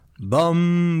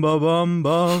Bam, ba, bam,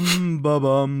 bam, ba,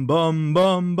 bam, bam,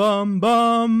 bam, bam,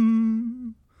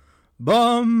 bam.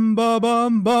 Bam, ba,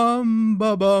 bam, bam,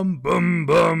 ba, bam, bam,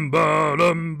 bam, ba,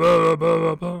 bam, ba,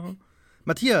 ba, ba.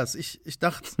 Matthias, ich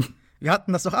dachte, wir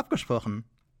hatten das doch abgesprochen.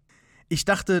 Ich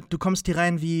dachte, du kommst hier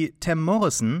rein wie Tam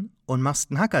Morrison und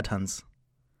machst einen Hackertanz.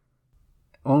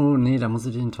 Oh nee, da muss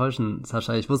ich dich enttäuschen,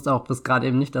 Sascha. Ich wusste auch bis gerade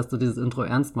eben nicht, dass du dieses Intro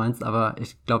ernst meinst, aber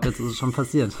ich glaube, jetzt ist es schon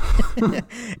passiert.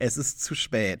 Es ist zu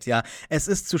spät, ja. Es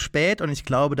ist zu spät und ich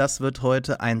glaube, das wird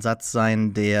heute ein Satz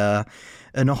sein, der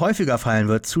noch häufiger fallen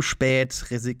wird. Zu spät,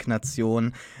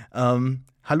 Resignation.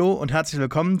 Hallo und herzlich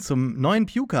willkommen zum neuen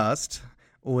Pewcast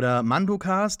oder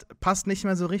Mandocast. Passt nicht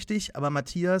mehr so richtig, aber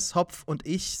Matthias Hopf und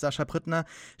ich, Sascha Prittner,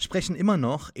 sprechen immer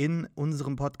noch in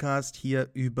unserem Podcast hier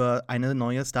über eine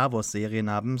neue Star Wars-Serie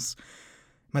namens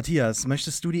Matthias,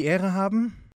 möchtest du die Ehre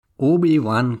haben?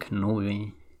 Obi-Wan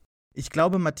Kenobi. Ich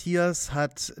glaube, Matthias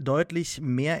hat deutlich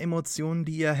mehr Emotionen,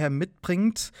 die er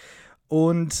mitbringt.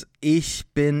 Und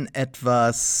ich bin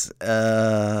etwas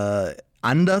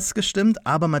anders gestimmt,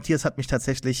 aber Matthias hat mich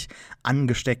tatsächlich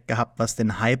angesteckt gehabt, was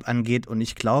den Hype angeht. Und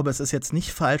ich glaube, es ist jetzt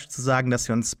nicht falsch zu sagen, dass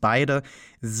wir uns beide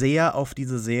sehr auf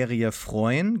diese Serie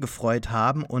gefreut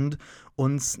haben und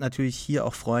uns natürlich hier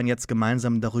auch freuen, jetzt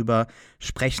gemeinsam darüber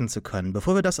sprechen zu können.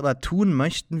 Bevor wir das aber tun,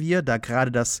 möchten wir, da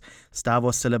gerade das Star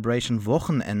Wars Celebration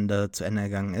Wochenende zu Ende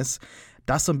gegangen ist,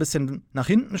 das so ein bisschen nach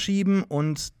hinten schieben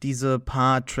und diese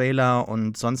paar Trailer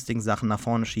und sonstigen Sachen nach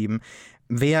vorne schieben.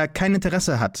 Wer kein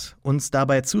Interesse hat, uns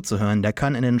dabei zuzuhören, der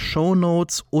kann in den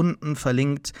Shownotes unten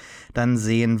verlinkt dann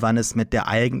sehen, wann es mit der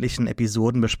eigentlichen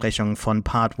Episodenbesprechung von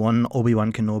Part 1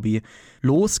 Obi-Wan Kenobi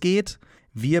losgeht.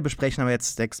 Wir besprechen aber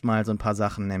jetzt sechsmal so ein paar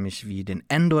Sachen, nämlich wie den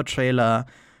Andor-Trailer,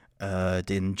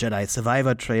 den Jedi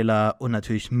Survivor-Trailer und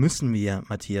natürlich müssen wir,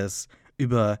 Matthias,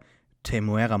 über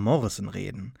Temuera Morrison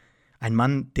reden. Ein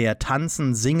Mann, der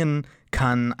tanzen, singen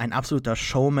kann, ein absoluter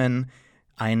Showman,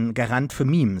 ein Garant für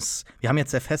Memes. Wir haben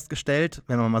jetzt ja festgestellt,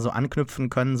 wenn wir mal so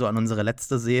anknüpfen können, so an unsere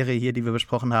letzte Serie hier, die wir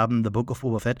besprochen haben, The Book of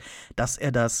Boba Fett, dass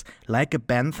er das Like a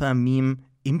Panther-Meme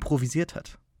improvisiert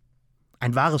hat.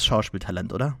 Ein wahres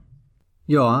Schauspieltalent, oder?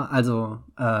 Ja, also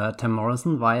Tam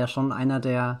Morrison war ja schon einer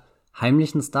der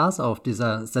heimlichen Stars auf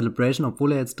dieser Celebration,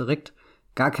 obwohl er jetzt direkt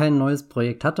gar kein neues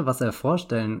Projekt hatte, was er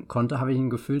vorstellen konnte, habe ich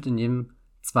ihn gefühlt in jedem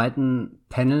zweiten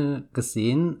Panel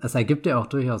gesehen. Es ergibt ja auch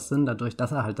durchaus Sinn, dadurch,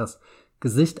 dass er halt das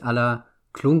Gesicht aller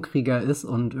Klonkrieger ist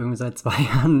und irgendwie seit 2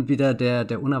 Jahren wieder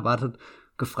der unerwartet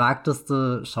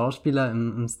gefragteste Schauspieler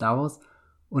im Star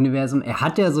Wars-Universum. Er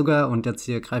hat ja sogar, und jetzt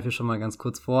hier greife ich schon mal ganz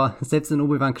kurz vor, selbst in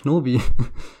Obi-Wan Kenobi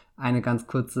eine ganz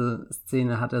kurze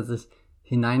Szene hat er sich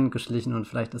hineingeschlichen und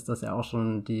vielleicht ist das ja auch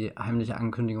schon die heimliche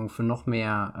Ankündigung für noch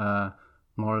mehr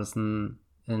Morrison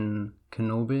in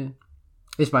Kenobi.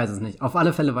 Ich weiß es nicht. Auf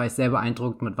alle Fälle war ich sehr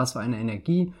beeindruckt, mit was für einer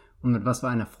Energie und mit was für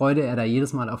einer Freude er da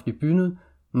jedes Mal auf die Bühne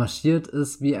marschiert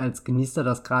ist, wie als genießt er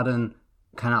das gerade in,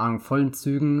 keine Ahnung, vollen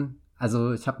Zügen.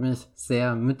 Also ich habe mich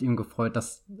sehr mit ihm gefreut.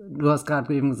 Du hast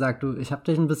gerade eben gesagt, ich habe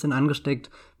dich ein bisschen angesteckt.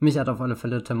 Mich hat auf alle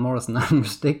Fälle Tam Morrison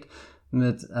angesteckt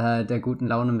mit der guten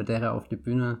Laune, mit der er auf die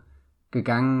Bühne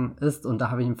gegangen ist. Und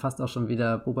da habe ich ihm fast auch schon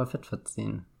wieder Boba Fett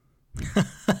verziehen.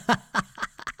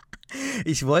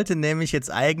 Ich wollte nämlich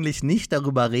jetzt eigentlich nicht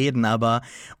darüber reden, aber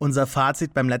unser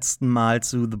Fazit beim letzten Mal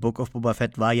zu The Book of Boba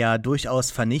Fett war ja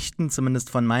durchaus vernichtend, zumindest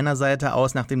von meiner Seite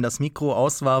aus. Nachdem das Mikro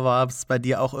aus war es bei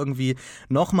dir auch irgendwie,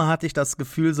 nochmal hatte ich das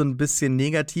Gefühl, so ein bisschen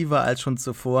negativer als schon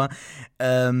zuvor.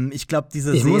 Ich glaube,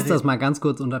 diese Serie… Ich muss das mal ganz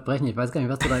kurz unterbrechen. Ich weiß gar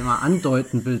nicht, was du da immer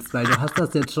andeuten willst, weil du hast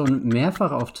das jetzt schon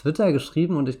mehrfach auf Twitter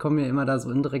geschrieben und ich komme mir immer da so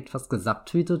indirekt fast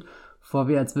gesubtweetet vor,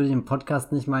 wie als würde ich im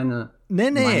Podcast nicht meine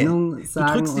Meinung sagen.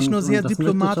 Du drückst dich nur sehr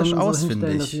diplomatisch aus,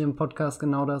 finde ich. Dass ich im Podcast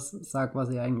genau das sage, was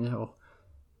ich eigentlich auch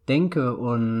denke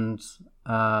und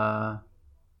ja.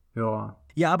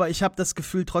 Ja, aber ich habe das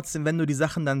Gefühl trotzdem, wenn du die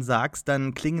Sachen dann sagst,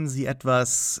 dann klingen sie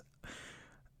etwas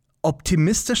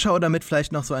optimistischer oder mit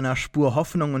vielleicht noch so einer Spur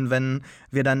Hoffnung und wenn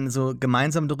wir dann so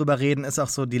gemeinsam darüber reden, ist auch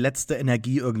so die letzte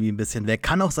Energie irgendwie ein bisschen weg.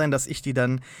 Kann auch sein, dass ich die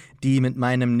mit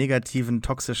meinem negativen,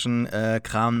 toxischen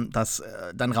Kram das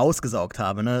dann rausgesaugt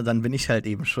habe, ne? Dann bin ich halt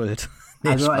eben schuld.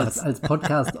 Nee, also Spaß. als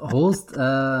Podcast-Host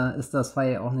ist das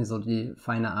ja auch nicht so die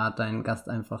feine Art, deinen Gast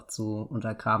einfach zu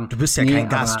untergraben. Du bist ja kein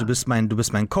Gast, du bist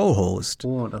mein Co-Host.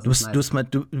 Oh, das ist nice.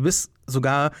 Du bist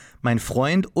sogar mein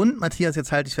Freund und Matthias,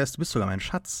 jetzt halte ich fest, du bist sogar mein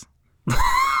Schatz.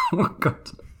 Oh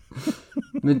Gott.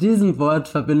 Mit diesem Wort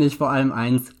verbinde ich vor allem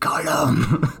eins: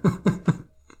 Gollum.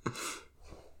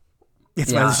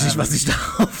 Jetzt weiß ich nicht, was ich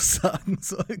darauf sagen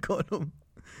soll, Gollum.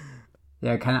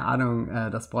 Ja, keine Ahnung,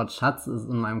 das Wort Schatz ist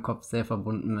in meinem Kopf sehr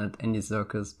verbunden mit Andy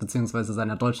Serkis, beziehungsweise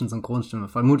seiner deutschen Synchronstimme.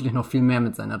 Vermutlich noch viel mehr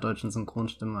mit seiner deutschen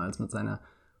Synchronstimme als mit seiner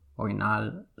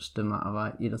Originalstimme,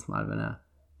 aber jedes Mal, wenn er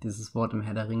dieses Wort im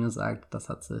Herr der Ringe sagt, das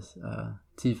hat sich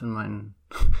tief in meinen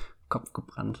Kopf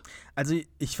gebrannt. Also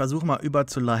ich versuche mal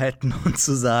überzuleiten und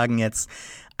zu sagen jetzt,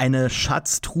 eine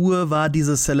Schatztruhe war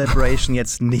diese Celebration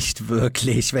jetzt nicht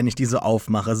wirklich, wenn ich die so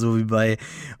aufmache, so wie bei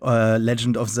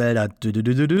Legend of Zelda.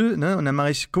 Ne? Und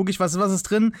dann gucke ich, was ist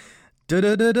drin?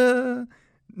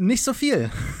 Nicht so viel.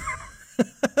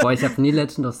 Boah, ich habe nie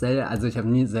Legend of Zelda, also ich habe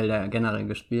nie Zelda generell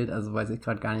gespielt, also weiß ich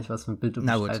gerade gar nicht, was für ein Bild du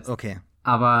beschreibst. Na gut, okay.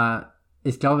 Aber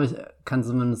ich glaube, ich kann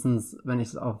zumindest, wenn ich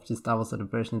es auf die Star Wars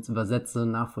Celebration jetzt übersetze,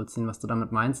 nachvollziehen, was du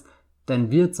damit meinst.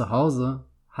 Denn wir zu Hause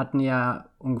hatten ja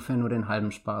ungefähr nur den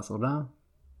halben Spaß, oder?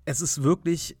 Es ist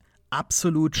wirklich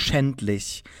absolut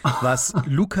schändlich, was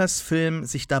Lucasfilm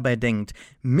sich dabei denkt,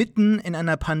 mitten in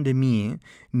einer Pandemie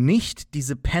nicht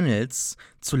diese Panels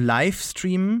zu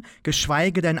livestreamen,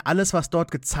 geschweige denn alles, was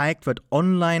dort gezeigt wird,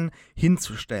 online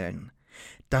hinzustellen.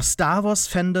 Das Star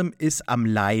Wars-Fandom ist am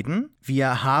Leiden.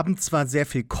 Wir haben zwar sehr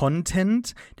viel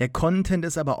Content, der Content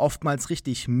ist aber oftmals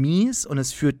richtig mies und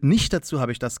es führt nicht dazu,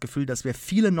 habe ich das Gefühl, dass wir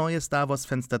viele neue Star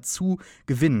Wars-Fans dazu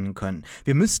gewinnen können.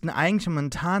 Wir müssten eigentlich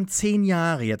momentan 10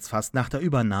 Jahre jetzt fast nach der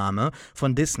Übernahme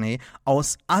von Disney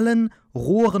aus allen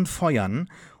Rohren feuern,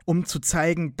 um zu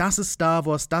zeigen, das ist Star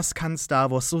Wars, das kann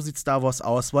Star Wars, so sieht Star Wars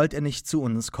aus, wollt ihr nicht zu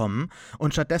uns kommen?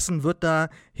 Und stattdessen wird da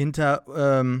hinter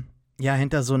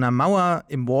so einer Mauer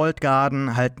im Walled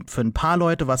Garden halt für ein paar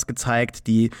Leute was gezeigt,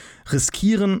 die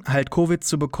riskieren, halt Covid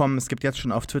zu bekommen. Es gibt jetzt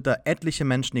schon auf Twitter etliche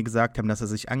Menschen, die gesagt haben, dass sie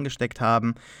sich angesteckt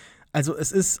haben. Also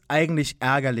es ist eigentlich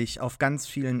ärgerlich auf ganz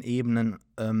vielen Ebenen,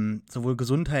 sowohl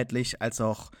gesundheitlich als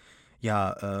auch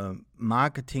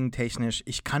marketingtechnisch.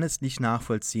 Ich kann es nicht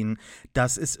nachvollziehen.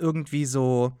 Das ist irgendwie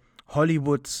so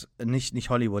Hollywood, nicht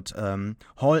Hollywood,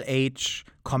 Hall Age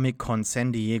Comic-Con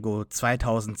San Diego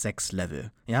 2006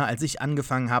 Level. Ja, als ich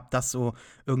angefangen habe, das so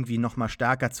irgendwie noch mal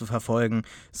stärker zu verfolgen,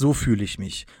 so fühle ich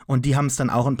mich. Und die haben es dann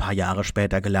auch ein paar Jahre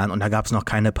später gelernt und da gab es noch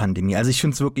keine Pandemie. Also ich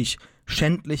finde es wirklich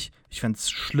schändlich, ich finde es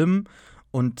schlimm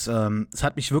und es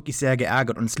hat mich wirklich sehr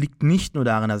geärgert. Und es liegt nicht nur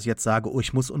daran, dass ich jetzt sage, oh,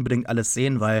 ich muss unbedingt alles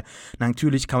sehen, weil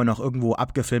natürlich kann man auch irgendwo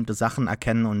abgefilmte Sachen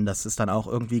erkennen und das ist dann auch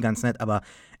irgendwie ganz nett, aber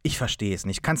ich verstehe es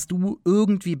nicht. Kannst du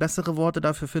irgendwie bessere Worte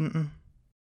dafür finden?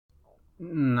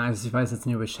 Also ich weiß jetzt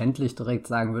nicht, ob ich schändlich direkt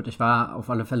sagen würde. Ich war auf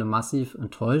alle Fälle massiv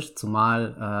enttäuscht,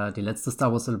 zumal die letzte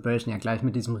Star Wars Celebration ja gleich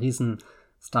mit diesem riesen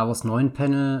Star Wars 9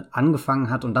 Panel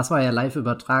angefangen hat und das war ja live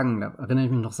übertragen. Da erinnere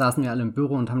ich mich noch, saßen wir alle im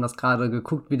Büro und haben das gerade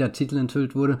geguckt, wie der Titel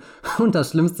enthüllt wurde. Und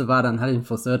das Schlimmste war, dann hatte ich einen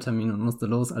Friseurtermin und musste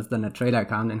los, als dann der Trailer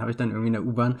kam. Den habe ich dann irgendwie in der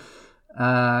U-Bahn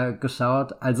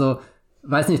geschaut. Also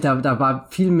weiß nicht, da war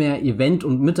viel mehr Event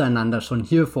und Miteinander schon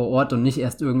hier vor Ort und nicht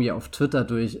erst irgendwie auf Twitter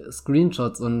durch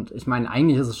Screenshots. Und ich meine,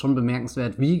 eigentlich ist es schon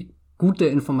bemerkenswert, wie gut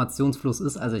der Informationsfluss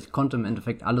ist. Also ich konnte im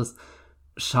Endeffekt alles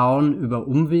schauen über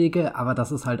Umwege, aber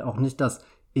das ist halt auch nicht das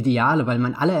Ideale, weil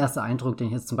mein allererster Eindruck, den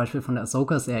ich jetzt zum Beispiel von der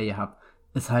Ahsoka-Serie habe,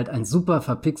 ist halt ein super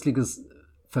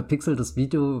verpixeltes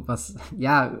Video, was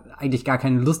ja eigentlich gar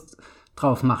keine Lust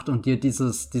drauf macht und dir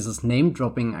dieses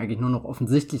Name-Dropping eigentlich nur noch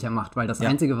offensichtlicher macht, weil das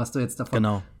Einzige, was du jetzt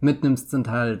davon mitnimmst, sind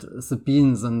halt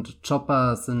Sabine, sind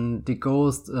Chopper, sind die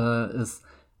Ghost, ist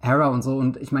Hera und so.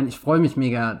 Und ich meine, ich freue mich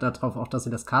mega darauf, auch dass sie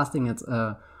das Casting jetzt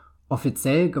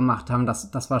offiziell gemacht haben.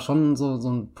 Das war schon so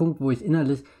ein Punkt, wo ich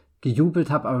innerlich gejubelt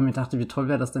habe, aber mir dachte, wie toll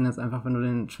wäre das denn jetzt einfach, wenn du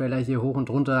den Trailer hier hoch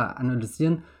und runter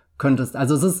analysieren könntest.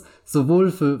 Also es ist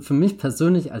sowohl für mich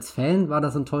persönlich als Fan war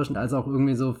das enttäuschend, als auch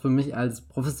irgendwie so für mich als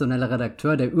professioneller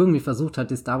Redakteur, der irgendwie versucht hat,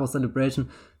 die Star Wars Celebration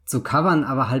zu covern,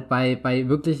 aber halt bei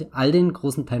wirklich all den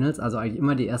großen Panels, also eigentlich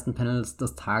immer die ersten Panels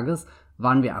des Tages,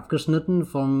 waren wir abgeschnitten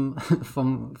von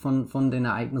den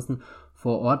Ereignissen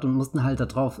vor Ort und mussten halt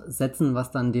darauf setzen,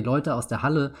 was dann die Leute aus der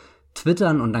Halle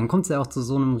twittern und dann kommt es ja auch zu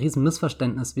so einem riesen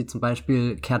Missverständnis, wie zum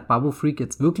Beispiel, kehrt Babu Freak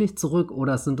jetzt wirklich zurück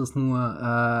oder sind es nur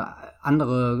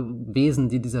andere Wesen,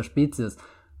 die dieser Spezies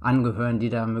angehören, die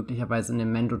da möglicherweise in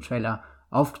dem Mando-Trailer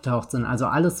aufgetaucht sind. Also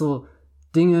alles so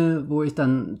Dinge, wo ich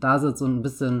dann da sitze und ein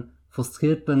bisschen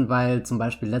frustriert bin, weil zum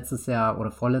Beispiel letztes Jahr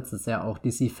oder vorletztes Jahr auch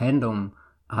DC Fandom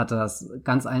hat das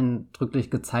ganz eindrücklich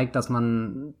gezeigt, dass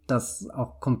man das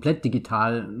auch komplett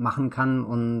digital machen kann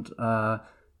und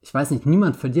ich weiß nicht,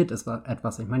 niemand verliert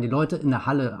etwas. Ich meine, die Leute in der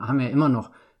Halle haben ja immer noch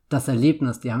das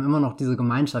Erlebnis, die haben immer noch diese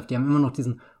Gemeinschaft, die haben immer noch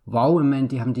diesen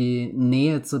Wow-Moment, die haben die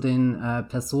Nähe zu den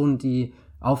Personen, die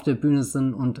auf der Bühne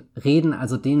sind und reden.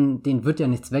 Also denen wird ja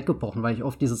nichts weggebrochen, weil ich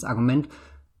oft dieses Argument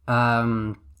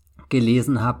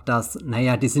gelesen habe, dass,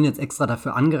 naja, die sind jetzt extra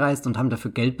dafür angereist und haben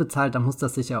dafür Geld bezahlt, dann muss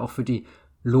das sich ja auch für die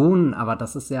lohnen, aber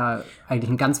das ist ja eigentlich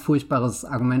ein ganz furchtbares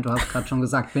Argument. Du hast gerade schon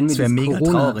gesagt, wenn wir das die mega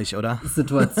traurig, oder?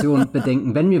 Corona-Situation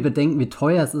bedenken, wenn wir bedenken, wie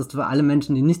teuer es ist für alle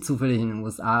Menschen, die nicht zufällig in den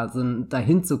USA sind,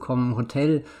 dahin zu kommen,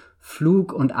 Hotel,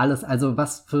 Flug und alles, also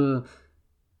was für,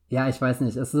 ja, ich weiß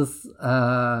nicht, es ist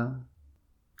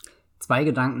zwei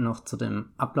Gedanken noch zu dem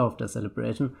Ablauf der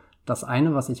Celebration. Das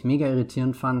eine, was ich mega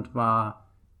irritierend fand, war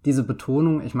diese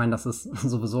Betonung. Ich meine, das ist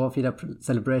sowieso auf jeder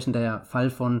Celebration der Fall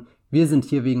von, wir sind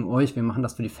hier wegen euch, wir machen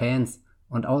das für die Fans.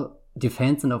 Und auch die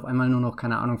Fans sind auf einmal nur noch,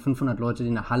 keine Ahnung, 500 Leute, die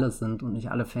in der Halle sind und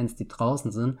nicht alle Fans, die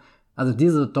draußen sind. Also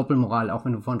diese Doppelmoral, auch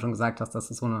wenn du vorhin schon gesagt hast,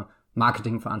 das ist so eine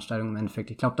Marketingveranstaltung im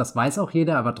Endeffekt. Ich glaube, das weiß auch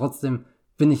jeder, aber trotzdem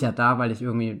bin ich ja da, weil ich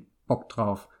irgendwie Bock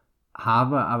drauf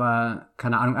habe, aber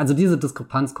keine Ahnung. Also diese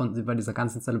Diskrepanz konnten sie bei dieser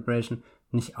ganzen Celebration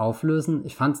nicht auflösen.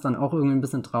 Ich fand es dann auch irgendwie ein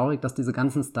bisschen traurig, dass diese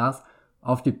ganzen Stars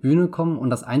auf die Bühne kommen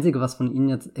und das Einzige, was von ihnen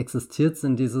jetzt existiert,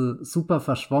 sind diese super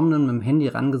verschwommenen, mit dem Handy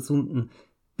rangezoomten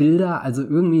Bilder. Also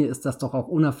irgendwie ist das doch auch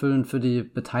unerfüllend für die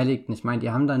Beteiligten. Ich meine, die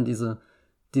haben dann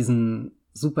diesen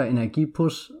super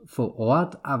Energiepush vor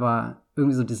Ort, aber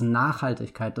irgendwie so diese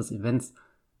Nachhaltigkeit des Events,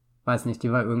 weiß nicht,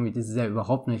 die war irgendwie dieses Jahr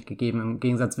überhaupt nicht gegeben. Im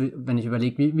Gegensatz, wenn ich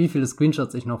überlege, wie viele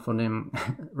Screenshots ich noch von dem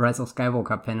Rise of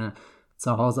Skywalker Panel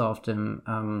zu Hause auf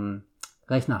dem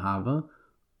Rechner habe.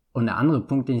 Und der andere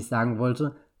Punkt, den ich sagen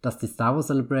wollte, dass die Star Wars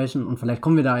Celebration, und vielleicht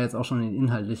kommen wir da jetzt auch schon in die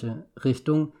inhaltliche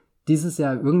Richtung, dieses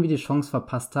Jahr irgendwie die Chance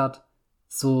verpasst hat,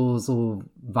 so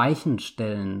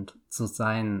weichenstellend zu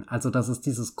sein. Also, dass es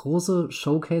dieses große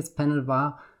Showcase-Panel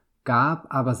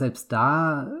gab, aber selbst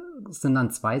da sind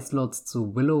dann 2 Slots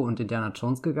zu Willow und Indiana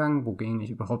Jones gegangen, wogegen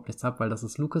ich überhaupt nichts habe, weil das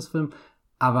ist Lucasfilm.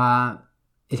 Aber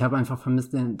ich habe einfach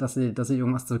vermisst, dass sie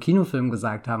irgendwas zu Kinofilmen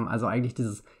gesagt haben. Also eigentlich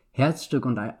dieses Herzstück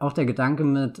und auch der Gedanke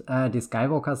mit, die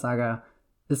Skywalker-Saga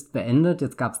ist beendet.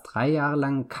 Jetzt gab es 3 Jahre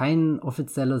lang kein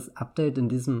offizielles Update in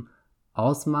diesem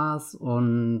Ausmaß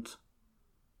und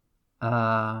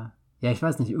ja, ich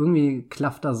weiß nicht, irgendwie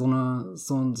klafft da so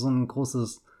ein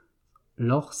großes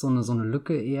Loch, so eine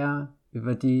Lücke eher,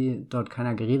 über die dort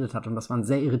keiner geredet hat. Und das war ein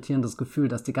sehr irritierendes Gefühl,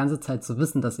 dass die ganze Zeit zu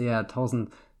wissen, dass sie ja 1000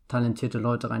 talentierte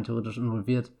Leute rein theoretisch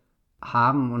involviert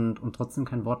haben und trotzdem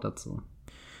kein Wort dazu.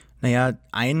 Naja,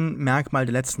 ein Merkmal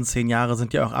der letzten 10 Jahre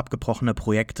sind ja auch abgebrochene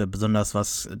Projekte, besonders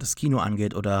was das Kino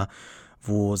angeht oder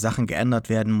wo Sachen geändert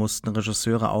werden mussten,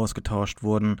 Regisseure ausgetauscht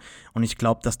wurden. Und ich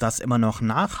glaube, dass das immer noch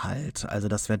nachhallt. Also,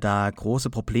 dass wir da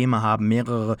große Probleme haben.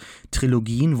 Mehrere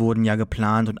Trilogien wurden ja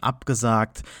geplant und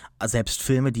abgesagt. Selbst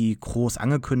Filme, die groß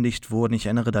angekündigt wurden. Ich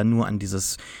erinnere da nur an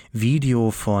dieses Video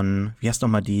von, wie heißt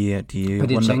nochmal die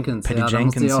Patty Jenkins, Patty ja,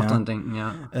 Jenkins, da musste ich auch ja. dran denken,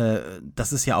 ja.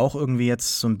 Das ist ja auch irgendwie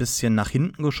jetzt so ein bisschen nach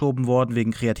hinten geschoben worden wegen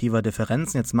kreativer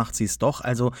Differenzen. Jetzt macht sie es doch.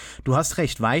 Also du hast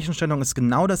recht, Weichenstellung ist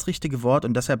genau das richtige Wort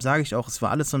und deshalb sage ich auch, es war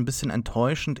alles so ein bisschen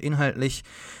enttäuschend inhaltlich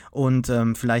und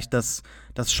vielleicht das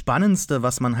Spannendste,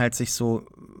 was man halt sich so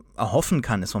erhoffen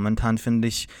kann, ist momentan, finde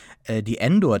ich, die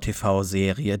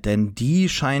Endor-TV-Serie, denn die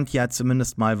scheint ja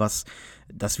zumindest mal, was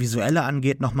das Visuelle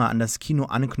angeht, nochmal an das Kino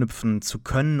anknüpfen zu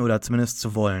können oder zumindest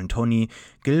zu wollen. Tony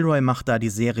Gilroy macht da die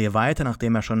Serie weiter,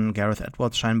 nachdem er schon Gareth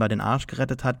Edwards scheinbar den Arsch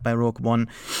gerettet hat bei Rogue One.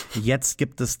 Jetzt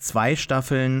gibt es 2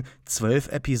 Staffeln, 12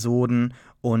 Episoden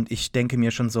und ich denke mir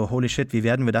schon so, holy shit, wie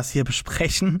werden wir das hier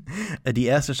besprechen? Die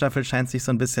erste Staffel scheint sich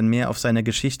so ein bisschen mehr auf seine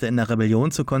Geschichte in der Rebellion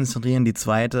zu konzentrieren, die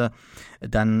zweite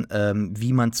dann,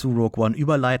 wie man zu Rogue One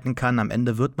überleiten kann. Am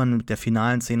Ende wird man mit der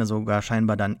finalen Szene sogar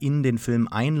scheinbar dann in den Film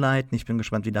einleiten. Ich bin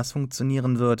gespannt, wie das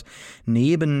funktionieren wird.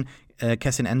 Neben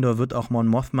Cassian Andor wird auch Mon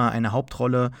Mothma eine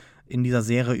Hauptrolle in dieser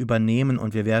Serie übernehmen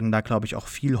und wir werden da, glaube ich, auch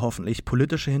viel hoffentlich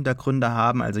politische Hintergründe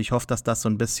haben. Also ich hoffe, dass das so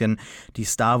ein bisschen die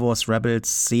Star Wars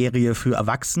Rebels Serie für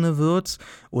Erwachsene wird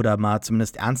oder mal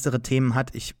zumindest ernstere Themen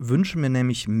hat. Ich wünsche mir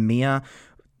nämlich mehr.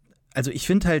 Also ich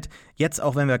finde halt, jetzt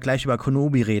auch wenn wir gleich über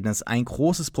Kenobi reden, ist ein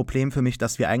großes Problem für mich,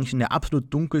 dass wir eigentlich in der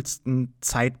absolut dunkelsten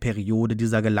Zeitperiode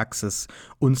dieser Galaxis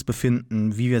uns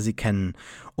befinden, wie wir sie kennen.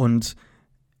 Und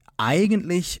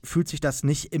eigentlich fühlt sich das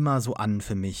nicht immer so an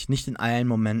für mich, nicht in allen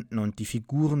Momenten. Und die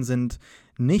Figuren sind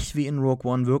nicht wie in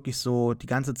Rogue One wirklich so die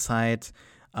ganze Zeit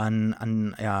an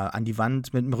die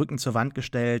Wand, mit dem Rücken zur Wand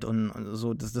gestellt und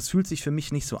so. Das fühlt sich für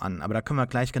mich nicht so an. Aber da können wir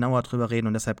gleich genauer drüber reden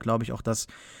und deshalb glaube ich auch, dass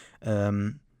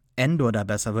Endor da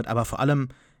besser wird, aber vor allem,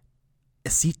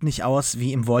 es sieht nicht aus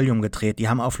wie im Volume gedreht. Die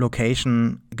haben auf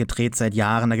Location gedreht seit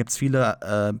Jahren. Da gibt es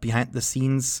viele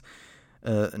Behind-the-Scenes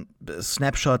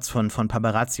Snapshots von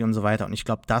Paparazzi und so weiter. Und ich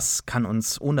glaube, das kann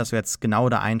uns, ohne dass wir jetzt genau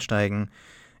da einsteigen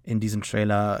in diesen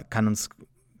Trailer, kann uns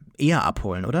eher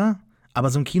abholen, oder? Aber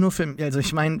so ein Kinofilm, also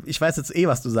ich meine, ich weiß jetzt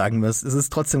was du sagen wirst. Es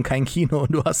ist trotzdem kein Kino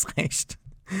und du hast recht.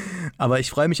 Aber ich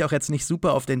freue mich auch jetzt nicht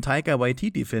super auf den Taika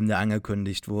Waititi-Film, der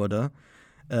angekündigt wurde.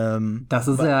 Das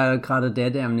ist ja gerade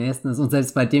der am nächsten ist. Und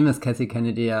selbst bei dem ist Cassie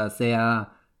Kennedy ja sehr,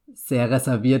 sehr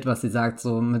reserviert, was sie sagt.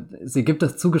 Sie gibt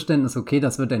das Zugeständnis, okay,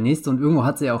 das wird der nächste. Und irgendwo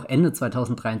hat sie ja auch Ende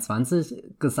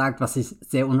 2023 gesagt, was ich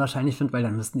sehr unwahrscheinlich finde, weil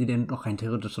dann müssten die den doch rein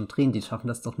theoretisch schon drehen. Die schaffen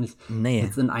das doch nicht,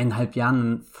 jetzt in 1,5 Jahren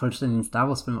einen vollständigen Star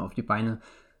Wars-Film auf die Beine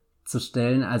zu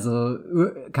stellen. Also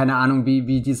keine Ahnung,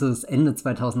 wie dieses Ende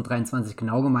 2023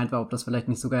 genau gemeint war, ob das vielleicht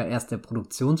nicht sogar erst der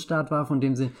Produktionsstart war, von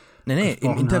dem sie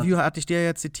im Interview hatte ich dir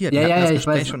ja zitiert. Ja, Wir hatten das ich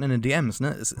Gespräch weiß. schon in den DMs,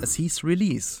 ne? Es hieß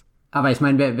Release. Aber ich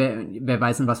meine, wer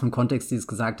weiß, in was für einem Kontext sie es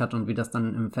gesagt hat und wie das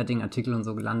dann im fertigen Artikel und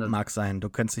so gelandet ist. Mag sein, du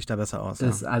kennst dich da besser aus.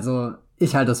 Also,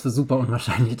 ich halte das für super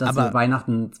unwahrscheinlich, dass wir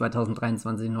Weihnachten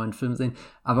 2023 einen neuen Film sehen.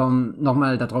 Aber um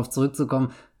nochmal darauf zurückzukommen,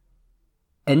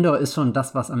 Endor ist schon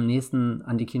das, was am nächsten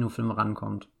an die Kinofilme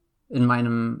rankommt. In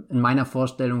meiner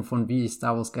Vorstellung von, wie ich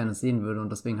Star Wars gerne sehen würde.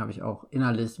 Und deswegen habe ich auch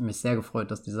innerlich mich sehr gefreut,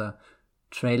 dass dieser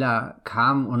Trailer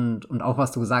kam und auch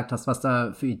was du gesagt hast, was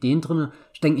da für Ideen drin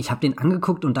stecken. Ich habe den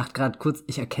angeguckt und dachte gerade kurz,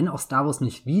 ich erkenne auch Star Wars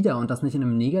nicht wieder und das nicht in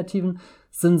einem negativen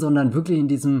Sinn, sondern wirklich in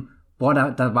diesem,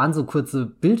 da waren so kurze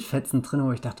Bildfetzen drin,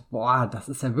 wo ich dachte, das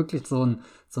ist ja wirklich so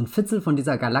ein Fitzel von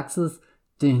dieser Galaxis,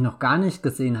 den ich noch gar nicht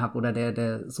gesehen habe oder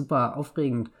der super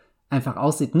aufregend einfach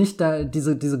aussieht. Nicht da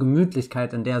diese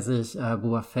Gemütlichkeit, in der sich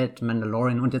Boba Fett,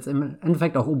 Mandalorian und jetzt im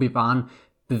Endeffekt auch Obi-Wan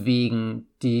bewegen,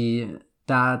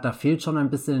 da fehlt schon ein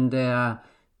bisschen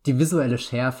die visuelle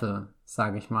Schärfe,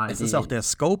 sage ich mal. Es ist auch der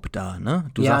Scope da, ne?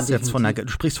 Du Ja, sagst jetzt du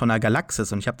sprichst von einer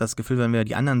Galaxis und ich habe das Gefühl, wenn wir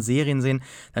die anderen Serien sehen,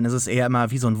 dann ist es eher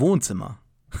immer wie so ein Wohnzimmer.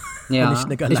 Ja, nicht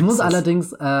eine Galaxis. Ich muss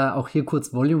allerdings auch hier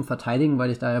kurz Volume verteidigen,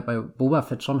 weil ich da ja bei Boba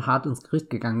Fett schon hart ins Gericht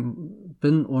gegangen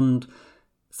bin und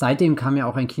seitdem kam ja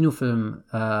auch ein Kinofilm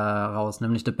raus,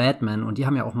 nämlich The Batman, und die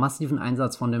haben ja auch massiven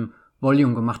Einsatz von dem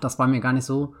Volume gemacht. Das war mir gar nicht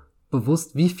so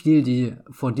bewusst, wie viel die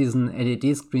vor diesen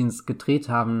LED-Screens gedreht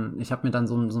haben. Ich habe mir dann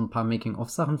so ein paar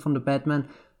Making-of-Sachen von The Batman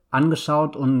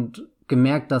angeschaut und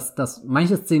gemerkt, dass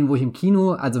manche Szenen, wo ich im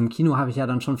Kino habe ich ja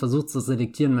dann schon versucht zu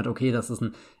selektieren mit, okay, das ist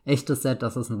ein echtes Set,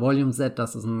 das ist ein Volume-Set,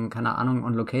 das ist ein, keine Ahnung,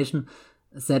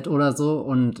 On-Location-Set oder so,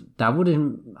 und da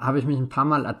habe ich mich ein paar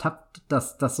Mal ertappt,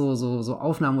 dass so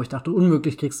Aufnahmen, wo ich dachte,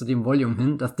 unmöglich kriegst du die im Volume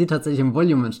hin, dass die tatsächlich im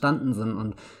Volume entstanden sind.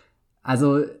 Und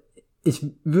also ich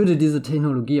würde diese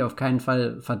Technologie auf keinen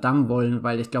Fall verdammen wollen,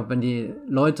 weil ich glaube, wenn die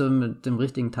Leute mit dem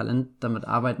richtigen Talent damit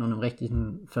arbeiten und dem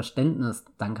richtigen Verständnis,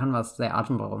 dann kann was sehr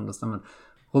Atemberaubendes damit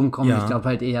rumkommen. Ja. Ich glaube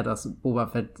halt eher, dass Boba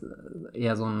Fett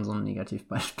eher so ein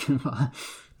Negativbeispiel war.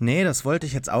 Nee, das wollte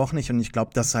ich jetzt auch nicht, und ich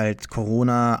glaube, dass halt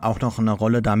Corona auch noch eine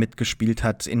Rolle damit gespielt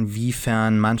hat,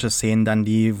 inwiefern manche Szenen dann,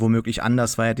 die womöglich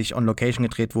andersweitig on Location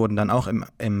gedreht wurden, dann auch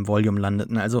im Volume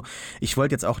landeten. Also ich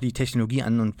wollte jetzt auch die Technologie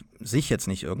an und sich jetzt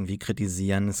nicht irgendwie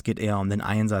kritisieren. Es geht eher um den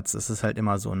Einsatz. Es ist halt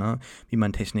immer so, ne, wie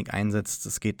man Technik einsetzt.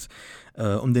 Es geht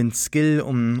um den Skill,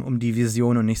 um die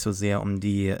Vision und nicht so sehr um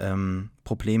die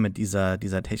Probleme dieser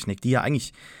Technik, die ja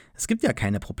eigentlich, es gibt ja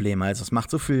keine Probleme, also es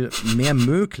macht so viel mehr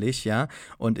möglich, ja,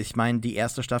 und ich meine, die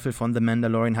erste Staffel von The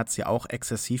Mandalorian hat es ja auch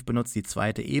exzessiv benutzt, die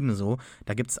zweite ebenso.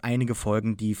 Da gibt es einige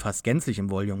Folgen, die fast gänzlich im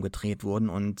Volume gedreht wurden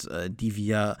und die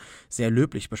wir sehr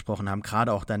löblich besprochen haben,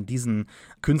 gerade auch dann diesen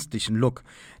künstlichen Look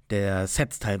der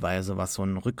Sets teilweise, was so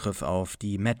ein Rückgriff auf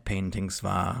die Matte Paintings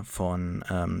war von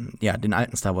den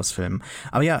alten Star Wars Filmen.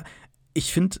 Aber ja,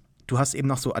 ich finde, du hast eben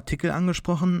noch so Artikel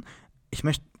angesprochen. Ich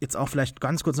möchte jetzt auch vielleicht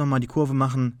ganz kurz nochmal die Kurve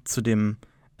machen zu dem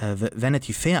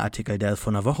Vanity Fair Artikel, der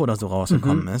vor einer Woche oder so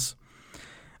rausgekommen ist.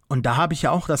 Und da habe ich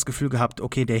ja auch das Gefühl gehabt,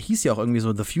 okay, der hieß ja auch irgendwie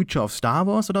so The Future of Star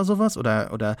Wars oder sowas.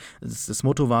 Oder das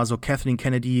Motto war so, Kathleen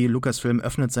Kennedy, Lucasfilm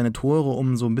öffnet seine Tore,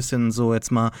 um so ein bisschen so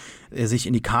jetzt mal sich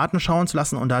in die Karten schauen zu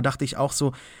lassen. Und da dachte ich auch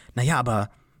so, naja, aber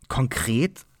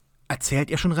konkret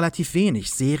erzählt ihr schon relativ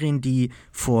wenig. Serien, die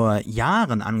vor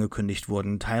Jahren angekündigt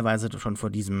wurden, teilweise schon vor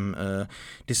diesem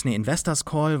Disney Investors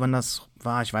Call, wann das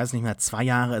war, ich weiß nicht mehr, 2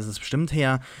 Jahre ist es bestimmt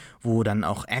her, wo dann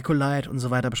auch Acolyte und so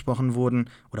weiter besprochen wurden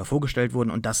oder vorgestellt wurden,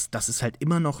 und das ist halt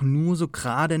immer noch nur so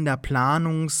gerade in der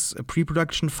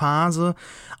Pre-Production-Phase.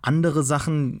 Andere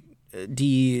Sachen,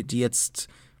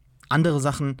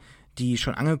 die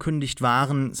schon angekündigt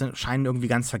waren, scheinen irgendwie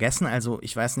ganz vergessen. Also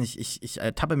ich weiß nicht, ich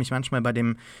tappe mich manchmal bei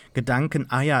dem Gedanken,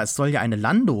 es soll ja eine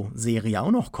Lando-Serie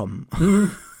auch noch kommen.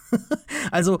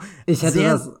 Also ich hätte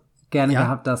das gerne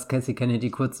gehabt, dass Cassie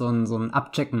Kennedy kurz so ein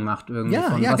Abchecken macht irgendwie.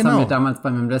 Was genau. Haben wir damals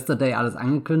beim Investor Day alles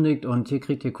angekündigt und hier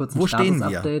kriegt ihr kurz ein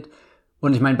Status-Update.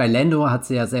 Und ich meine, bei Lando hat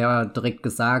sie ja sehr direkt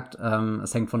gesagt,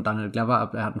 es hängt von Donald Glover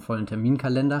ab, er hat einen vollen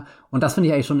Terminkalender. Und das finde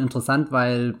ich eigentlich schon interessant,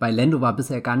 weil bei Lando war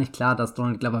bisher gar nicht klar, dass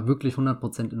Donald Glover wirklich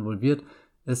 100% involviert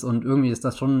ist. Und irgendwie ist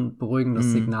das schon ein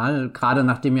beruhigendes Signal, gerade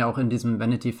nachdem ja auch in diesem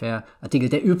Vanity Fair Artikel,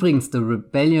 der übrigens The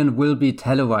Rebellion will be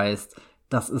televised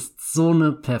das ist so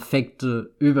eine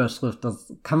perfekte Überschrift.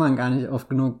 Das kann man gar nicht oft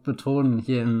genug betonen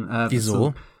hier im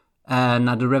Wieso?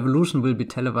 The Revolution will be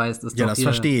televised ist Ja, doch das hier.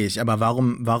 verstehe ich. Aber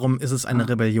warum ist es eine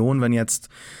Rebellion, wenn jetzt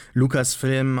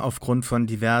Lucasfilm aufgrund von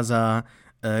diverser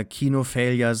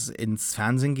Kino-Failures ins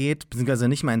Fernsehen geht? Beziehungsweise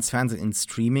nicht mal ins Fernsehen, ins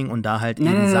Streaming und da halt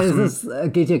eben Sachen. Es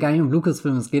geht hier gar nicht um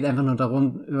Lucasfilm. Es geht einfach nur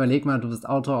darum, überleg mal, du bist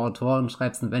Autor und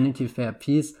schreibst ein Vanity Fair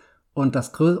Piece und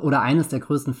eines der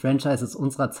größten Franchises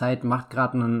unserer Zeit macht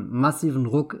gerade einen massiven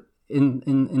Ruck in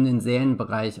den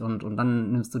Serienbereich und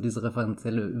dann nimmst du diese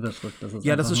referenzielle Überschrift.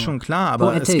 Das ist schon klar,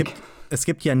 aber Poetik. es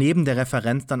gibt ja neben der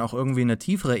Referenz dann auch irgendwie eine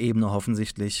tiefere Ebene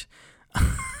offensichtlich.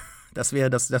 Das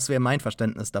wäre mein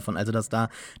Verständnis davon, also dass da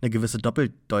eine gewisse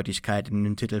Doppeldeutigkeit in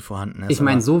dem Titel vorhanden ist. Ich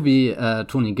meine, so wie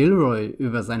Tony Gilroy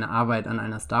über seine Arbeit an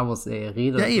einer Star Wars-Serie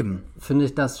redet, finde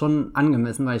ich das schon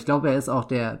angemessen, weil ich glaube, er ist auch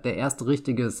der erste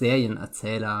richtige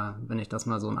Serienerzähler, wenn ich das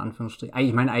mal so in Anführungsstrichen.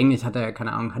 Ich meine, eigentlich hat er,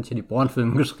 keine Ahnung, hat ja die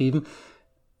Bourne-Filme geschrieben.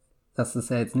 Das ist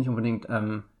ja jetzt nicht unbedingt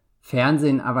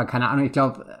Fernsehen, aber keine Ahnung, ich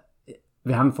glaube,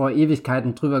 wir haben vor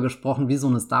Ewigkeiten drüber gesprochen, wie so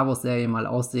eine Star Wars-Serie mal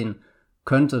aussehen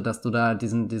könnte, dass du da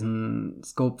diesen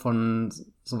Scope von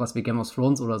sowas wie Game of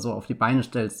Thrones oder so auf die Beine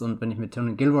stellst. Und wenn ich mir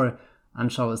Tony Gilroy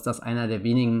anschaue, ist das einer der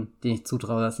wenigen, denen ich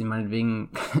zutraue, dass sie meinetwegen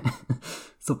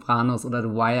Sopranos oder The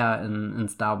Wire in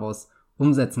Star Wars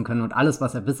umsetzen können. Und alles,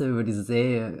 was er bisher über diese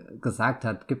Serie gesagt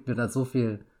hat, gibt mir da so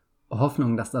viel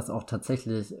Hoffnung, dass das auch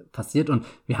tatsächlich passiert. Und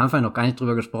wir haben vorhin noch gar nicht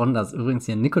drüber gesprochen, dass übrigens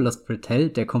hier Nicholas Britell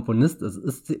der Komponist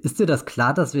ist. Ist dir das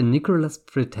klar, dass wir Nicholas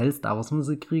Britell Star Wars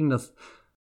Musik kriegen?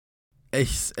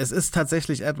 Es ist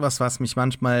tatsächlich etwas, was mich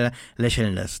manchmal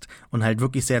lächeln lässt und halt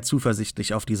wirklich sehr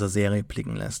zuversichtlich auf diese Serie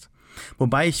blicken lässt.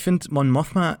 Wobei ich finde, Mon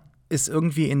Mothma ist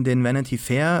irgendwie in den Vanity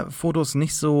Fair Fotos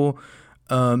nicht so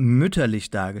mütterlich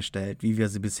dargestellt, wie wir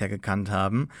sie bisher gekannt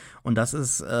haben. Und das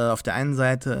ist auf der einen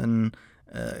Seite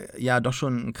doch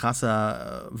schon ein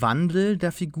krasser Wandel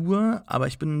der Figur, aber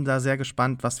ich bin da sehr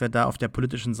gespannt, was wir da auf der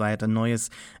politischen Seite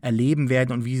Neues erleben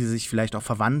werden und wie sie sich vielleicht auch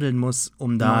verwandeln muss,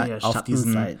 um da auf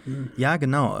diesen, ja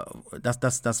genau,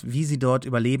 wie sie dort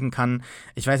überleben kann.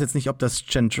 Ich weiß jetzt nicht, ob das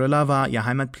Chandrilla war, ihr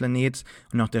Heimatplanet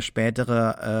und auch der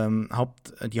spätere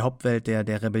die Hauptwelt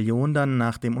der Rebellion dann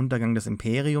nach dem Untergang des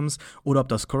Imperiums, oder ob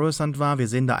das Coruscant war. Wir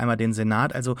sehen da einmal den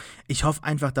Senat. Also ich hoffe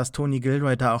einfach, dass Tony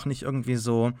Gilroy da auch nicht irgendwie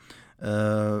so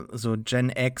Gen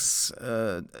X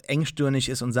engstirnig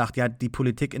ist und sagt, ja, die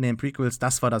Politik in den Prequels,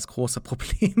 das war das große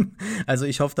Problem. Also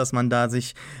ich hoffe, dass man da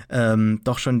sich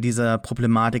doch schon dieser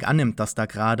Problematik annimmt, dass da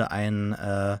gerade ein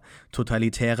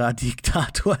totalitärer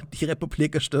Diktator die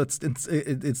Republik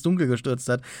ins Dunkel gestürzt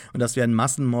hat und dass wir einen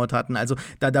Massenmord hatten. Also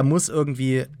da muss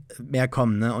irgendwie mehr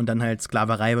kommen, ne? Und dann halt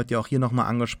Sklaverei wird ja auch hier nochmal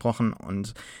angesprochen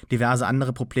und diverse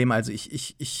andere Probleme. Also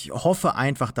ich hoffe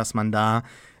einfach, dass man da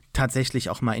tatsächlich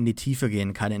auch mal in die Tiefe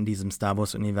gehen kann in diesem Star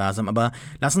Wars-Universum. Aber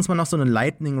lass uns mal noch so einen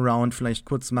Lightning-Round vielleicht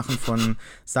kurz machen von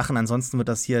Sachen. Ansonsten wird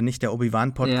das hier nicht der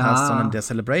Obi-Wan-Podcast, sondern der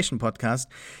Celebration-Podcast.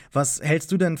 Was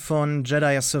hältst du denn von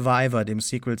Jedi Survivor, dem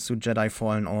Sequel zu Jedi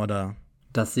Fallen Order?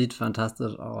 Das sieht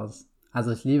fantastisch aus.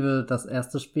 Also ich liebe das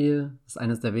erste Spiel. Das ist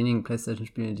eines der wenigen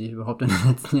PlayStation-Spiele, die ich überhaupt in den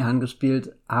letzten Jahren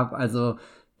gespielt habe. Also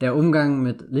der Umgang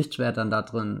mit Lichtschwertern da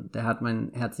drin, der hat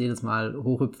mein Herz jedes Mal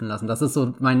hochhüpfen lassen. Das ist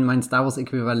so mein Star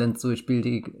Wars-Äquivalent zu, ich spiele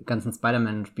die ganzen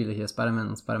Spider-Man-Spiele hier, Spider-Man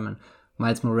und Spider-Man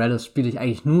Miles Morales, spiele ich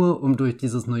eigentlich nur, um durch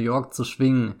dieses New York zu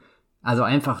schwingen. Also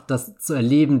einfach das zu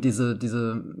erleben, diese,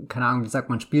 keine Ahnung, wie sagt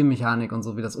man, Spielmechanik und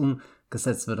so, wie das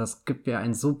umgesetzt wird, das gibt mir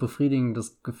ein so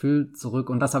befriedigendes Gefühl zurück.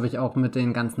 Und das habe ich auch mit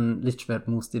den ganzen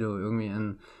Lichtschwert-Moves, die du irgendwie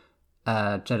in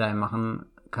Jedi machen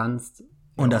kannst.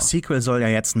 Und das Sequel soll ja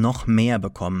jetzt noch mehr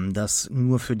bekommen, das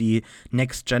nur für die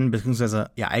Next Gen, beziehungsweise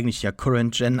ja eigentlich ja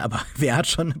Current Gen, aber wer hat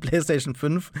schon eine PlayStation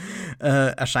 5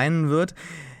 erscheinen wird.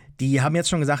 Die haben jetzt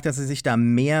schon gesagt, dass sie sich da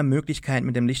mehr Möglichkeiten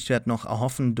mit dem Lichtschwert noch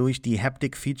erhoffen durch die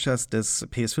Haptic-Features des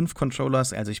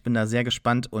PS5-Controllers. Also ich bin da sehr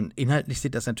gespannt und inhaltlich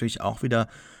sieht das natürlich auch wieder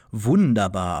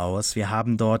wunderbar aus. Wir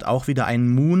haben dort auch wieder einen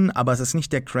Moon, aber es ist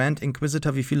nicht der Grand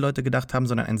Inquisitor, wie viele Leute gedacht haben,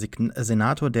 sondern ein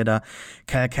Senator, der da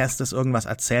Cal Kestis irgendwas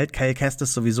erzählt. Cal Kestis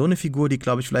ist sowieso eine Figur, die,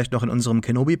 glaube ich, vielleicht noch in unserem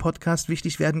Kenobi-Podcast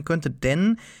wichtig werden könnte,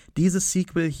 denn dieses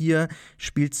Sequel hier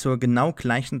spielt zur genau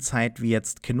gleichen Zeit wie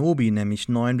jetzt Kenobi, nämlich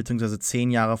 9 bzw.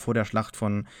 10 Jahre vor der Schlacht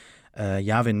von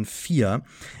Yavin 4.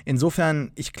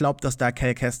 Insofern, ich glaube, dass da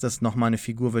Cal Kestis nochmal eine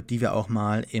Figur wird, die wir auch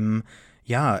mal im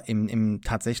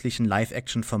tatsächlichen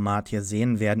Live-Action-Format hier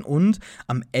sehen werden. Und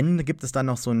am Ende gibt es dann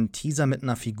noch so einen Teaser mit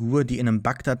einer Figur, die in einem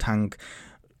Bacta-Tank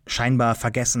scheinbar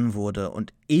vergessen wurde.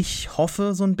 Und ich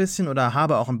hoffe so ein bisschen oder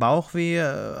habe auch ein Bauchweh,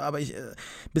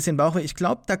 bisschen Bauchweh. Ich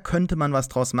glaube, da könnte man was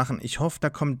draus machen. Ich hoffe, da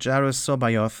kommt Jairus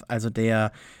Sobayoth, also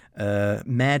der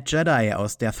Mad Jedi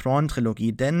aus der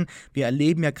Thrawn-Trilogie, denn wir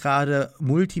erleben ja gerade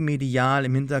multimedial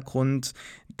im Hintergrund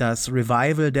das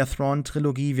Revival der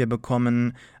Thrawn-Trilogie. Wir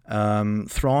bekommen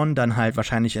Thrawn dann halt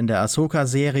wahrscheinlich in der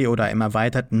Ahsoka-Serie oder im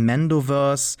erweiterten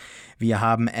Mandoverse. Wir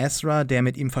haben Ezra, der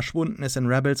mit ihm verschwunden ist in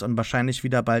Rebels und wahrscheinlich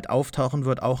wieder bald auftauchen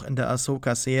wird, auch in der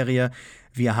Ahsoka-Serie.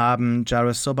 Wir haben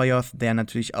Jairus Sobayoth, der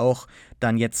natürlich auch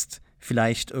dann jetzt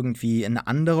vielleicht irgendwie eine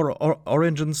andere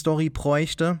Origin-Story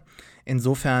bräuchte.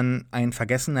 Insofern ein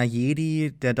vergessener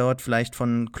Jedi, der dort vielleicht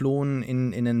von Klonen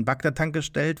in den Bagdad-Tank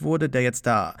gestellt wurde, der jetzt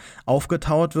da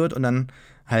aufgetaut wird und dann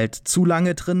halt zu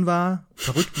lange drin war,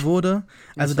 verrückt wurde.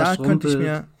 Also da könnte ich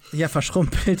mir,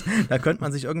 verschrumpelt, da könnte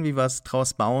man sich irgendwie was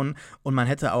draus bauen und man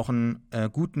hätte auch einen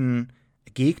guten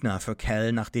Gegner für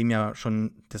Cal, nachdem ja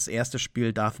schon das erste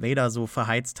Spiel Darth Vader so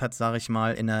verheizt hat, sage ich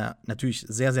mal, in einer natürlich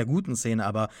sehr, sehr guten Szene,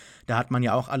 aber da hat man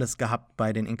ja auch alles gehabt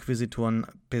bei den Inquisitoren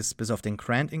bis auf den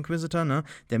Grand Inquisitor, ne?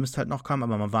 Der müsste halt noch kommen,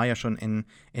 aber man war ja schon in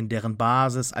deren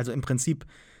Basis. Also im Prinzip,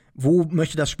 wo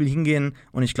möchte das Spiel hingehen?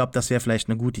 Und ich glaube, das wäre vielleicht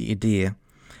eine gute Idee.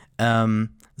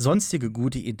 Sonstige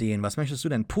gute Ideen, was möchtest du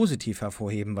denn positiv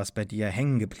hervorheben, was bei dir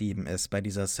hängen geblieben ist bei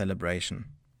dieser Celebration?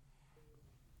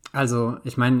 Also,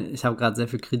 ich meine, ich habe gerade sehr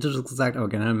viel Kritisches gesagt, aber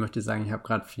generell möchte ich sagen, ich habe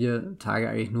gerade 4 Tage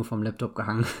eigentlich nur vom Laptop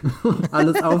gehangen und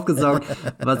alles aufgesaugt,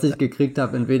 was ich gekriegt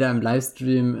habe, entweder im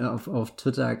Livestream, auf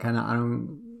Twitter, keine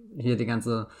Ahnung, hier die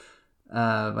ganze,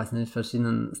 weiß nicht,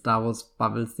 verschiedenen Star Wars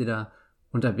Bubbles, die da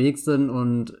unterwegs sind,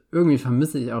 und irgendwie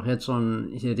vermisse ich auch jetzt schon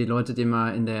hier die Leute, die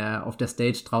mal auf der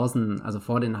Stage draußen, also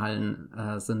vor den Hallen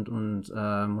sind und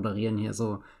moderieren, hier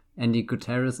so Andy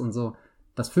Gutierrez und so.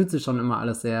 Das fühlt sich schon immer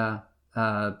alles sehr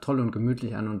toll und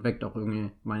gemütlich an und weckt auch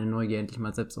irgendwie meine Neugier, endlich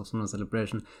mal selbst auf so eine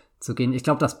Celebration zu gehen. Ich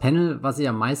glaube, das Panel, was ich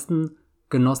am meisten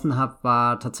genossen habe,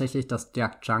 war tatsächlich das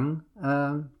Ching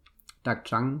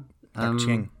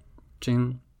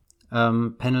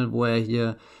Panel, wo er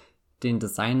hier den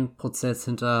Designprozess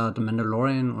hinter The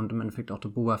Mandalorian und im Endeffekt auch The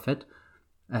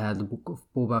Book of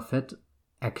Boba Fett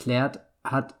erklärt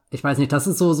hat. Ich weiß nicht, das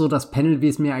ist so das Panel, wie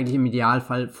ich es mir eigentlich im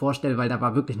Idealfall vorstelle, weil da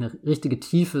war wirklich eine richtige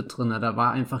Tiefe drin. Da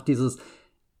war einfach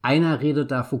einer redet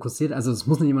da fokussiert, also es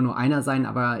muss nicht immer nur einer sein,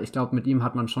 aber ich glaube, mit ihm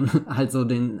hat man schon halt so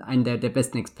einen der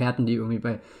besten Experten, die irgendwie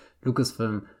bei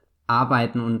Lucasfilm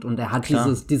arbeiten, und er hat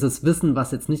dieses Wissen,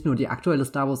 was jetzt nicht nur die aktuelle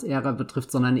Star Wars-Ära betrifft,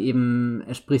 sondern eben,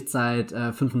 er spricht seit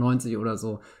 95 oder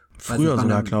so. Früher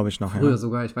sogar, glaube ich noch. Früher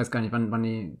sogar, ich weiß gar nicht, wann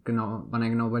er genau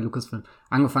bei Lucasfilm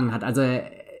angefangen hat. Also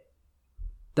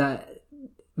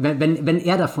wenn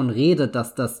er davon redet,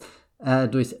 dass das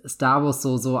durch Star Wars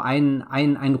so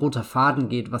ein roter Faden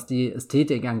geht, was die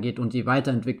Ästhetik angeht und die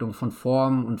Weiterentwicklung von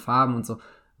Formen und Farben und so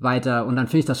weiter. Und dann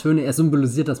finde ich das Schöne, er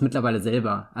symbolisiert das mittlerweile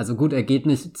selber. Also gut, er geht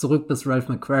nicht zurück bis Ralph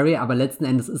McQuarrie, aber letzten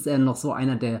Endes ist er noch so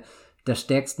einer der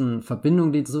stärksten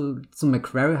Verbindungen, die du zu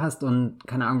McQuarrie hast. Und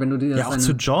keine Ahnung, wenn du dir das auch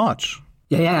zu George.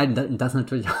 Ja, das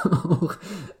natürlich auch.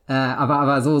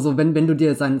 Aber so, wenn du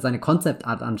dir seine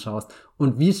Concept-Art anschaust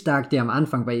und wie stark der am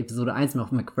Anfang bei Episode 1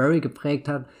 noch McQuarrie geprägt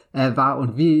war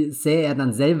und wie sehr er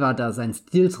dann selber da seinen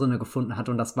Stil drinne gefunden hat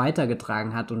und das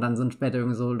weitergetragen hat, und dann sind später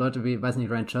irgendwie so Leute wie, weiß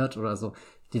nicht, Ryan Church oder so,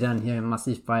 die dann hier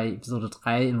massiv bei Episode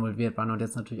 3 involviert waren und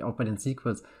jetzt natürlich auch bei den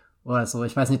Sequels oder so.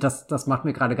 Ich weiß nicht, das macht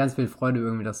mir gerade ganz viel Freude,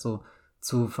 irgendwie das so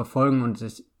zu verfolgen, und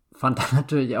ich fand dann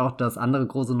natürlich auch das andere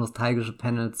große nostalgische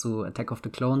Panel zu Attack of the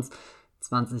Clones,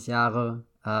 20 Jahre,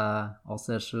 auch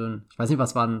sehr schön. Ich weiß nicht,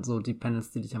 was waren so die Panels,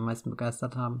 die dich am meisten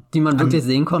begeistert haben, die man wirklich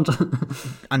sehen konnte?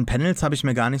 An Panels habe ich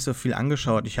mir gar nicht so viel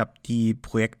angeschaut. Ich habe die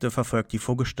Projekte verfolgt, die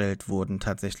vorgestellt wurden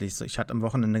tatsächlich. Ich hatte am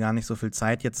Wochenende gar nicht so viel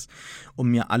Zeit jetzt, um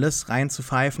mir alles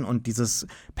reinzupfeifen. Und dieses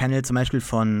Panel zum Beispiel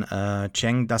von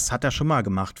Cheng, das hat er schon mal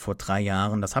gemacht vor 3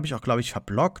 Jahren. Das habe ich auch, glaube ich,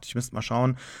 verbloggt. Ich müsste mal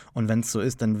schauen. Und wenn es so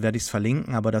ist, dann werde ich es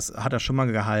verlinken. Aber das hat er schon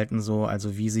mal gehalten, so,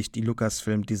 also wie sich die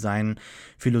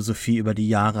Lucasfilm-Design-Philosophie über die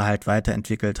Jahre halt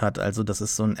weiterentwickelt hat. Also das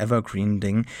ist so ein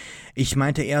Evergreen-Ding. Ich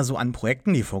meinte eher so an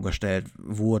Projekten, die vorgestellt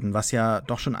wurden, was ja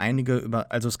doch schon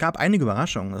also es gab einige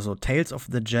Überraschungen. Also Tales of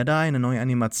the Jedi, eine neue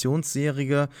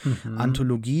Animationsserie,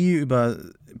 Anthologie über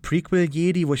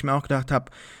Prequel-Jedi, wo ich mir auch gedacht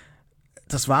habe,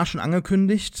 das war schon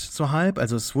angekündigt, so halb,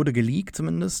 also es wurde geleakt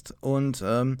zumindest. Und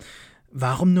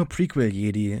warum nur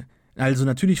Prequel-Jedi? Also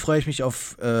natürlich freue ich mich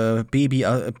auf Baby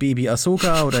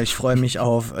Ahsoka oder ich freue mich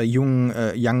auf Young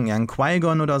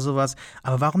Qui-Gon oder sowas.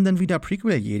 Aber warum denn wieder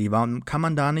Prequel-Jedi? Warum kann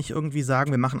man da nicht irgendwie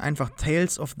sagen, wir machen einfach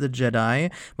Tales of the Jedi,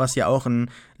 was ja auch ein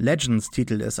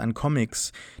Legends-Titel ist, an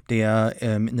Comics, der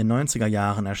in den 90er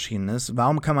Jahren erschienen ist.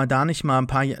 Warum kann man da nicht mal ein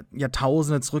paar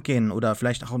Jahrtausende zurückgehen oder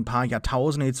vielleicht auch ein paar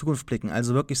Jahrtausende in die Zukunft blicken?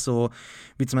 Also wirklich so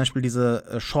wie zum Beispiel diese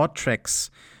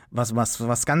Short-Tracks,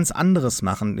 was ganz anderes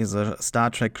machen, diese Star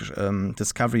Trek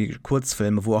Discovery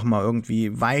Kurzfilme, wo auch mal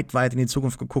irgendwie weit, weit in die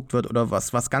Zukunft geguckt wird oder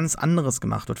was ganz anderes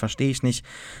gemacht wird, verstehe ich nicht.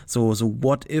 So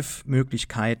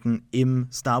What-If-Möglichkeiten im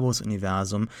Star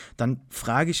Wars-Universum. Dann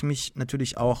frage ich mich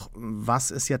natürlich auch,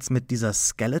 was ist jetzt mit dieser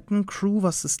Skeleton Crew?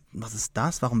 Was ist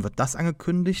das? Warum wird das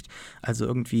angekündigt? Also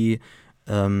irgendwie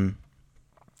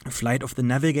Flight of the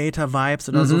Navigator Vibes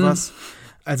oder sowas.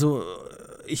 Also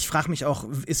ich frage mich auch,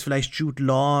 ist vielleicht Jude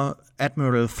Law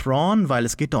Admiral Thrawn, weil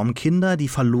es geht da um Kinder, die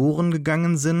verloren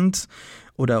gegangen sind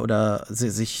oder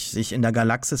sich in der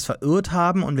Galaxis verirrt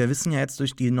haben. Und wir wissen ja jetzt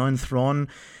durch die neuen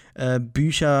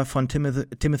Thrawn-Bücher von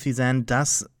Timothy Zahn,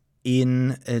 dass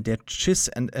in der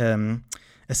Chiss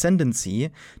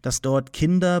Ascendancy, dass dort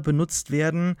Kinder benutzt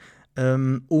werden,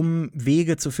 um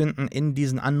Wege zu finden in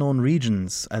diesen Unknown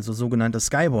Regions, also sogenannte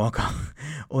Skywalker.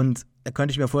 Und da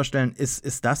könnte ich mir vorstellen,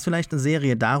 ist das vielleicht eine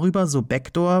Serie darüber, so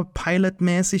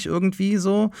Backdoor-Pilot-mäßig irgendwie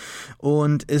so?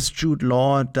 Und ist Jude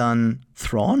Law dann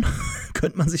Thrawn?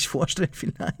 Könnte man sich vorstellen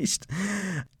vielleicht.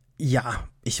 Ja,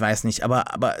 ich weiß nicht, aber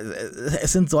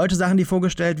es sind solche Sachen, die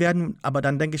vorgestellt werden, aber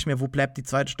dann denke ich mir, wo bleibt die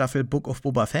zweite Staffel Book of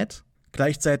Boba Fett?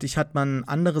 Gleichzeitig hat man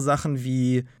andere Sachen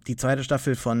wie die zweite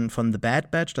Staffel von The Bad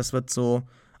Batch. Das wird so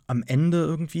am Ende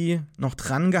irgendwie noch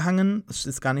drangehangen. Es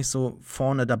ist gar nicht so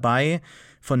vorne dabei.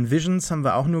 Von Visions haben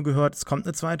wir auch nur gehört, es kommt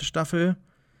eine zweite Staffel.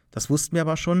 Das wussten wir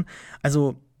aber schon.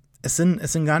 Also es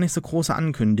sind gar nicht so große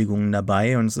Ankündigungen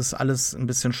dabei. Und es ist alles ein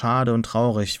bisschen schade und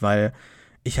traurig, weil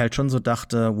ich halt schon so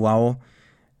dachte, wow,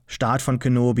 Start von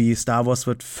Kenobi, Star Wars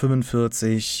wird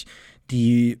 45,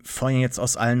 die feuern jetzt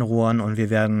aus allen Rohren und wir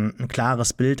werden ein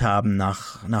klares Bild haben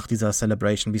nach dieser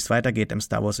Celebration, wie es weitergeht im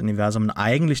Star Wars-Universum. Und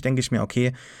eigentlich denke ich mir,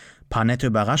 okay, paar nette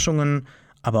Überraschungen,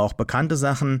 aber auch bekannte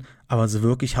Sachen, aber so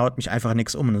wirklich haut mich einfach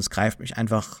nichts um und es packt mich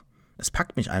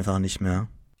einfach nicht mehr.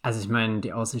 Also ich meine,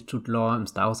 die Aussicht, Jude Law im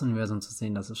Star Wars-Universum zu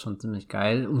sehen, das ist schon ziemlich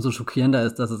geil. Umso schockierender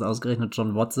ist, dass es ausgerechnet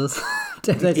John Watts ist,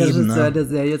 der Regisseur der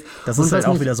Serie ist. Das ist halt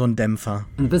auch wieder so ein Dämpfer.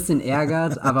 Ein bisschen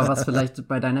ärgert, aber was vielleicht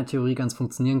bei deiner Theorie ganz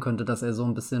funktionieren könnte, dass er so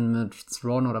ein bisschen mit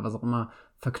Thrawn oder was auch immer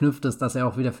verknüpft ist, dass er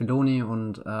auch wieder Filoni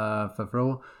und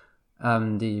Favreau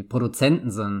die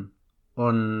Produzenten sind.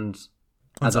 Und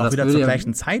also auch wieder zur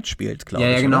gleichen Zeit spielt, glaube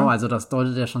ich. Ja, genau. Oder? Also das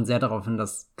deutet ja schon sehr darauf hin,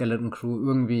 dass Skeleton Crew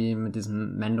irgendwie mit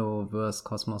diesem Mandoverse,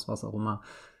 Kosmos, was auch immer,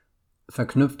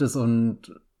 verknüpft ist.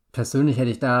 Und persönlich hätte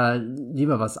ich da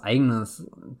lieber was Eigenes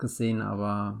gesehen,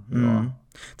 aber ja.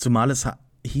 Zumal es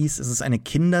hieß, es ist eine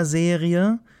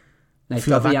Kinderserie für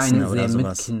glaube, Erwachsene eine oder Serie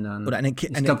sowas. Mit Kindern. Oder ich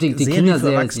glaube, die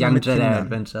Kinderserie ist Young Jedi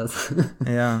Adventures.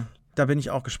 Ja, da bin ich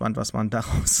auch gespannt, was man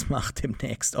daraus macht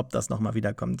demnächst, ob das nochmal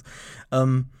wiederkommt.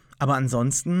 Aber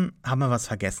ansonsten, haben wir was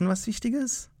vergessen, was wichtig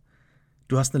ist?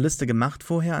 Du hast eine Liste gemacht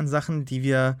vorher an Sachen, die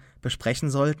wir besprechen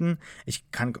sollten.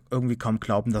 Ich kann irgendwie kaum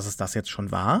glauben, dass es das jetzt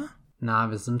schon war. Na,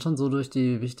 wir sind schon so durch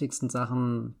die wichtigsten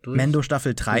Sachen durch. Mendo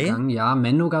Staffel 3? Ja,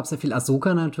 Mendo gab es ja viel.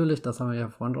 Ahsoka natürlich, das haben wir ja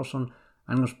vorhin auch schon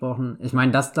angesprochen. Ich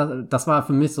meine, das war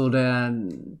für mich so der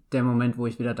Moment, wo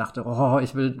ich wieder dachte, oh,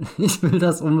 ich will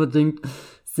das unbedingt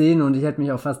sehen. Und ich hätte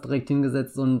mich auch fast direkt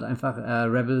hingesetzt und einfach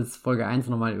Rebels Folge 1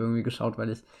 nochmal irgendwie geschaut,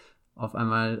 weil ich auf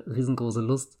einmal riesengroße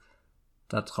Lust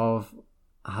darauf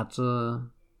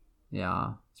hatte.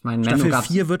 Ja, ich meine, Staffel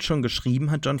 4 wird schon geschrieben,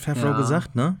 hat Jon Favreau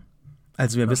gesagt, ne?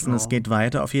 Also wir wissen, es geht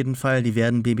weiter auf jeden Fall. Die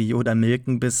werden Baby Yoda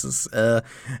milken, bis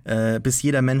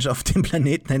jeder Mensch auf dem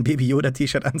Planeten ein Baby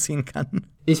Yoda-T-Shirt anziehen kann.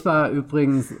 Ich war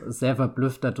übrigens sehr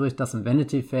verblüfft dadurch, dass im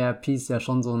Vanity Fair Piece ja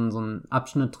schon so ein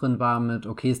Abschnitt drin war mit,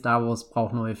 okay, Star Wars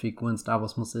braucht neue Figuren, Star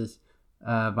Wars muss sich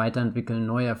weiterentwickeln,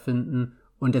 neu erfinden.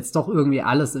 Und jetzt doch irgendwie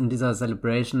alles in dieser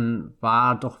Celebration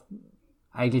war doch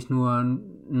eigentlich nur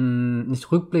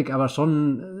nicht Rückblick, aber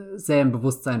schon sehr im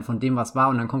Bewusstsein von dem, was war.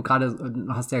 Und dann kommt gerade,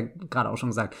 du hast ja gerade auch schon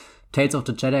gesagt, Tales of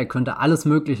the Jedi könnte alles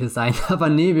Mögliche sein. Aber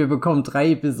nee, wir bekommen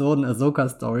 3 Episoden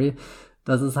Ahsoka-Story.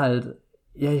 Das ist halt,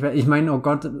 ja, ich meine, oh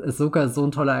Gott, Ahsoka ist so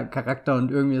ein toller Charakter und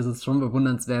irgendwie ist es schon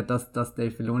bewundernswert, dass Dave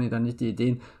Filoni da nicht die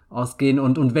Ideen ausgehen.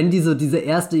 Und wenn diese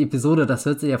erste Episode, das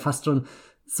hört sich ja fast schon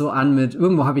so an mit,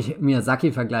 irgendwo habe ich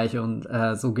Miyazaki-Vergleiche und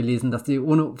so gelesen, dass die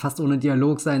fast ohne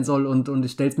Dialog sein soll und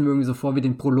ich stell's mir irgendwie so vor wie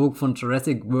den Prolog von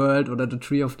Jurassic World oder The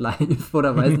Tree of Life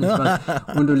oder weiß nicht was.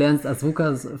 Und du lernst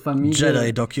Ahsokas Familie.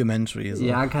 Jedi-Documentary. So.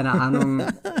 Ja, keine Ahnung.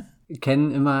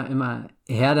 Kennen immer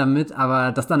her damit,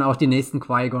 aber dass dann auch die nächsten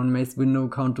Qui-Gon, Mace Windu,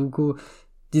 Count Dooku,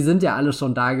 die sind ja alle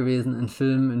schon da gewesen in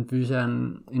Filmen, in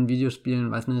Büchern, in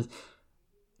Videospielen, weiß nicht.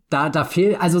 Da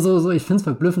fehlt, also so, ich find's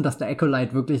verblüffend, dass der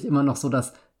Acolyte wirklich immer noch so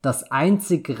das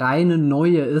einzig reine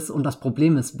Neue ist und das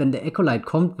Problem ist, wenn der Acolyte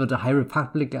kommt, wird der High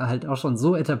Republic halt auch schon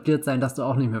so etabliert sein, dass du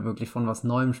auch nicht mehr wirklich von was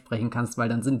Neuem sprechen kannst, weil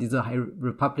dann sind diese High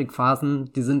Republic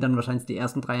Phasen, die sind dann wahrscheinlich die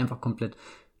ersten 3 einfach komplett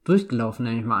durchgelaufen,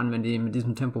 nehme ich mal an, wenn die mit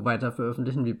diesem Tempo weiter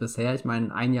veröffentlichen wie bisher. Ich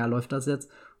meine, 1 Jahr läuft das jetzt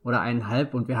oder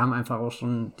 1,5 und wir haben einfach auch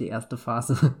schon die erste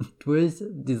Phase durch.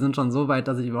 Die sind schon so weit,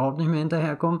 dass ich überhaupt nicht mehr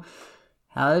hinterherkomme.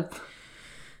 Halb.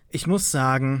 Ich muss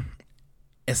sagen,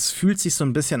 es fühlt sich so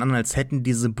ein bisschen an, als hätten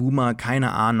diese Boomer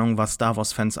keine Ahnung, was Star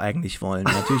Wars-Fans eigentlich wollen.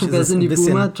 Natürlich ist Wer es sind ein die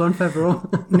bisschen, Boomer? John Favreau?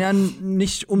 ja,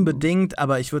 nicht unbedingt,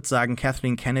 aber ich würde sagen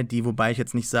Kathleen Kennedy, wobei ich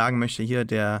jetzt nicht sagen möchte, hier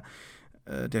der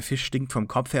Fisch stinkt vom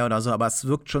Kopf her oder so, aber es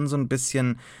wirkt schon so ein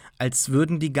bisschen, als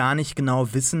würden die gar nicht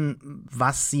genau wissen,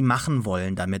 was sie machen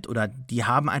wollen damit. Oder die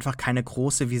haben einfach keine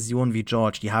große Vision wie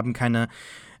George. Die haben keine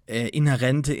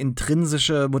inhärente,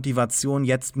 intrinsische Motivation,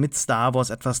 jetzt mit Star Wars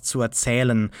etwas zu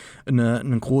erzählen,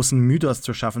 einen großen Mythos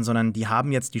zu schaffen, sondern die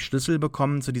haben jetzt die Schlüssel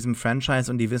bekommen zu diesem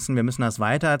Franchise und die wissen, wir müssen das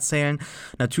weitererzählen.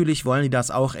 Natürlich wollen die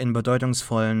das auch in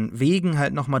bedeutungsvollen Wegen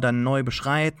halt nochmal dann neu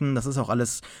beschreiten. Das ist auch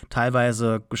alles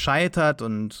teilweise gescheitert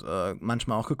und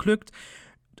manchmal auch geglückt.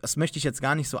 Das möchte ich jetzt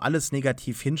gar nicht so alles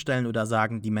negativ hinstellen oder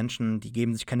sagen, die Menschen, die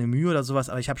geben sich keine Mühe oder sowas,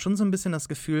 aber ich habe schon so ein bisschen das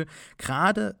Gefühl,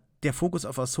 gerade der Fokus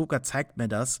auf Ahsoka zeigt mir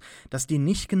das, dass die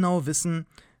nicht genau wissen,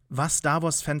 was Star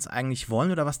Wars-Fans eigentlich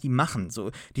wollen oder was die machen. So,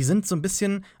 die sind so ein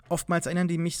bisschen, oftmals erinnern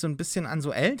die mich so ein bisschen an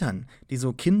so Eltern, die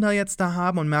so Kinder jetzt da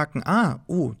haben und merken,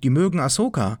 die mögen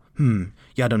Ahsoka.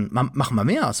 Ja, dann machen wir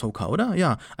mehr Ahsoka, oder?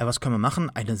 Ja, was können wir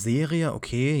machen? Eine Serie,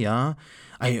 okay, ja.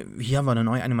 Hier haben wir eine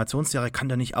neue Animationsserie, kann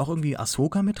da nicht auch irgendwie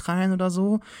Ahsoka mit rein oder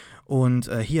so? Und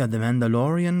hier, The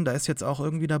Mandalorian, da ist jetzt auch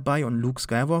irgendwie dabei und Luke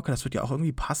Skywalker, das wird ja auch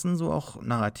irgendwie passen, so auch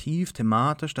narrativ,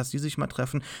 thematisch, dass die sich mal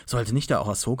treffen. Sollte nicht da auch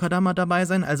Ahsoka da mal dabei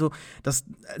sein?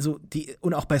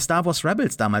 Und auch bei Star Wars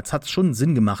Rebels damals hat es schon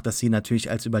Sinn gemacht, dass sie natürlich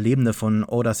als Überlebende von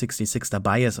Order 66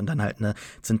 dabei ist und dann halt eine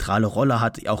zentrale Rolle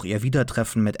hat. Auch ihr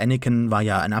Wiedertreffen mit Anakin war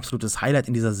ja ein absolutes Highlight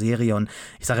in dieser Serie und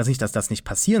ich sage jetzt nicht, dass das nicht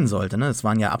passieren sollte, ne? Es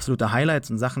waren ja absolute Highlights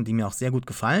und Sachen, die mir auch sehr gut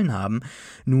gefallen haben.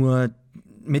 Nur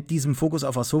mit diesem Fokus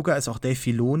auf Ahsoka ist auch Dave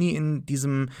Filoni in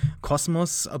diesem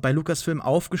Kosmos bei Lucasfilm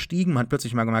aufgestiegen. Man hat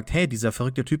plötzlich mal gemerkt, hey, dieser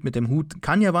verrückte Typ mit dem Hut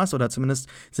kann ja was oder zumindest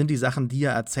sind die Sachen, die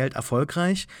er erzählt,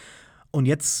 erfolgreich. Und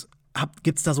jetzt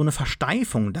gibt's da so eine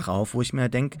Versteifung darauf, wo ich mir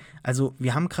denke, also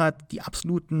wir haben gerade die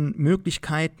absoluten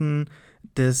Möglichkeiten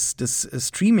des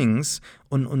Streamings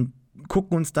und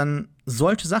gucken uns dann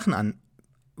solche Sachen an.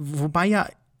 Wobei ja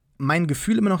mein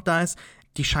Gefühl immer noch da ist,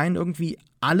 die scheinen irgendwie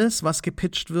alles, was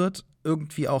gepitcht wird,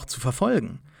 irgendwie auch zu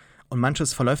verfolgen. Und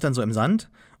manches verläuft dann so im Sand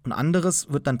und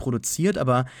anderes wird dann produziert,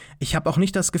 aber ich habe auch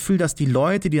nicht das Gefühl, dass die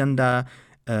Leute, die dann da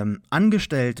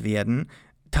angestellt werden,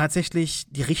 tatsächlich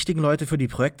die richtigen Leute für die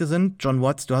Projekte sind. John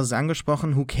Watts, du hast es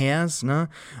angesprochen, who cares, ne?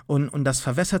 Und das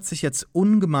verwässert sich jetzt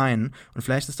ungemein. Und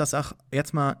vielleicht ist das auch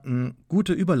jetzt mal eine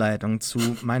gute Überleitung zu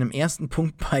meinem ersten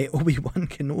Punkt bei Obi-Wan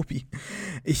Kenobi.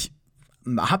 Ich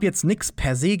habe jetzt nichts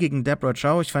per se gegen Deborah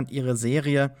Chow. Ich fand ihre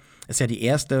Serie, ist ja die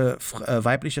erste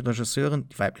weibliche Regisseurin.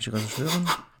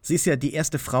 Sie ist ja die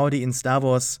erste Frau, die in Star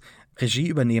Wars Regie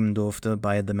übernehmen durfte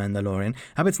bei The Mandalorian.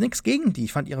 Habe jetzt nichts gegen die.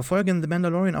 Ich fand ihre Folge in The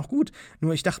Mandalorian auch gut.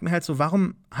 Nur ich dachte mir halt so,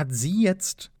 warum hat sie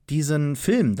jetzt diesen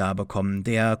Film da bekommen,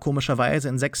 der komischerweise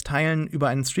in 6 Teilen über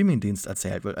einen Streamingdienst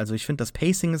erzählt wird? Also ich finde, das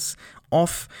Pacing ist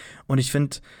off und ich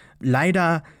finde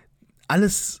leider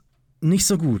alles nicht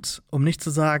so gut, um nicht zu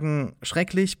sagen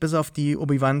schrecklich, bis auf die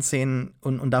Obi-Wan-Szenen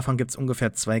und davon gibt's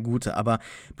ungefähr 2 gute. Aber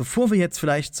bevor wir jetzt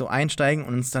vielleicht so einsteigen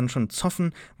und uns dann schon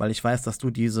zoffen, weil ich weiß, dass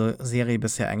du diese Serie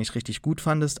bisher eigentlich richtig gut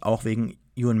fandest, auch wegen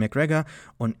Ewan McGregor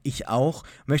und ich auch,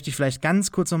 möchte ich vielleicht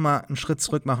ganz kurz nochmal einen Schritt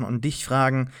zurück machen und dich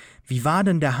fragen, wie war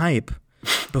denn der Hype,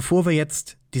 bevor wir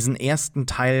jetzt diesen ersten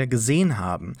Teil gesehen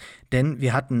haben? Denn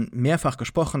wir hatten mehrfach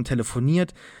gesprochen,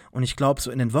 telefoniert und ich glaube, so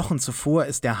in den Wochen zuvor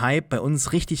ist der Hype bei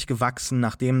uns richtig gewachsen,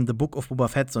 nachdem The Book of Boba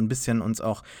Fett so ein bisschen uns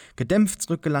auch gedämpft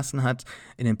zurückgelassen hat.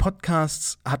 In den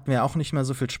Podcasts hatten wir auch nicht mehr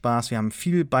so viel Spaß. Wir haben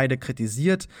viel beide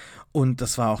kritisiert und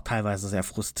das war auch teilweise sehr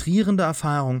frustrierende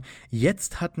Erfahrung.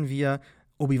 Jetzt hatten wir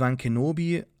Obi-Wan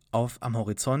Kenobi am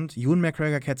Horizont, Ewan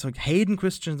McGregor kehrt zurück, Hayden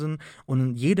Christensen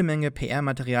und jede Menge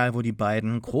PR-Material, wo die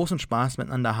beiden großen Spaß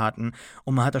miteinander hatten.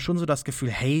 Und man hat da schon so das Gefühl,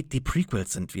 hey, die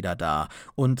Prequels sind wieder da.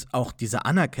 Und auch diese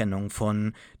Anerkennung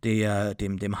von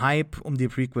dem Hype um die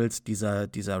Prequels, dieser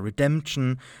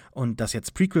Redemption und dass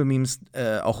jetzt Prequel-Memes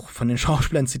auch von den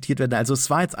Schauspielern zitiert werden. Also es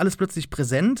war jetzt alles plötzlich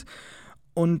präsent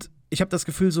und ich habe das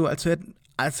Gefühl so, als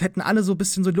hätten alle so ein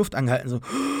bisschen so die Luft angehalten. So.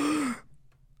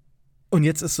 Und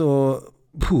jetzt ist so,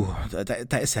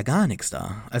 da ist ja gar nichts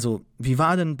da. Also, wie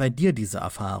war denn bei dir diese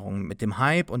Erfahrung mit dem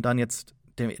Hype und dann jetzt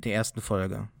der ersten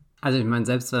Folge? Also ich meine,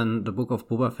 selbst wenn The Book of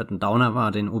Boba Fett ein Downer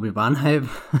war, den Obi-Wan-Hype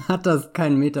hat das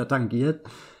keinen Meter tangiert.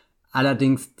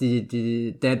 Allerdings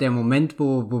der Moment,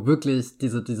 wo wirklich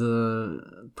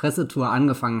diese Pressetour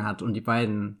angefangen hat und die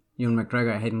beiden Ewan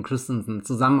McGregor, Hayden Christensen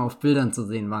zusammen auf Bildern zu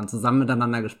sehen waren, zusammen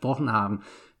miteinander gesprochen haben,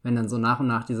 wenn dann so nach und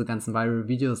nach diese ganzen Viral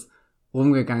Videos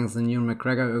rumgegangen sind, Ewan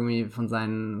McGregor irgendwie von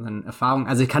seinen Erfahrungen.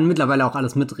 Also ich kann mittlerweile auch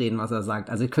alles mitreden, was er sagt.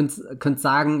 Also ich könnte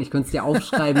sagen, ich könnte es dir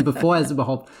aufschreiben, bevor er es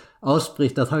überhaupt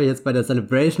ausspricht. Das habe ich jetzt bei der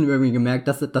Celebration irgendwie gemerkt,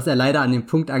 dass er leider an dem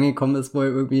Punkt angekommen ist, wo er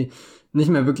irgendwie nicht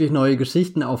mehr wirklich neue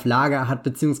Geschichten auf Lager hat,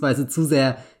 beziehungsweise zu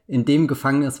sehr in dem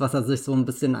gefangen ist, was er sich so ein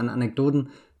bisschen an Anekdoten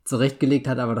zurechtgelegt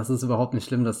hat. Aber das ist überhaupt nicht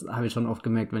schlimm. Das habe ich schon oft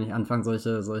gemerkt, wenn ich anfange,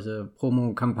 solche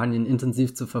Promo-Kampagnen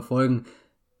intensiv zu verfolgen,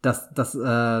 dass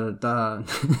da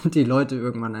die Leute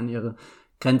irgendwann an ihre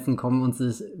Grenzen kommen und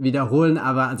sich wiederholen.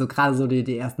 Aber also gerade so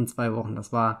die ersten 2 Wochen,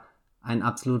 das war ein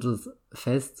absolutes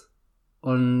Fest.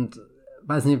 Und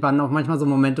weiß nicht, waren auch manchmal so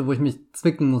Momente, wo ich mich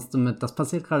zwicken musste mit, das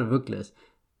passiert gerade wirklich.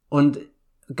 Und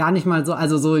gar nicht mal so,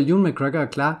 also so Ewan McGregor,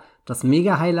 klar, das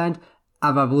Mega-Highlight,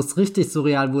 aber wo es richtig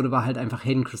surreal wurde, war halt einfach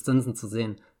Hayden Christensen zu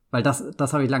sehen. Weil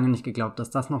das habe ich lange nicht geglaubt, dass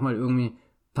das nochmal irgendwie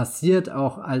passiert,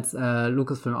 auch als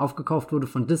Lucasfilm aufgekauft wurde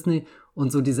von Disney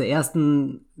und so diese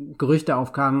ersten Gerüchte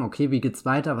aufkamen, okay, wie geht's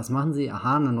weiter, was machen sie?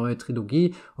 Aha, eine neue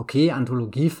Trilogie, okay,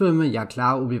 Anthologiefilme, ja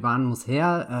klar, Obi-Wan muss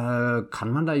her,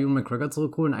 kann man da Ewan McGregor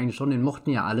zurückholen? Eigentlich schon, den mochten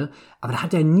ja alle, aber da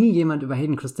hat ja nie jemand über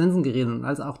Hayden Christensen geredet und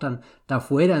als auch dann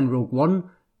Darth Vader in Rogue One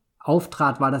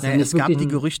auftrat, war das ja nicht es gab die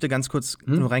Gerüchte, ganz kurz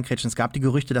nur reinkrätschen, es gab die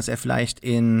Gerüchte, dass er vielleicht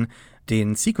in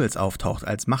den Sequels auftaucht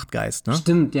als Machtgeist, ne?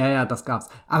 Stimmt, ja, das gab's.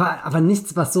 Aber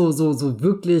nichts, was so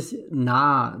wirklich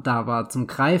nah da war zum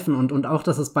Greifen und auch,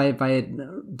 dass es bei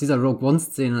dieser Rogue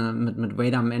One-Szene mit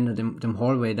Vader am Ende, dem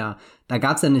Hallway da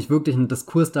gab's ja nicht wirklich einen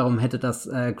Diskurs darum, hätte das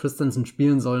Christensen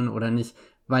spielen sollen oder nicht,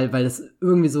 weil es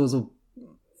irgendwie so,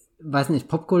 weiß nicht,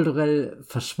 popkulturell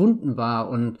verschwunden war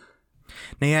und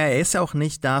naja, er ist ja auch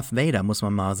nicht Darth Vader, muss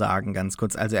man mal sagen, ganz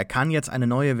kurz. Also er kann jetzt eine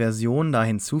neue Version da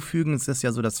hinzufügen. Es ist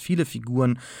ja so, dass viele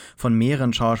Figuren von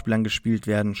mehreren Schauspielern gespielt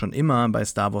werden, schon immer bei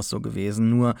Star Wars so gewesen.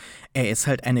 Nur er ist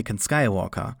halt Anakin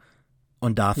Skywalker.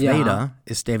 Und Darth Vader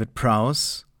ist David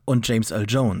Prowse und James Earl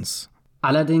Jones.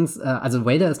 Allerdings, also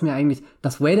Vader ist mir eigentlich,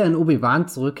 dass Vader in Obi-Wan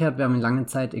zurückkehrt, wäre mir lange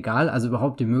Zeit egal, also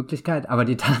überhaupt die Möglichkeit. Aber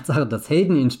die Tatsache, dass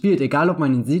Hayden ihn spielt, egal ob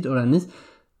man ihn sieht oder nicht,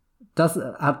 das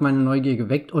hat meine Neugier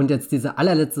geweckt. Und jetzt diese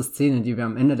allerletzte Szene, die wir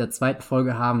am Ende der 2.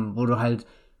 Folge haben, wo du halt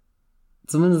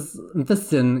zumindest ein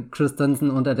bisschen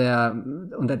Christensen unter der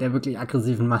wirklich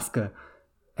aggressiven Maske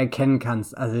erkennen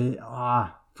kannst. Also,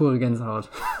 pure Gänsehaut.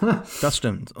 Das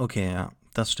stimmt, okay, ja,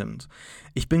 das stimmt.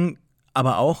 Ich bin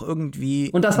aber auch irgendwie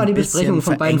und das war die Besprechung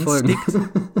von beiden Folgen.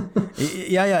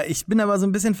 Ja, ich bin aber so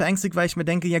ein bisschen verängstigt, weil ich mir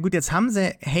denke, ja gut, jetzt haben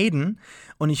sie Hayden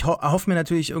und ich hoffe mir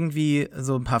natürlich irgendwie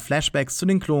so ein paar Flashbacks zu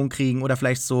den Klonkriegen oder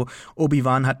vielleicht so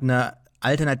Obi-Wan hat eine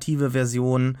alternative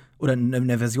Version oder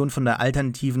eine Version von der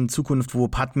alternativen Zukunft, wo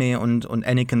Padme und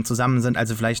Anakin zusammen sind.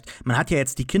 Also vielleicht, man hat ja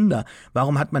jetzt die Kinder.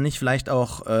 Warum hat man nicht vielleicht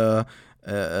auch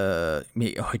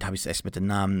heute habe ich es echt mit den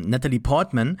Namen, Natalie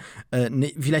Portman,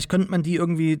 vielleicht könnte man die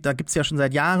irgendwie, da gibt es ja schon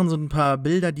seit Jahren so ein paar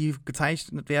Bilder, die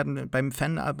gezeichnet werden bei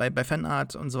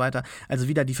Fanart und so weiter, also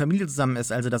wieder die Familie zusammen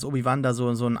ist, also dass Obi-Wan da so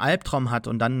einen Albtraum hat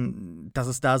und dann, dass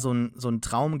es da so einen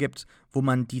Traum gibt, wo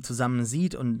man die zusammen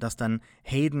sieht und dass dann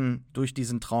Hayden durch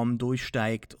diesen Traum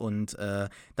durchsteigt und dann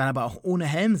aber auch ohne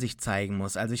Helm sich zeigen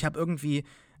muss. Also ich habe irgendwie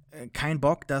keinen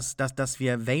Bock, dass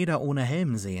wir Vader ohne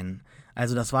Helm sehen.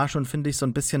 Also das war schon, finde ich, so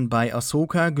ein bisschen bei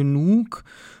Ahsoka genug,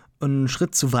 ein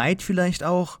Schritt zu weit vielleicht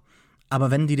auch.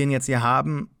 Aber wenn die den jetzt hier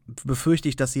haben, befürchte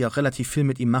ich, dass sie auch relativ viel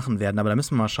mit ihm machen werden. Aber da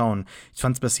müssen wir mal schauen. Ich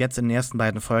fand es bis jetzt in den ersten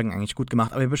beiden Folgen eigentlich gut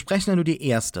gemacht. Aber wir besprechen ja nur die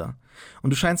erste. Und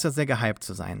du scheinst ja sehr gehypt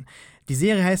zu sein. Die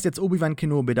Serie heißt jetzt Obi-Wan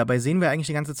Kenobi. Dabei sehen wir eigentlich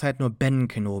die ganze Zeit nur Ben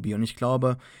Kenobi. Und ich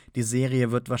glaube, die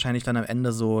Serie wird wahrscheinlich dann am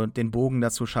Ende so den Bogen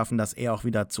dazu schaffen, dass er auch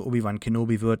wieder zu Obi-Wan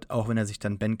Kenobi wird, auch wenn er sich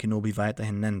dann Ben Kenobi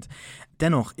weiterhin nennt.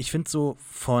 Dennoch, ich finde so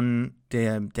von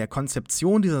der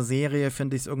Konzeption dieser Serie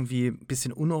finde ich es irgendwie ein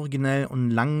bisschen unoriginell und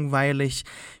langweilig,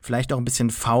 vielleicht auch ein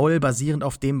bisschen faul, basierend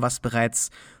auf dem, was bereits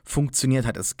funktioniert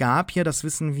hat. Es gab hier, das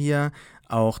wissen wir,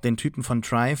 auch den Typen von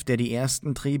Drive, der die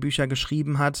ersten Drehbücher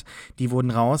geschrieben hat. Die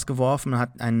wurden rausgeworfen und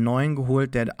hat einen neuen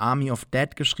geholt, der Army of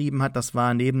Dead geschrieben hat. Das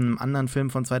war neben einem anderen Film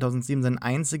von 2007 sein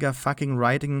einziger fucking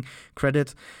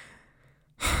Writing-Credit.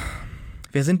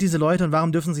 Wer sind diese Leute und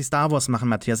warum dürfen sie Star Wars machen,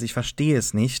 Matthias? Ich verstehe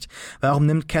es nicht. Warum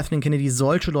nimmt Kathleen Kennedy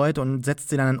solche Leute und setzt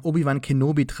sie dann an Obi-Wan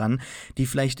Kenobi dran? Die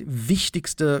vielleicht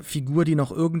wichtigste Figur, die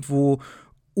noch irgendwo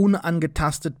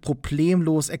unangetastet,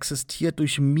 problemlos existiert,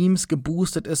 durch Memes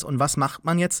geboostet ist. Und was macht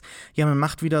man jetzt? Ja, man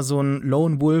macht wieder so einen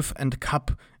Lone Wolf and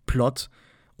Cub Plot.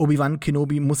 Obi-Wan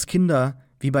Kenobi muss Kinder,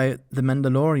 wie bei The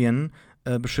Mandalorian,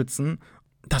 beschützen.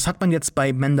 Das hat man jetzt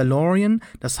bei Mandalorian,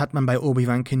 das hat man bei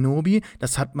Obi-Wan Kenobi,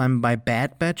 das hat man bei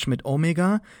Bad Batch mit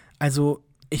Omega. Also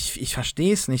ich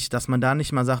verstehe es nicht, dass man da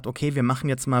nicht mal sagt, okay, wir machen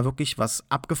jetzt mal wirklich was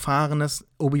Abgefahrenes.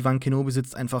 Obi-Wan Kenobi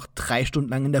sitzt einfach 3 Stunden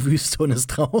lang in der Wüste und ist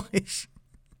traurig.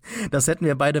 Das hätten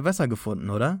wir beide besser gefunden,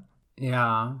 oder?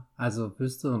 Ja, also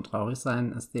Wüste und traurig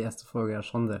sein ist die erste Folge ja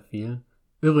schon sehr viel.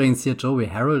 Übrigens hier Joey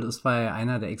Harold ist bei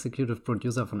einer der Executive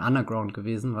Producer von Underground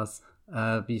gewesen, was,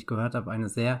 wie ich gehört habe, eine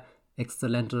sehr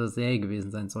exzellente Serie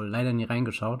gewesen sein soll. Leider nie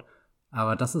reingeschaut.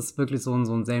 Aber das ist wirklich so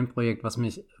ein Serienprojekt, was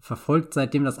mich verfolgt,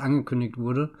 seitdem das angekündigt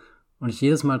wurde. Und ich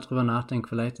jedes Mal drüber nachdenke,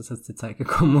 vielleicht ist jetzt die Zeit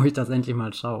gekommen, wo ich das endlich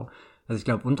mal schaue. Also ich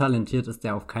glaube, untalentiert ist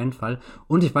der auf keinen Fall.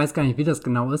 Und ich weiß gar nicht, wie das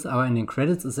genau ist, aber in den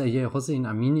Credits ist ja hier Hossein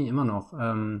Amini immer noch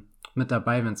mit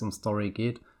dabei, wenn es um Story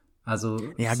geht. Also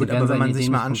ja gut, aber wenn man sich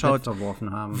mal anschaut,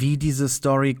 wie diese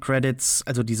Story-Credits,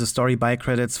 also diese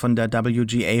Story-by-Credits von der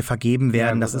WGA vergeben werden,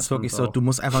 ja, gut, das ist wirklich so, du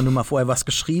musst einfach nur mal vorher was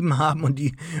geschrieben haben und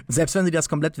selbst wenn sie das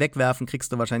komplett wegwerfen,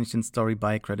 kriegst du wahrscheinlich den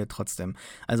Story-by-Credit trotzdem.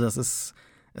 Also es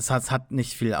hat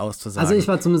nicht viel auszusagen. Also ich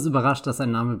war zumindest überrascht, dass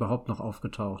sein Name überhaupt noch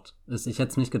aufgetaucht ist. Ich hätte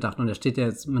es nicht gedacht und er steht ja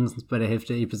jetzt mindestens bei der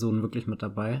Hälfte der Episoden wirklich mit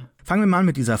dabei. Fangen wir mal an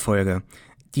mit dieser Folge.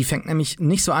 Die fängt nämlich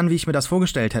nicht so an, wie ich mir das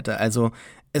vorgestellt hätte. Also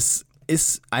es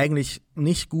ist eigentlich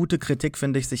nicht gute Kritik,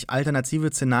 finde ich, sich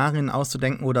alternative Szenarien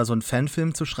auszudenken oder so einen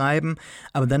Fanfilm zu schreiben.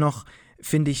 Aber dennoch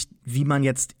finde ich, wie man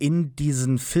jetzt in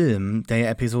diesen Film, der ja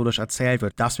episodisch erzählt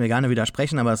wird, darfst du mir gerne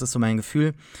widersprechen, aber das ist so mein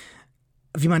Gefühl,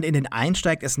 wie man in den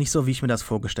einsteigt, ist nicht so, wie ich mir das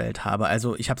vorgestellt habe.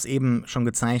 Also ich habe es eben schon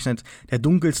gezeichnet, der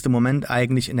dunkelste Moment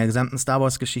eigentlich in der gesamten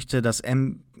Star-Wars-Geschichte, das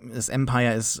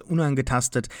Empire ist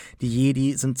unangetastet, die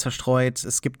Jedi sind zerstreut,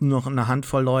 es gibt nur noch eine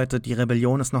Handvoll Leute, die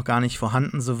Rebellion ist noch gar nicht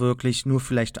vorhanden so wirklich, nur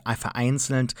vielleicht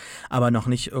vereinzelt, aber noch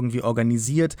nicht irgendwie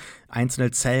organisiert.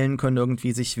 Einzelne Zellen können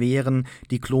irgendwie sich wehren,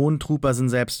 die Klontrooper sind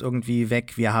selbst irgendwie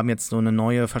weg, wir haben jetzt so eine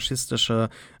neue faschistische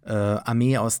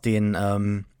Armee aus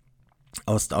den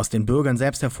Bürgern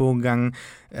selbst hervorgegangen,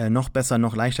 noch besser,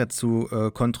 noch leichter zu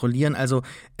kontrollieren. Also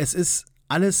es ist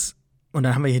alles, und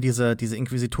dann haben wir hier diese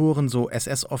Inquisitoren, so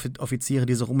SS-Offiziere,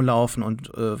 die so rumlaufen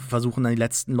und versuchen dann die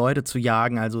letzten Leute zu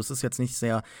jagen. Also es ist jetzt nicht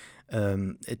sehr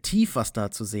tief, was da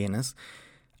zu sehen ist.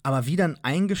 Aber wie dann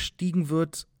eingestiegen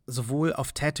wird, sowohl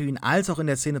auf Tatooine als auch in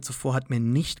der Szene zuvor, hat mir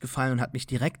nicht gefallen und hat mich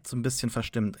direkt so ein bisschen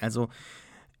verstimmt. Also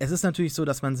es ist natürlich so,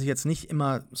 dass man sich jetzt nicht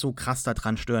immer so krass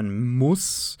daran stören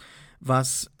muss,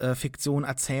 was Fiktion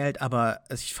erzählt, aber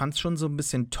ich fand es schon so ein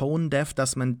bisschen tone-deaf,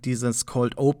 dass man dieses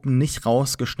Cold Open nicht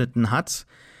rausgeschnitten hat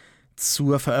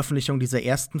zur Veröffentlichung dieser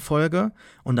ersten Folge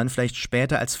und dann vielleicht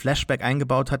später als Flashback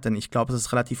eingebaut hat, denn ich glaube, es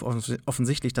ist relativ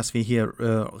offensichtlich, dass wir hier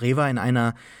Reva in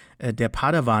einer der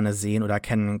Padawane sehen oder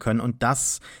kennen können und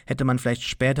das hätte man vielleicht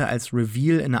später als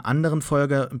Reveal in einer anderen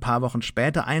Folge ein paar Wochen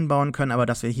später einbauen können, aber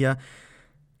dass wir hier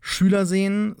Schüler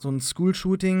sehen, so ein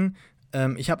School-Shooting.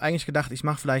 Ich habe eigentlich gedacht, ich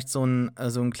mache vielleicht so ein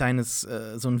kleines,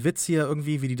 so ein Witz hier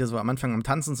irgendwie, wie die da so am Anfang am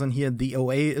Tanzen sind, hier, The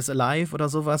OA is alive oder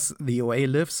sowas, The OA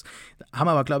lives. Haben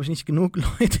aber, glaube ich, nicht genug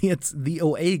Leute jetzt The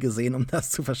OA gesehen, um das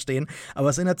zu verstehen. Aber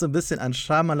es erinnert so ein bisschen an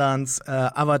Shyamalans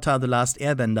Avatar The Last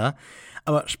Airbender.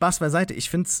 Aber Spaß beiseite, ich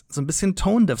finde es so ein bisschen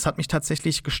tone-deaf, es hat mich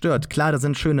tatsächlich gestört. Klar, da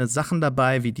sind schöne Sachen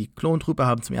dabei, wie die Klontrooper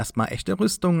haben zum ersten Mal echte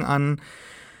Rüstungen an.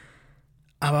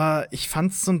 Aber ich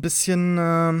fand's so ein bisschen,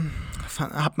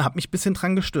 hab mich ein bisschen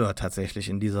dran gestört tatsächlich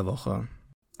in dieser Woche.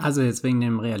 Also jetzt wegen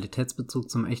dem Realitätsbezug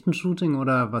zum echten Shooting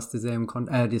oder was die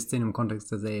Szene im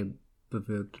Kontext der Serie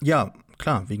bewirkt? Ja,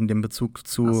 klar, wegen dem Bezug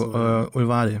zu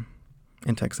Uvalde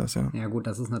in Texas, ja. Ja gut,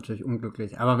 das ist natürlich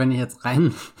unglücklich. Aber wenn ich jetzt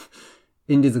rein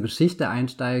in diese Geschichte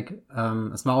einsteige,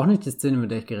 es war auch nicht die Szene, mit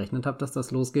der ich gerechnet habe, dass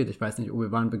das losgeht. Ich weiß nicht,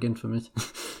 Obi-Wan beginnt für mich.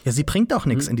 Ja, sie bringt auch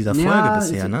nichts in dieser Folge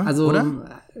bisher, ne? Also,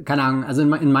 oder? Keine Ahnung, also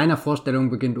in meiner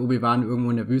Vorstellung beginnt Obi-Wan irgendwo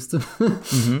in der Wüste.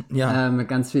 Ja. Mit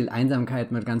ganz viel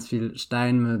Einsamkeit, mit ganz viel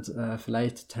Stein, mit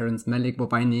vielleicht Terrence Malick,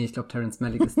 wobei, nee, ich glaube, Terrence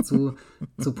Malick ist zu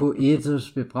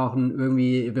poetisch. Wir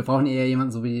brauchen eher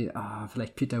jemanden so wie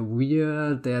vielleicht Peter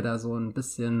Weir, der da so ein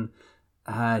bisschen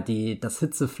das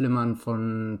Hitzeflimmern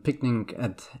von Picnic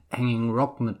at Hanging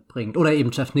Rock mitbringt. Oder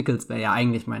eben Jeff Nichols wäre ja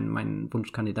eigentlich mein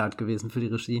Wunschkandidat gewesen für die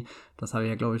Regie. Das habe ich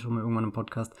ja, glaube ich, schon mal irgendwann im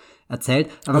Podcast erzählt.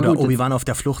 Aber oder gut, Obi-Wan auf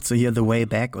der Flucht, so hier The Way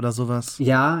Back oder sowas.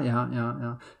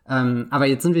 Ja. Aber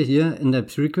jetzt sind wir hier in der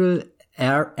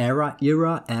Prequel-Ära.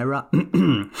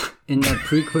 In der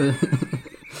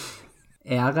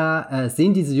Prequel-Ära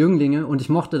sehen diese Jünglinge und ich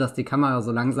mochte, dass die Kamera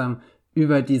so langsam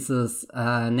über dieses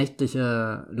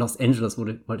nächtliche Los Angeles,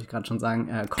 wollte ich gerade schon sagen,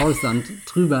 Coruscant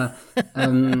drüber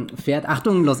fährt.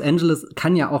 Achtung, Los Angeles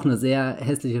kann ja auch eine sehr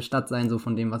hässliche Stadt sein, so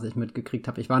von dem, was ich mitgekriegt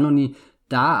habe. Ich war noch nie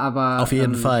da, aber auf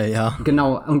jeden Fall, ja.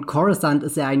 Genau, und Coruscant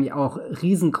ist ja eigentlich auch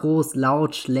riesengroß,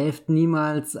 laut, schläft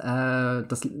niemals.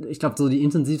 Ich glaube, so die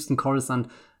intensivsten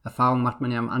Coruscant-Erfahrungen macht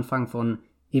man ja am Anfang von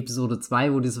Episode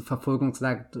 2, wo diese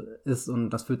Verfolgungsjagd ist, und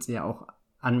das fühlt sich ja auch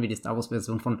an wie die Star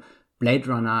Wars-Version von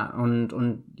Blade Runner,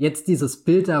 und jetzt dieses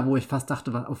Bild da, wo ich fast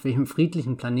dachte, auf welchem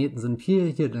friedlichen Planeten sind wir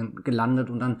hier denn gelandet,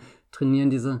 und dann trainieren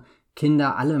diese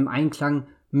Kinder alle im Einklang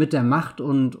mit der Macht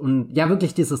und ja,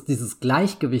 wirklich dieses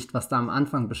Gleichgewicht, was da am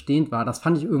Anfang bestehend war, das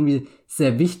fand ich irgendwie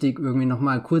sehr wichtig, irgendwie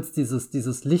nochmal kurz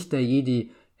dieses Licht der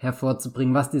Jedi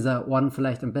hervorzubringen, was dieser Orden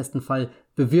vielleicht im besten Fall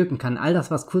bewirken kann. All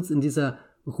das, was kurz in dieser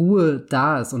Ruhe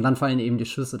da ist, und dann fallen eben die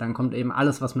Schüsse, dann kommt eben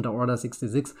alles, was mit der Order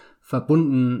 66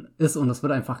 verbunden ist, und es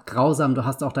wird einfach grausam. Du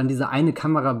hast auch dann diese eine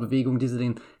Kamerabewegung, die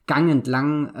den Gang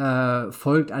entlang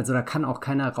folgt, also da kann auch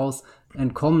keiner raus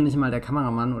entkommen, nicht mal der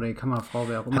Kameramann oder die Kamerafrau,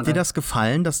 wer auch immer. Hat dir das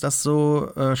gefallen, dass das so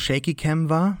Shaky Cam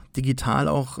war? Digital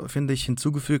auch, finde ich,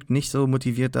 hinzugefügt, nicht so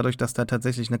motiviert dadurch, dass da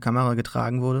tatsächlich eine Kamera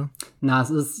getragen wurde? Na, es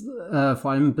ist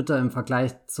vor allem bitter im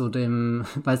Vergleich zu dem,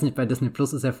 weiß nicht, bei Disney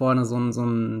Plus ist ja vorne so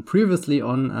ein Previously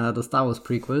on the Star Wars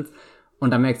Prequels,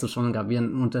 und da merkst du schon einen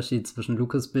gravierenden Unterschied zwischen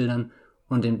Lucas-Bildern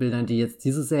und den Bildern, die jetzt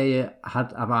diese Serie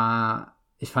hat, aber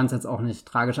ich fand es jetzt auch nicht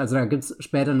tragisch. Also da gibt's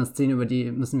später eine Szene, über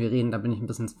die müssen wir reden, da bin ich ein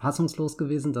bisschen fassungslos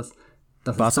gewesen.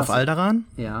 War's auf Alderaan?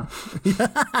 Ja.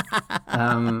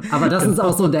 Aber das ist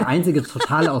auch so der einzige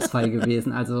Totalausfall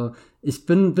gewesen. Also ich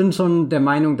bin schon der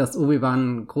Meinung, dass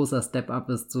Obi-Wan ein großer Step-Up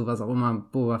ist zu was auch immer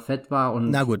Boba Fett war,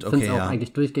 und finde es auch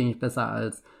eigentlich durchgängig besser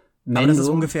als Mando. Aber das ist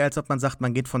ungefähr, als ob man sagt,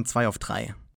 man geht von 2 auf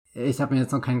 3. Ich habe mir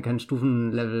jetzt noch kein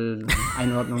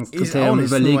Stufenlevel-Einordnungskriterium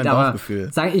überlegt, aber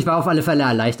ich war auf alle Fälle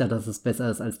erleichtert, dass es besser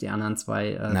ist als die anderen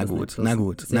zwei. Na gut.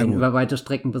 Über weite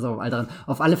Strecken bis auf Alderaan.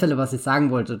 Auf alle Fälle, was ich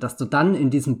sagen wollte, dass du dann in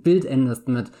diesem Bild endest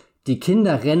mit, die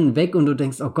Kinder rennen weg und du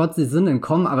denkst, oh Gott, sie sind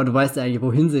entkommen, aber du weißt ja eigentlich,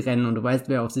 wohin sie rennen, und du weißt,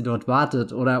 wer auf sie dort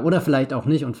wartet, oder vielleicht auch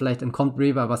nicht, und vielleicht entkommt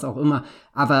Reva, was auch immer.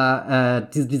 Aber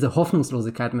diese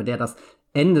Hoffnungslosigkeit, mit der das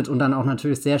endet, und dann auch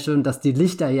natürlich sehr schön, dass die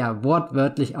Lichter ja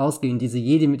wortwörtlich ausgehen, diese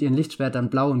Jedi mit ihren Lichtschwertern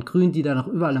blau und grün, die da noch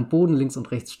überall am Boden links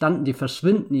und rechts standen, die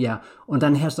verschwinden ja, und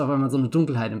dann herrscht auf einmal so eine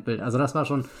Dunkelheit im Bild. Also das war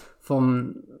schon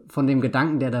von dem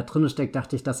Gedanken, der da drin steckt,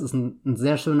 dachte ich, das ist ein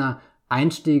sehr schöner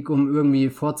Einstieg, um irgendwie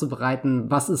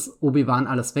vorzubereiten, was ist Obi-Wan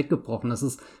alles weggebrochen. Das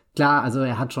ist klar, also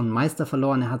er hat schon einen Meister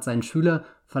verloren, er hat seinen Schüler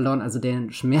verloren, also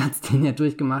den Schmerz, den er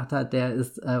durchgemacht hat, der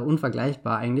ist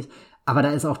unvergleichbar eigentlich. Aber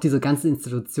da ist auch diese ganze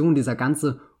Institution, dieser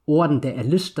ganze Orden, der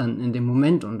erlischt dann in dem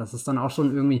Moment, und das ist dann auch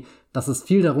schon irgendwie, dass es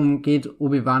viel darum geht,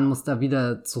 Obi-Wan muss da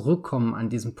wieder zurückkommen an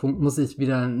diesem Punkt, muss sich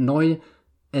wieder neu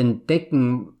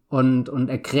entdecken, und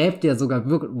er gräbt ja sogar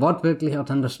wortwörtlich auch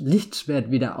dann das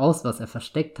Lichtschwert wieder aus, was er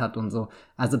versteckt hat und so.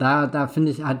 Also da finde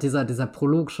ich, hat dieser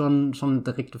Prolog schon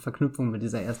direkte Verknüpfung mit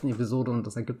dieser ersten Episode, und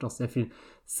das ergibt auch sehr viel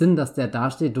Sinn, dass der da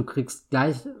steht. Du kriegst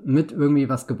gleich mit, irgendwie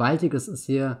was Gewaltiges ist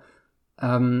hier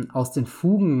aus den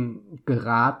Fugen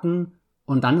geraten,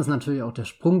 und dann ist natürlich auch der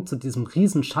Sprung zu diesem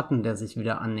Riesenschatten, der sich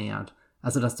wieder annähert.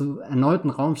 Also, dass du erneut ein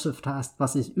Raumschiff hast,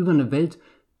 was sich über eine Welt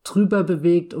drüber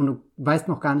bewegt, und du weißt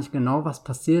noch gar nicht genau, was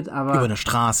passiert, aber... Über eine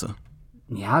Straße.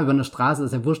 Ja, über eine Straße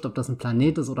ist ja wurscht, ob das ein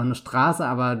Planet ist oder eine Straße,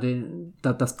 aber das Bild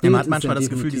ist man hat manchmal ja das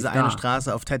Gefühl, diese eine da.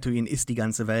 Straße auf Tatooine ist die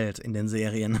ganze Welt in den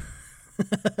Serien.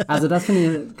 Also das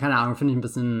finde ich, keine Ahnung, finde ich ein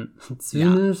bisschen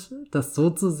zynisch, das so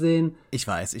zu sehen. Ich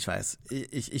weiß. Ich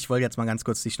wollte jetzt mal ganz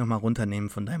kurz dich nochmal runternehmen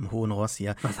von deinem hohen Ross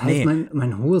hier. Was heißt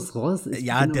mein hohes Ross?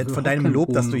 Von deinem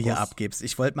Lob, das du hier abgibst.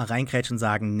 Ich wollte mal reinkrätschen und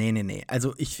sagen, nee.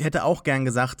 Also ich hätte auch gern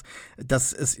gesagt,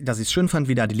 dass ich es schön fand,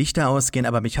 wie da die Lichter ausgehen,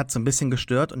 aber mich hat so ein bisschen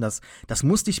gestört, und das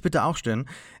musste ich bitte auch stören.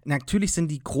 Natürlich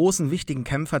sind die großen, wichtigen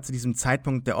Kämpfer zu diesem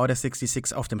Zeitpunkt der Order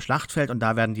 66 auf dem Schlachtfeld, und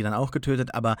da werden die dann auch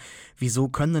getötet, aber wieso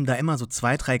können denn da immer so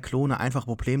 2, 3 Klone einfach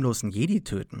problemlos einen Jedi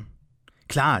töten?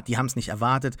 Klar, die haben es nicht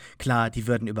erwartet, klar, die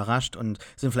werden überrascht und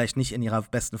sind vielleicht nicht in ihrer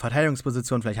besten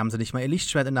Verteidigungsposition, vielleicht haben sie nicht mal ihr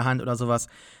Lichtschwert in der Hand oder sowas,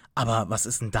 aber was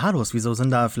ist denn da los? Wieso sind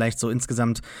da vielleicht so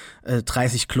insgesamt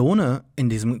 30 Klone in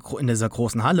dieser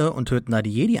großen Halle und töten da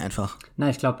die Jedi einfach? Na,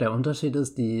 ich glaube, der Unterschied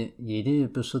ist, die Jedi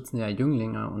beschützen ja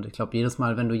Jünglinge, und ich glaube, jedes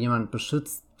Mal, wenn du jemanden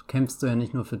beschützt, kämpfst du ja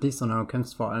nicht nur für dich, sondern du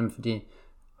kämpfst vor allem für die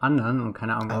anderen, und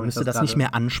keine Ahnung, aber müsste das nicht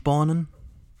mehr anspornen?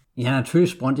 Ja,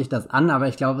 natürlich spornt dich das an, aber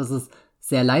ich glaube, es ist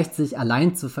sehr leicht, sich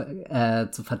allein zu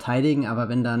verteidigen, aber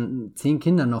wenn dann 10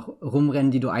 Kinder noch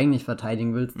rumrennen, die du eigentlich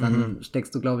verteidigen willst, dann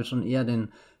steckst du, glaube ich, schon eher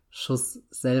den Schuss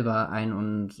selber ein,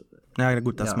 und ja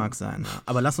gut, das mag sein. Ja.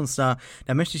 Aber lass uns da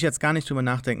möchte ich jetzt gar nicht drüber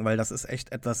nachdenken, weil das ist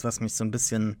echt etwas, was mich so ein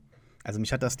bisschen, also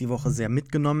mich hat das die Woche sehr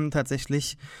mitgenommen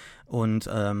tatsächlich, und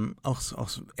auch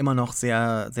immer noch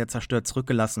sehr, sehr zerstört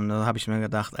zurückgelassen. Da habe ich mir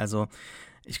gedacht, also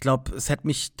ich glaube, es hätte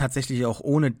mich tatsächlich auch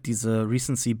ohne diese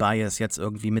Recency Bias jetzt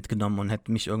irgendwie mitgenommen und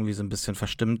hätte mich irgendwie so ein bisschen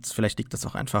verstimmt. Vielleicht liegt das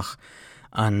auch einfach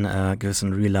an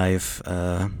gewissen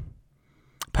Real-Life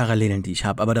Parallelen, die ich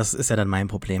habe. Aber das ist ja dann mein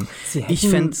Problem. Sie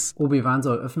hätten Obi-Wan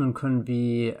so eröffnen können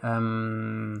wie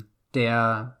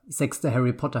der 6.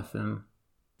 Harry Potter-Film.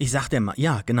 Ich sag dir mal,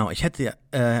 ja, genau. Ich sag dir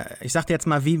jetzt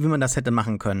mal, wie man das hätte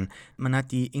machen können. Man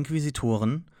hat die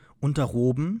Inquisitoren unter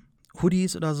Roben,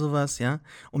 Hoodies oder sowas, ja.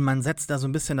 Und man setzt da so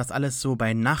ein bisschen das alles so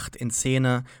bei Nacht in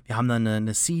Szene. Wir haben da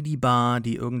eine CD-Bar,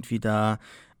 die irgendwie da,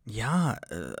 ja,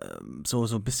 so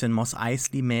ein bisschen Mos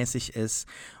Eisley-mäßig ist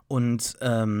und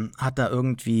hat da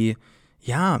irgendwie,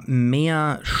 ja,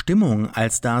 mehr Stimmung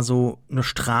als da so eine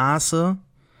Straße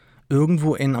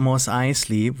irgendwo in Mos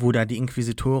Eisley, wo da die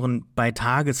Inquisitoren bei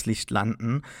Tageslicht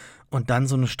landen und dann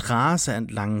so eine Straße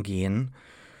entlang gehen,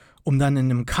 um dann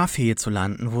in einem Café zu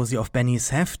landen, wo sie auf Benny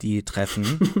Safdie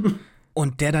treffen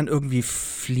und der dann irgendwie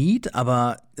flieht,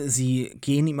 aber sie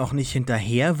gehen ihm auch nicht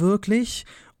hinterher wirklich.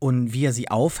 Und wie er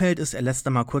sie aufhält, ist, er lässt da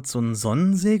mal kurz so ein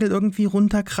Sonnensegel irgendwie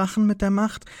runterkrachen mit der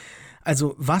Macht.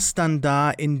 Also was dann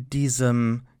da in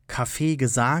diesem Café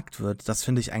gesagt wird, das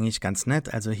finde ich eigentlich ganz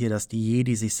nett. Also hier, dass die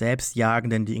Jedi sich selbst jagen,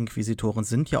 denn die Inquisitoren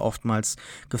sind ja oftmals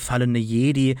gefallene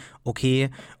Jedi,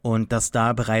 okay, und dass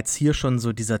da bereits hier schon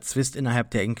so dieser Zwist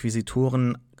innerhalb der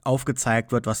Inquisitoren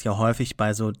aufgezeigt wird, was ja häufig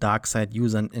bei so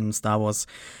Darkseid-Usern in Star Wars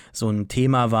so ein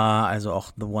Thema war, also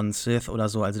auch The One Sith oder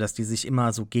so, also dass die sich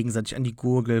immer so gegenseitig an die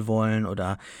Gurgel wollen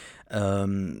oder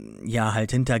ja,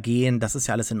 halt hintergehen, das ist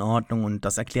ja alles in Ordnung und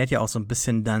das erklärt ja auch so ein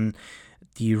bisschen dann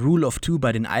die Rule of Two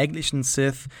bei den eigentlichen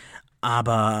Sith,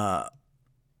 aber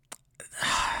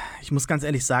ich muss ganz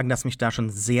ehrlich sagen, dass mich da schon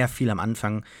sehr viel am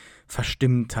Anfang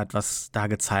verstimmt hat, was da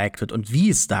gezeigt wird und wie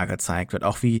es da gezeigt wird,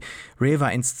 auch wie Reva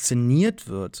inszeniert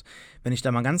wird. Wenn ich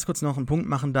da mal ganz kurz noch einen Punkt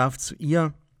machen darf zu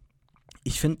ihr.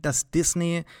 Ich finde, dass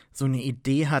Disney so eine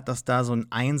Idee hat, dass da so ein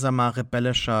einsamer,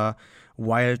 rebellischer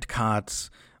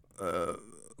Wildcard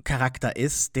Charakter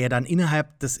ist, der dann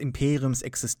innerhalb des Imperiums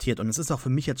existiert. Und es ist auch für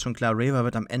mich jetzt schon klar, Reva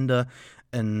wird am Ende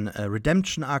einen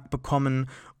Redemption-Arc bekommen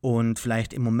und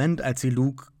vielleicht im Moment, als sie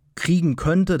Luke kriegen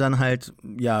könnte, dann halt,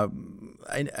 ja,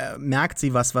 merkt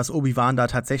sie, was Obi-Wan da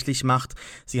tatsächlich macht.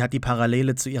 Sie hat die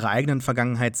Parallele zu ihrer eigenen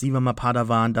Vergangenheit. Sie war mal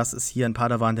Padawan, das ist hier ein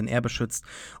Padawan, den er beschützt.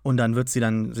 Und dann wird sie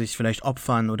dann sich vielleicht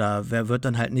opfern oder wer wird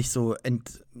dann halt nicht so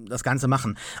das Ganze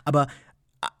machen. Aber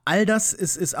all das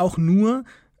ist auch nur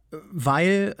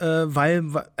weil,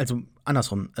 also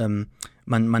andersrum,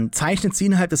 man zeichnet sie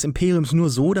innerhalb des Imperiums nur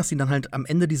so, dass sie dann halt am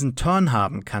Ende diesen Turn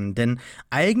haben kann. Denn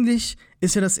eigentlich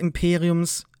ist ja das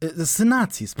Imperiums, das sind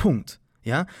Nazis, Punkt.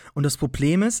 Ja? Und das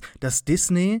Problem ist, dass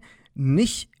Disney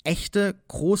nicht echte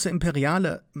große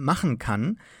Imperiale machen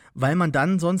kann, weil man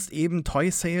dann sonst eben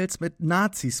Toy Sales mit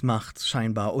Nazis macht,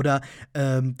 scheinbar. Oder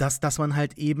dass man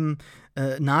halt eben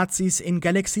Nazis in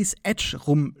Galaxy's Edge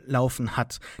rumlaufen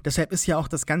hat. Deshalb ist ja auch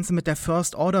das Ganze mit der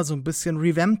First Order so ein bisschen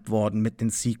revamped worden mit den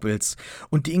Sequels.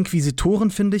 Und die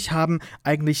Inquisitoren, finde ich, haben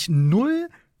eigentlich null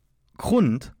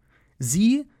Grund,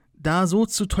 sie da so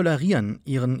zu tolerieren,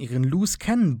 ihren Loose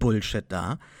Cannon Bullshit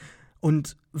da.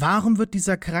 Und warum wird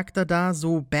dieser Charakter da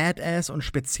so badass und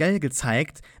speziell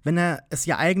gezeigt, wenn er es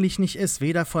ja eigentlich nicht ist,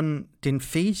 weder von den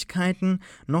Fähigkeiten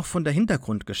noch von der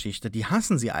Hintergrundgeschichte? Die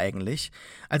hassen sie eigentlich.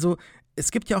 Also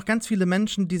es gibt ja auch ganz viele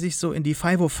Menschen, die sich so in die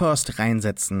 501st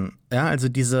reinsetzen. Ja, also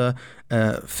diese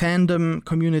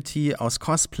Fandom-Community aus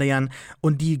Cosplayern.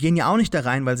 Und die gehen ja auch nicht da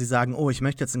rein, weil sie sagen, oh, ich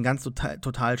möchte jetzt ein ganz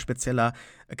total spezieller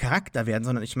Charakter werden,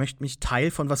 sondern ich möchte mich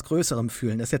Teil von was Größerem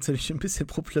fühlen. Das ist jetzt natürlich ein bisschen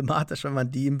problematisch, wenn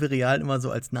man die Imperialen immer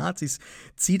so als Nazis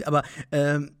zieht. Aber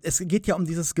es geht ja um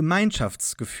dieses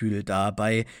Gemeinschaftsgefühl da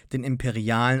bei den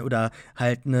Imperialen oder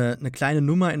halt eine kleine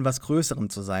Nummer in was Größerem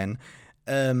zu sein.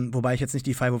 Wobei ich jetzt nicht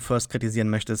die 501st kritisieren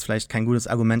möchte, ist vielleicht kein gutes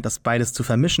Argument, das beides zu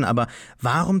vermischen, aber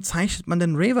warum zeichnet man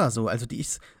denn Reva so? Also die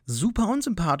ist super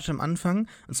unsympathisch am Anfang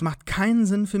und es macht keinen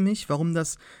Sinn für mich, warum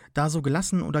das da so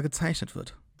gelassen oder gezeichnet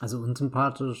wird. Also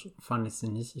unsympathisch fand ich sie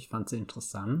nicht, ich fand sie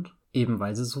interessant, eben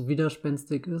weil sie so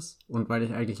widerspenstig ist und weil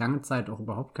ich eigentlich lange Zeit auch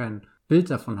überhaupt kein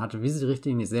Bild davon hatte, wie sie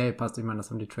richtig in die Serie passt. Ich meine,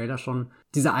 das haben die Trailer schon.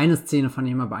 Diese eine Szene fand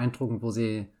ich immer beeindruckend, wo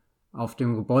sie auf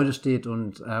dem Gebäude steht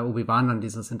und Obi-Wan dann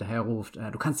dieses hinterher ruft,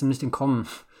 du kannst ihm nicht entkommen.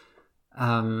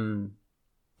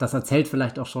 Das erzählt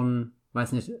vielleicht auch schon,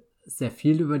 weiß nicht, sehr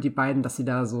viel über die beiden, dass sie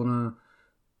da so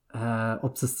eine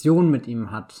Obsession mit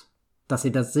ihm hat. Dass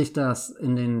sie sich das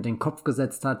in den Kopf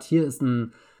gesetzt hat, hier ist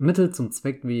ein Mittel zum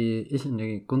Zweck, wie ich in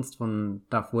die Gunst von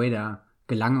Darth Vader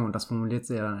gelange. Und das formuliert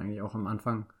sie ja dann eigentlich auch am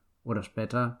Anfang oder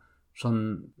später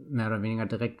schon mehr oder weniger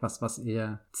direkt, was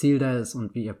ihr Ziel da ist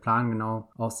und wie ihr Plan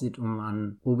genau aussieht, um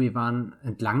an Obi-Wan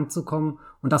entlang zu kommen.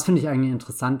 Und das finde ich eigentlich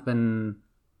interessant, wenn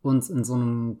uns in so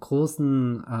einem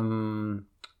großen,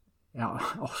 ja,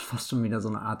 auch fast schon wieder so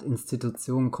eine Art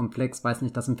Institution, Komplex, weiß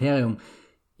nicht, das Imperium,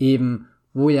 eben,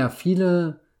 wo ja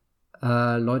viele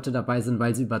Leute dabei sind,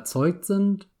 weil sie überzeugt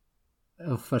sind,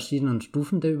 auf verschiedenen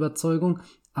Stufen der Überzeugung,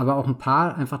 aber auch ein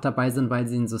paar einfach dabei sind, weil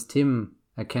sie ein System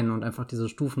erkennen und einfach diese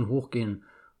Stufen hochgehen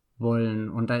wollen.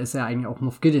 Und da ist ja eigentlich auch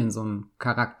Moff Gideon so ein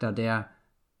Charakter, der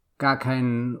gar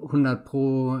kein 100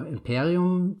 pro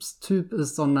Imperiumstyp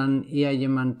ist, sondern eher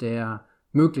jemand, der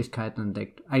Möglichkeiten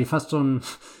entdeckt. Eigentlich fast schon,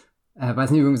 weiß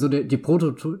nicht, irgendwie so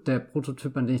der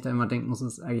Prototyp, an den ich da immer denken muss,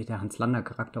 ist eigentlich der Hans Lander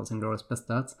Charakter aus Inglourious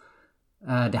Basterds.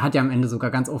 Der hat ja am Ende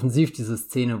sogar ganz offensiv diese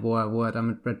Szene, wo er da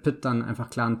mit Brad Pitt dann einfach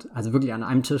also wirklich an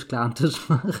einem Tisch klaren Tisch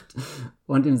macht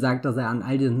und ihm sagt, dass er an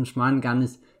all diesen Schmarrn gar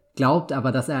nicht glaubt,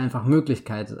 aber dass er einfach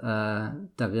Möglichkeit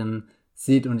darin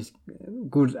sieht. Und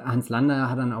gut, Hans Lander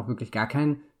hat dann auch wirklich gar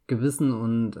kein Gewissen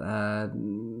und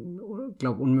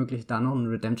glaube unmöglich, da noch einen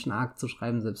Redemption-Arc zu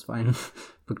schreiben, selbst für einen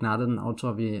begnadeten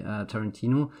Autor wie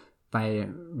Tarantino.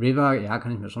 Bei Reva, ja,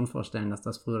 kann ich mir schon vorstellen, dass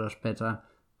das früher oder später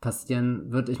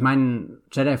passieren wird. Ich meine,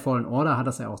 Jedi Fallen Order hat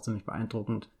das ja auch ziemlich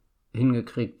beeindruckend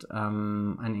hingekriegt,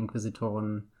 eine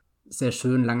Inquisitorin sehr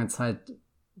schön lange Zeit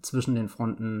zwischen den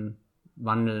Fronten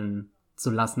wandeln zu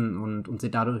lassen und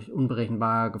sie dadurch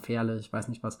unberechenbar, gefährlich, weiß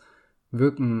nicht was,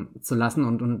 wirken zu lassen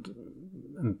und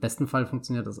im besten Fall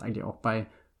funktioniert das eigentlich auch bei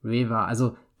Reva.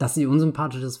 Also, dass sie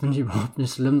unsympathisch ist, finde ich überhaupt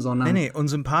nicht schlimm, sondern... Nee,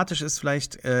 unsympathisch ist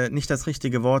vielleicht nicht das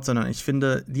richtige Wort, sondern ich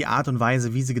finde, die Art und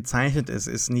Weise, wie sie gezeichnet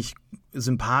ist nicht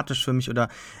sympathisch für mich oder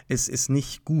ist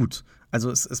nicht gut. Also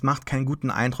es macht keinen guten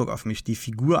Eindruck auf mich. Die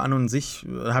Figur an und für sich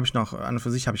habe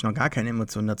ich noch gar keine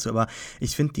Emotionen dazu, aber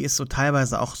ich finde, die ist so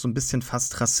teilweise auch so ein bisschen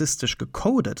fast rassistisch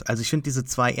gecodet. Also ich finde diese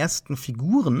zwei ersten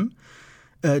Figuren,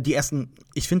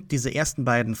 ich finde diese ersten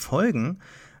beiden Folgen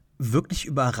wirklich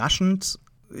überraschend.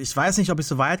 Ich weiß nicht, ob ich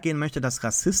so weit gehen möchte, das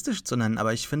rassistisch zu nennen,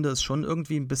 aber ich finde es schon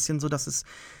irgendwie ein bisschen so, dass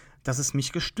es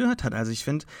mich gestört hat. Also ich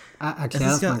finde,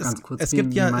 es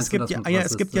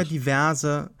gibt ja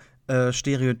diverse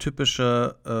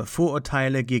stereotypische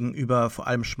Vorurteile gegenüber vor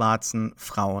allem schwarzen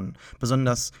Frauen,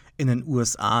 besonders in den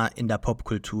USA in der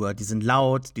Popkultur. Die sind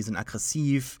laut, die sind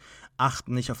aggressiv,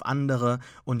 achten nicht auf andere.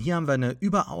 Und hier haben wir eine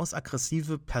überaus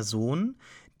aggressive Person,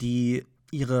 die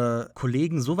ihre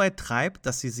Kollegen so weit treibt,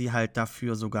 dass sie halt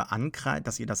dafür sogar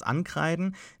dass sie das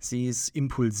ankreiden. Sie ist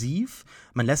impulsiv.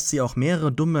 Man lässt sie auch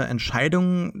mehrere dumme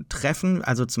Entscheidungen treffen.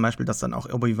 Also zum Beispiel, dass dann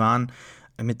auch Obi-Wan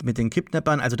mit den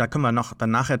Kidnappern, also da können wir noch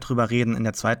dann nachher drüber reden in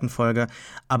der zweiten Folge,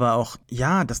 aber auch,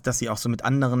 ja, dass sie auch so mit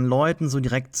anderen Leuten so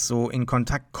direkt so in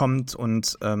Kontakt kommt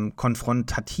und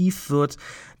konfrontativ wird,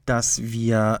 dass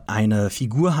wir eine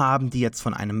Figur haben, die jetzt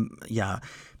von einem, ja,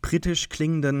 britisch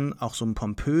klingenden, auch so einem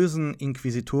pompösen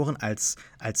Inquisitoren als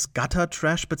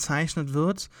Gutter-Trash bezeichnet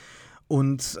wird.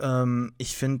 Und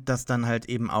ich finde, dass dann halt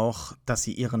eben auch, dass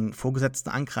sie ihren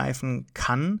Vorgesetzten angreifen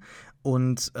kann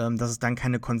und dass es dann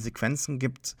keine Konsequenzen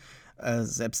gibt,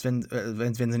 selbst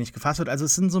wenn sie nicht gefasst wird. Also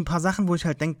es sind so ein paar Sachen, wo ich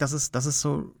halt denke, das ist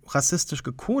so rassistisch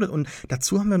gekodet. Und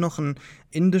dazu haben wir noch einen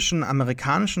indischen,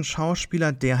 amerikanischen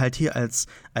Schauspieler, der halt hier als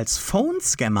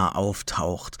Phone-Scammer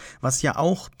auftaucht, was ja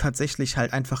auch tatsächlich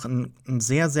halt einfach ein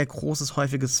sehr, sehr großes,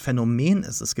 häufiges Phänomen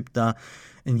ist. Es gibt da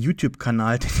einen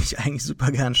YouTube-Kanal, den ich eigentlich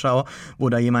super gern schaue, wo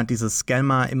da jemand dieses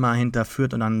Scammer immer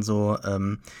hinterführt und dann so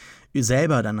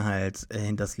selber dann halt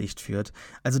hinters Licht führt.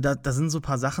 Also da sind so ein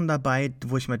paar Sachen dabei,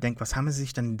 wo ich mir denke, was haben sie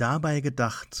sich denn dabei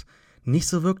gedacht? Nicht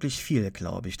so wirklich viel,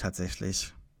 glaube ich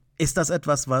tatsächlich. Ist das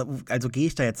etwas, also gehe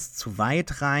ich da jetzt zu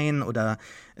weit rein oder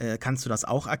kannst du das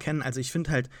auch erkennen? Also ich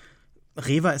finde halt,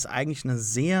 Reva ist eigentlich eine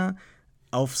sehr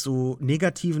auf so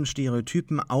negativen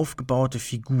Stereotypen aufgebaute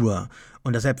Figur.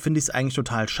 Und deshalb finde ich es eigentlich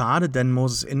total schade, denn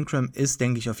Moses Ingram ist,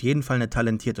 denke ich, auf jeden Fall eine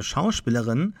talentierte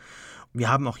Schauspielerin. Wir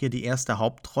haben auch hier die erste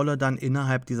Hauptrolle dann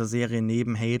innerhalb dieser Serie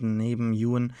neben Hayden, neben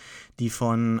Ewan, die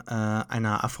von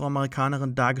einer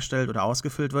Afroamerikanerin dargestellt oder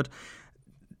ausgefüllt wird.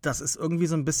 Das ist irgendwie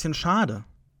so ein bisschen schade.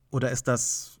 Oder ist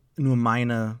das nur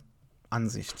meine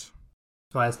Ansicht?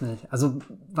 Ich weiß nicht. Also,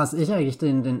 was ich eigentlich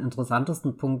den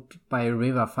interessantesten Punkt bei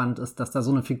Reva fand, ist, dass da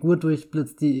so eine Figur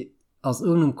durchblitzt, die aus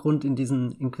irgendeinem Grund in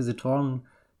diesen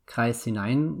Inquisitorenkreis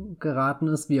hineingeraten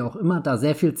ist, wie auch immer, da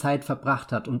sehr viel Zeit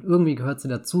verbracht hat. Und irgendwie gehört sie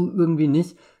dazu, irgendwie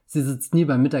nicht. Sie sitzt nie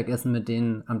beim Mittagessen mit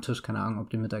denen am Tisch, keine Ahnung, ob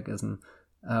die Mittagessen.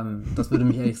 Das würde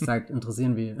mich ehrlich gesagt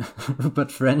interessieren, wie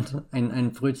Rupert Friend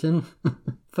ein Brötchen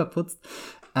verputzt.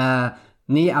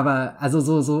 Nee, aber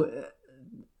also so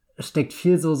steckt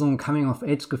viel so ein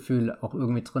Coming-of-Age-Gefühl auch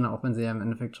irgendwie drin, auch wenn sie ja im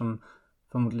Endeffekt schon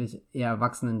vermutlich eher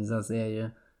erwachsen in dieser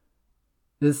Serie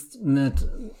ist, mit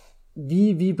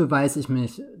wie beweise ich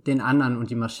mich den anderen,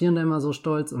 und die marschieren da immer so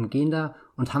stolz und gehen da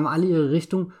und haben alle ihre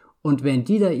Richtung, und während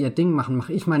die da ihr Ding machen,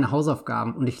 mache ich meine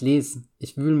Hausaufgaben und ich lese,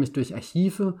 ich wühle mich durch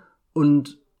Archive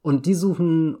und Und die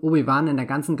suchen Obi-Wan in der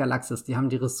ganzen Galaxis. Die haben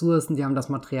die Ressourcen, die haben das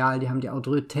Material, die haben die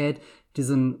Autorität, die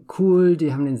sind cool,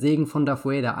 die haben den Segen von Darth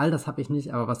Vader. All das habe ich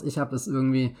nicht, aber was ich habe, ist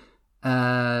irgendwie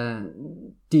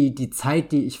die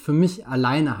Zeit, die ich für mich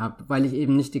alleine habe, weil ich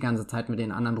eben nicht die ganze Zeit mit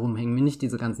den anderen rumhänge, mir nicht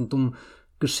diese ganzen dummen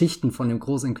Geschichten von dem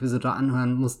Großinquisitor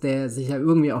anhören muss, der sich ja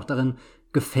irgendwie auch darin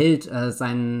gefällt,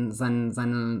 seinen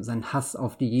Hass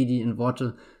auf die Jedi in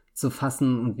Worte zu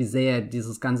fassen und wie sehr er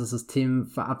dieses ganze System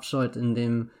verabscheut, in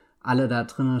dem alle da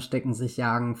drinnen stecken, sich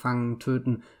jagen, fangen,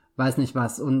 töten, weiß nicht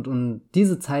was. Und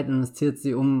diese Zeit investiert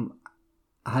sie, um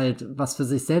halt was für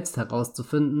sich selbst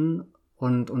herauszufinden.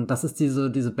 Und das ist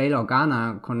diese Bail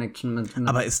Organa-Connection mit.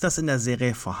 Aber ist das in der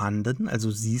Serie vorhanden?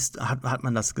 Also hat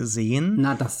man das gesehen?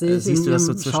 Na, das sehe ich Siehst in du das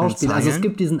ihrem so Schauspiel. Also es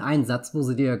gibt diesen einen Satz, wo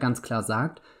sie dir ganz klar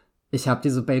sagt, ich habe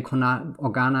diese Bail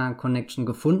Organa Connection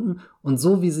gefunden. Und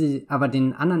so wie sie aber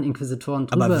den anderen Inquisitoren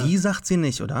drüber... Aber wie sagt sie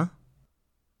nicht, oder?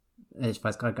 Ich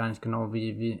weiß gerade gar nicht genau,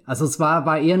 wie. Also es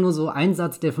war eher nur so ein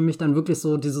Satz, der für mich dann wirklich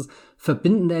so dieses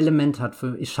verbindende Element hat.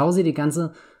 Ich schaue sie die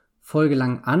ganze Folge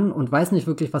lang an und weiß nicht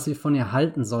wirklich, was ich von ihr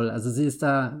halten soll. Also sie ist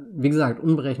da, wie gesagt,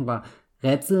 unberechenbar,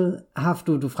 rätselhaft.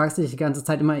 Du fragst dich die ganze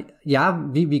Zeit immer, ja,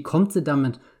 wie kommt sie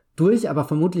damit durch? Aber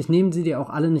vermutlich nehmen sie die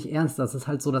auch alle nicht ernst. Das ist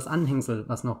halt so das Anhängsel,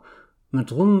 was noch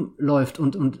mit rumläuft.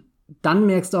 Und dann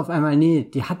merkst du auf einmal, nee,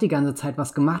 die hat die ganze Zeit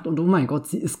was gemacht und oh mein Gott,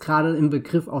 sie ist gerade im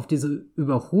Begriff, auf diese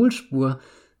Überholspur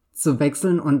zu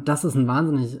wechseln. Und das ist ein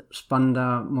wahnsinnig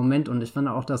spannender Moment. Und ich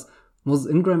finde auch, dass Moses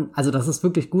Ingram, also das ist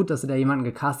wirklich gut, dass sie da jemanden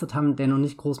gecastet haben, der noch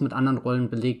nicht groß mit anderen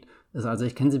Rollen belegt ist. Also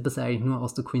ich kenne sie bisher eigentlich nur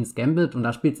aus The Queen's Gambit und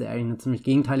da spielt sie eigentlich eine ziemlich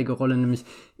gegenteilige Rolle, nämlich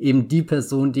eben die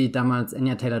Person, die damals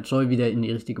Anya Taylor-Joy wieder in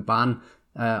die richtige Bahn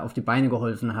auf die Beine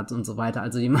geholfen hat und so weiter.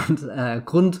 Also jemand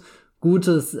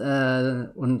Grundgutes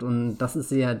und das ist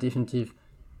sie ja definitiv.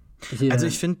 Also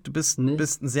ich finde, du bist ein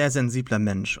sehr sensibler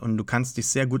Mensch und du kannst dich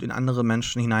sehr gut in andere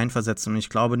Menschen hineinversetzen und ich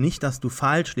glaube nicht, dass du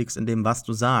falsch liegst in dem, was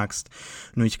du sagst.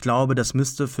 Nur ich glaube, das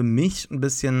müsste für mich ein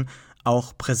bisschen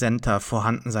auch präsenter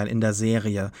vorhanden sein in der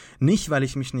Serie. Nicht, weil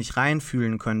ich mich nicht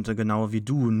reinfühlen könnte, genau wie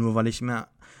du, nur weil ich mir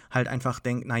halt einfach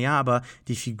denke, naja, aber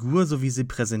die Figur, so wie sie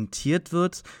präsentiert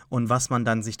wird und was man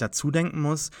dann sich dazu denken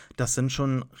muss, das sind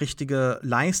schon richtige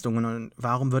Leistungen. Und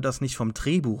warum wird das nicht vom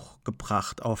Drehbuch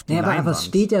gebracht auf die Leinwand? Aber es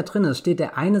steht ja drin, es steht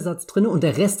der eine Satz drin und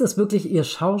der Rest ist wirklich ihr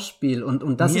Schauspiel.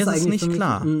 Und das ist eigentlich für mich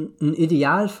ein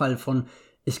Idealfall von,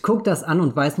 ich gucke das an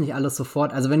und weiß nicht alles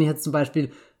sofort. Also wenn ich jetzt zum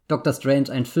Beispiel Doctor Strange,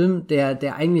 ein Film,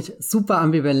 der eigentlich super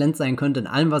ambivalent sein könnte in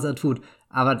allem, was er tut,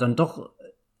 aber dann doch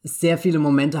sehr viele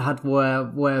Momente hat, wo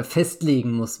er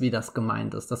festlegen muss, wie das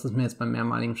gemeint ist. Das ist mir jetzt beim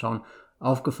mehrmaligen Schauen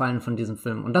aufgefallen von diesem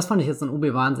Film. Und das fand ich jetzt in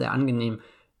Obi-Wan sehr angenehm,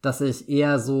 dass ich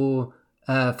eher so,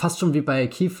 fast schon wie bei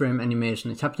Keyframe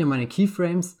Animation. Ich habe hier meine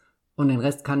Keyframes und den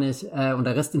Rest kann ich, und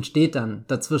der Rest entsteht dann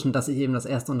dazwischen, dass ich eben das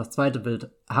erste und das zweite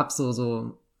Bild hab,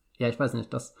 ja, ich weiß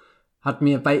nicht, das hat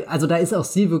mir also da ist auch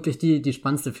sie wirklich die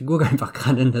spannendste Figur einfach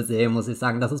gerade in der Serie, muss ich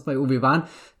sagen. Das ist bei Obi-Wan,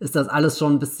 ist das alles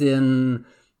schon ein bisschen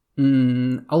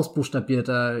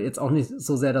ausbuchstabierter, jetzt auch nicht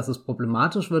so sehr, dass es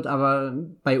problematisch wird, aber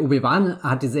bei Obi-Wan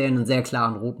hat die Serie einen sehr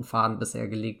klaren roten Faden bisher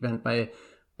gelegt, während bei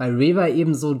Reva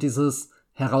eben so dieses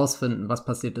Herausfinden, was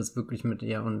passiert ist wirklich mit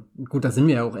ihr. Und gut, da sind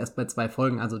wir ja auch erst bei 2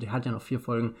 Folgen, also die hat ja noch 4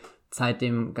 Folgen Zeit,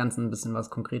 dem Ganzen ein bisschen was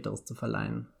Konkreteres zu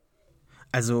verleihen.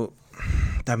 Also,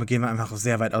 damit gehen wir einfach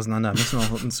sehr weit auseinander. Müssen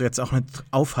wir uns jetzt auch nicht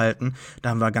aufhalten. Da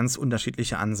haben wir ganz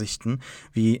unterschiedliche Ansichten,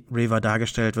 wie Reva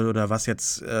dargestellt wird oder was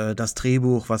jetzt das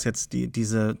Drehbuch, was jetzt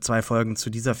diese 2 Folgen zu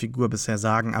dieser Figur bisher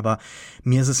sagen. Aber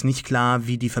mir ist es nicht klar,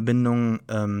 wie die Verbindung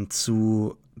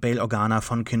zu Bail Organa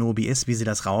von Kenobi ist, wie sie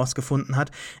das rausgefunden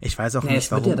hat. Ich weiß auch nicht,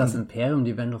 warum. Es wird ja das Imperium,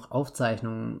 die werden doch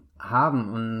Aufzeichnungen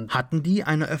haben. Und hatten die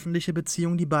eine öffentliche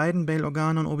Beziehung, die beiden, Bail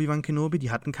Organa und Obi-Wan Kenobi?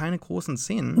 Die hatten keine großen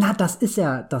Szenen. Na, das ist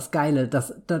ja das Geile. Das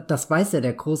weiß ja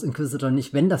der Großinquisitor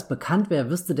nicht. Wenn das bekannt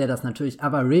wäre, wüsste der das natürlich.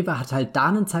 Aber Reva hat halt da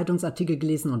einen Zeitungsartikel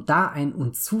gelesen und da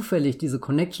und zufällig diese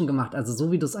Connection gemacht. Also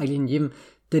so wie du es eigentlich in jedem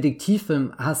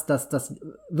Detektivfilm hast, dass das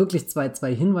wirklich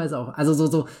zwei Hinweise auch. Also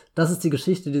so, das ist die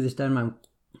Geschichte, die sich da in meinem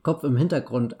Kopf im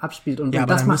Hintergrund abspielt. Und ja,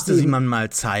 aber das dann müsste sie man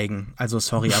mal zeigen. Also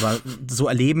sorry, aber so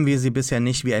erleben wir sie bisher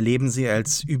nicht. Wir erleben sie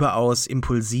als überaus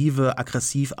impulsive,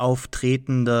 aggressiv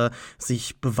auftretende,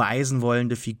 sich beweisen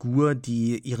wollende Figur,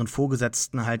 die ihren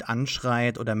Vorgesetzten halt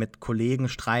anschreit oder mit Kollegen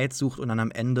Streit sucht und dann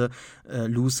am Ende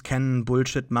Loose Cannon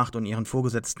Bullshit macht und ihren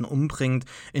Vorgesetzten umbringt,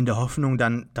 in der Hoffnung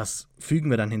dann, das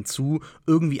fügen wir dann hinzu,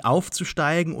 irgendwie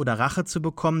aufzusteigen oder Rache zu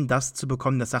bekommen, das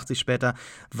sagt sich später,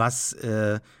 was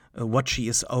What She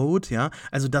Is Owed, ja.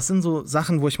 Also das sind so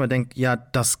Sachen, wo ich mal denke, ja,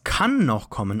 das kann noch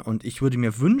kommen und ich würde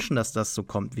mir wünschen, dass das so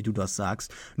kommt, wie du das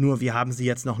sagst. Nur wir haben sie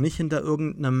jetzt noch nicht hinter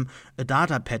irgendeinem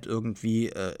Datapad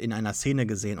irgendwie in einer Szene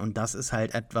gesehen und das ist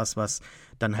halt etwas, was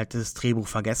dann halt das Drehbuch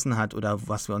vergessen hat oder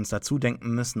was wir uns dazu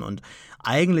denken müssen und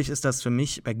eigentlich ist das für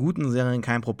mich bei guten Serien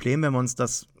kein Problem, wenn wir uns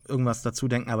das irgendwas dazu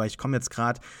denken, aber ich komme jetzt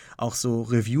gerade auch so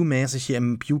reviewmäßig hier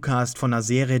im Pewcast von einer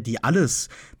Serie, die alles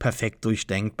perfekt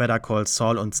durchdenkt, Better Call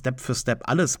Saul und Step für Step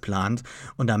alles plant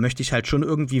und da möchte ich halt schon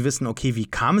irgendwie wissen, okay, wie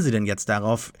kamen sie denn jetzt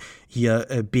darauf,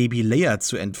 hier Baby Leia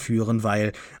zu entführen,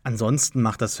 weil ansonsten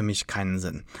macht das für mich keinen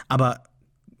Sinn. Aber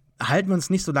halten wir uns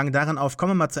nicht so lange daran auf,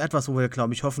 kommen wir mal zu etwas, wo wir,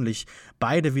 glaube ich, hoffentlich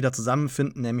beide wieder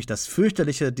zusammenfinden, nämlich das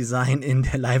fürchterliche Design in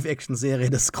der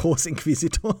Live-Action-Serie des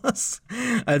Großinquisitors.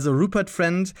 Also Rupert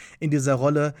Friend in dieser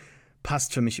Rolle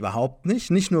passt für mich überhaupt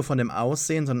nicht. Nicht nur von dem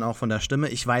Aussehen, sondern auch von der Stimme.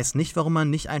 Ich weiß nicht, warum man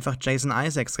nicht einfach Jason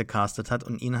Isaacs gecastet hat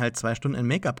und ihn halt 2 Stunden in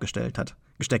Make-up gesteckt hat.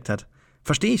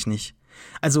 Verstehe ich nicht.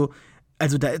 Also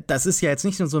das ist ja jetzt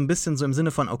nicht nur so ein bisschen so im Sinne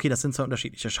von, okay, das sind 2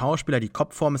 unterschiedliche Schauspieler, die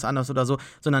Kopfform ist anders oder so,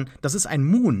 sondern das ist ein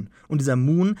Moon. Und dieser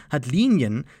Moon hat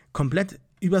Linien komplett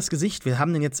übers Gesicht. Wir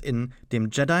haben den jetzt in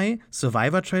dem Jedi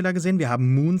Survivor Trailer gesehen, wir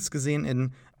haben Moons gesehen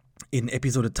in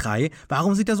Episode 3.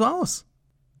 Warum sieht er so aus?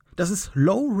 Das ist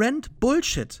Low-Rent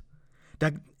Bullshit.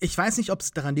 Ich weiß nicht, ob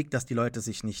es daran liegt, dass die Leute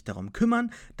sich nicht darum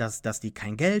kümmern, dass die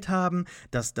kein Geld haben,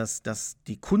 dass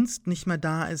die Kunst nicht mehr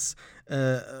da ist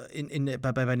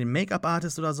bei den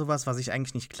Make-up-Artists oder sowas, was ich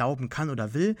eigentlich nicht glauben kann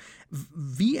oder will.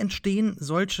 Wie entstehen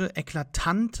solche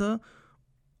eklatanten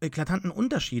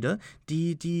Unterschiede,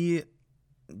 die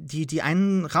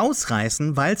einen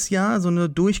rausreißen, weil es ja so eine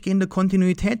durchgehende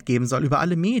Kontinuität geben soll über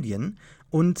alle Medien.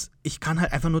 Und ich kann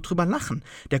halt einfach nur drüber lachen.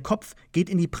 Der Kopf geht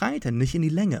in die Breite, nicht in die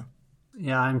Länge.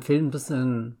 Ja, ihm fehlt ein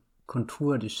bisschen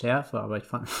Kontur, die Schärfe, aber ich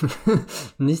fand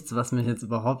nichts, was mich jetzt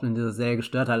überhaupt in dieser Serie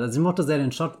gestört hat. Also ich mochte sehr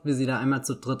den Shot, wie sie da einmal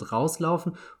zu dritt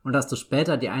rauslaufen und dass du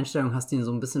später die Einstellung hast, die ihn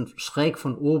so ein bisschen schräg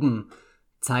von oben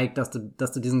zeigt, dass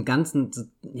du diesen ganzen,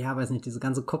 ja, weiß nicht, diese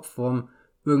ganze Kopfform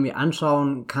irgendwie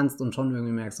anschauen kannst und schon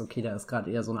irgendwie merkst, okay, da ist gerade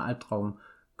eher so eine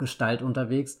Albtraumgestalt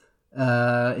unterwegs.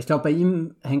 Ich glaube, bei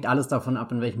ihm hängt alles davon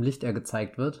ab, in welchem Licht er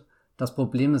gezeigt wird. Das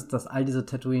Problem ist, dass all diese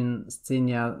Tatooine-Szenen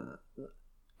ja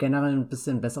generell ein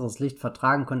bisschen besseres Licht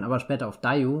vertragen können, aber später auf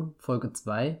Dayu, Folge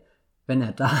 2, wenn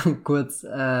er da kurz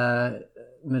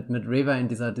mit Reva in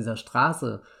dieser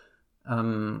Straße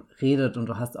redet und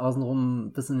du hast außenrum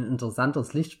ein bisschen ein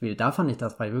interessantes Lichtspiel, da fand ich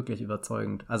das bei wirklich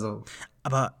überzeugend. Also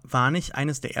aber war nicht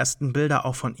eines der ersten Bilder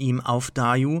auch von ihm auf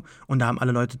Dayu und da haben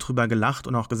alle Leute drüber gelacht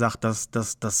und auch gesagt, das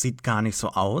sieht gar nicht so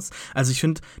aus. Also ich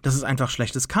finde, das ist einfach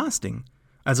schlechtes Casting.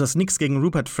 Also es ist nichts gegen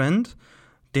Rupert Friend,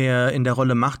 der in der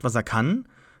Rolle macht, was er kann.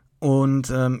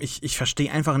 Und ich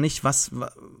verstehe einfach nicht,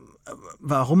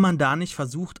 warum man da nicht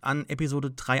versucht, an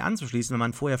Episode 3 anzuschließen, wenn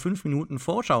man vorher 5 Minuten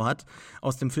Vorschau hat,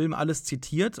 aus dem Film alles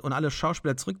zitiert und alle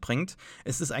Schauspieler zurückbringt.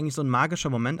 Es ist eigentlich so ein magischer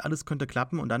Moment, alles könnte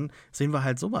klappen und dann sehen wir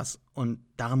halt sowas. Und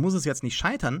daran muss es jetzt nicht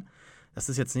scheitern. Das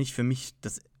ist jetzt nicht für mich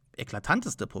das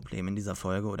eklatanteste Problem in dieser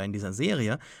Folge oder in dieser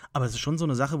Serie, aber es ist schon so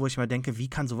eine Sache, wo ich mal denke, wie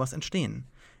kann sowas entstehen?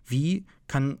 Wie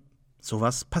kann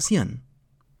sowas passieren?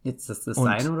 Jetzt das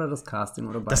Design oder das Casting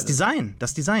oder beides?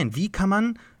 Das Design. Wie kann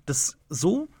man das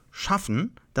so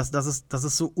schaffen, dass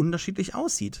es so unterschiedlich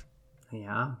aussieht?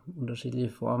 Ja, unterschiedliche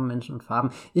Formen, Menschen und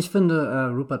Farben. Ich finde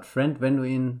Rupert Friend, wenn du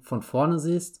ihn von vorne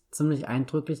siehst, ziemlich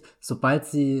eindrücklich. Sobald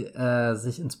sie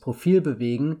sich ins Profil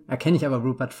bewegen, erkenne ich aber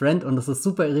Rupert Friend und das ist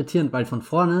super irritierend, weil von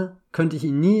vorne könnte ich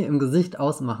ihn nie im Gesicht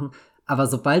ausmachen. Aber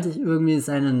sobald ich irgendwie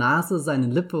seine Nase, seine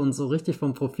Lippe und so richtig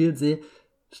vom Profil sehe,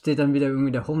 steht dann wieder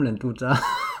irgendwie der Homeland-Dude da.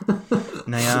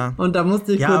 Naja. Und da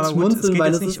musste ich kurz schmunzeln,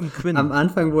 weil es nicht um Quinn. Am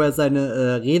Anfang, wo er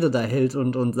seine Rede da hält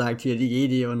und sagt, hier die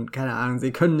Jedi und keine Ahnung,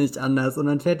 sie können nicht anders. Und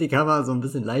dann fährt die Kamera so ein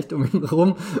bisschen leicht um ihn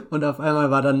rum und auf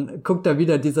einmal guckt da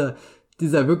wieder dieser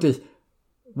wirklich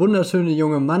wunderschöne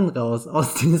junge Mann raus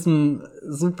aus diesem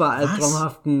super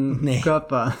albtraumhaften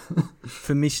Körper.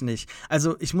 Für mich nicht.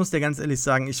 Also ich muss dir ganz ehrlich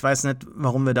sagen, ich weiß nicht,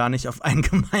 warum wir da nicht auf einen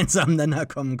gemeinsamen Nenner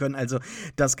kommen können. Also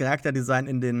das Charakterdesign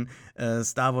in den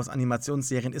Star Wars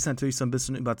Animationsserien ist natürlich so ein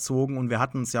bisschen überzogen und wir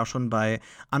hatten uns ja schon bei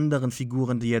anderen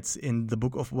Figuren, die jetzt in The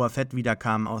Book of Boba Fett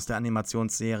wiederkamen aus der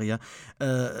Animationsserie,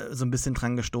 so ein bisschen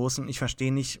dran gestoßen. Ich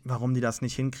verstehe nicht, warum die das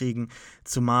nicht hinkriegen,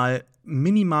 zumal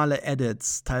minimale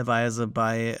Edits teilweise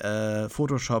bei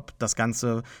Photoshop das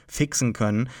Ganze fixen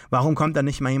können. Warum kommt da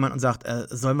nicht mal jemand und sagt,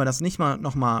 sollen wir das nicht mal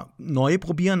noch mal neu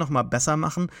probieren, noch mal besser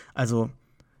machen? Also,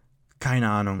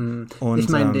 keine Ahnung. Und, ich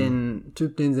meine, den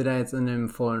Typ, den sie da jetzt in dem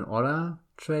Fallen Order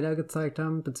Trailer gezeigt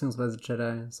haben, beziehungsweise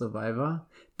Jedi Survivor,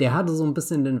 der hatte so ein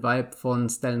bisschen den Vibe von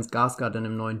Stellan Skarsgård in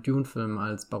dem neuen Dune-Film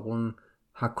als Baron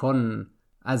Hakonnen.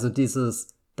 Also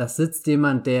da sitzt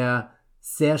jemand, der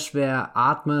sehr schwer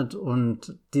atmet,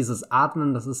 und dieses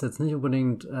Atmen, das ist jetzt nicht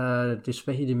unbedingt die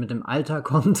Schwäche, die mit dem Alter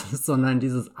kommt, sondern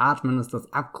dieses Atmen ist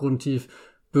das abgrundtief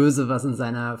Böse, was in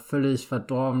seiner völlig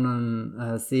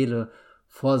verdorbenen Seele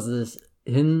vor sich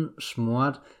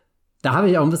hinschmort. Da habe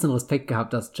ich auch ein bisschen Respekt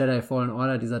gehabt, dass Jedi Fallen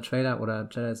Order, dieser Trailer, oder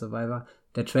Jedi Survivor,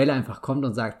 der Trailer einfach kommt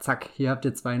und sagt, zack, hier habt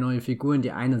ihr 2 neue Figuren,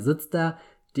 die eine sitzt da,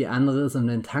 die andere ist um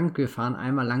den Tank, wir fahren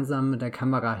einmal langsam mit der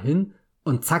Kamera hin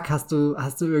und zack, hast du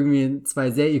irgendwie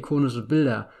 2 sehr ikonische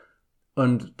Bilder.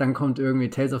 Und dann kommt irgendwie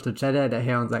Tales of the Jedi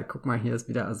daher und sagt, guck mal, hier ist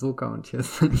wieder Ahsoka und hier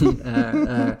ist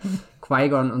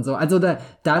Qui-Gon und so. Also da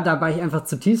war ich einfach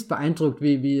zutiefst beeindruckt,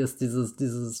 wie es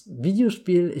dieses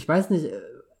Videospiel, ich weiß nicht,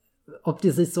 ob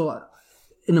die sich so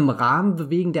in einem Rahmen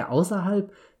bewegen, der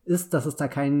außerhalb ist, dass es da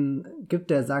keinen gibt,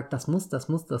 der sagt, das muss,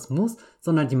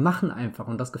 sondern die machen einfach,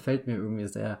 und das gefällt mir irgendwie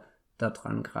sehr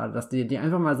daran gerade, dass die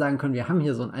einfach mal sagen können, wir haben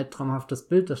hier so ein albtraumhaftes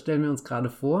Bild, das stellen wir uns gerade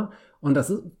vor, und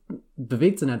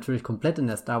bewegt sie natürlich komplett in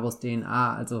der Star Wars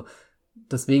DNA, also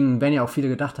deswegen werden ja auch viele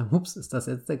gedacht haben, hups, ist das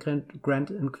jetzt der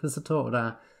Grand Inquisitor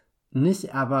oder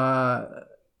nicht, aber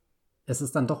es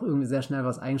ist dann doch irgendwie sehr schnell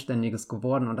was Eigenständiges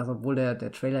geworden, und das, obwohl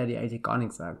der Trailer die eigentlich gar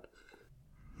nichts sagt.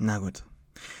 Na gut.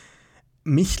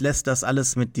 Mich lässt das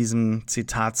alles mit diesem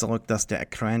Zitat zurück, dass der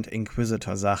Grand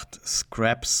Inquisitor sagt,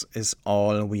 Scraps is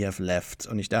all we have left.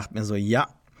 Und ich dachte mir so, ja,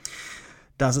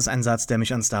 das ist ein Satz, der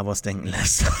mich an Star Wars denken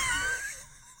lässt.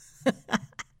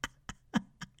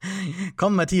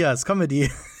 Komm, Matthias,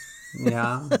 Comedy.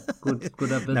 Ja,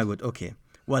 guter Bit. Na gut, okay.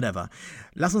 Whatever.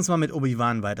 Lass uns mal mit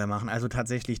Obi-Wan weitermachen. Also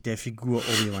tatsächlich der Figur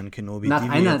Obi-Wan Kenobi. Nach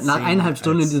 1,5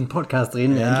 Stunden in diesem Podcast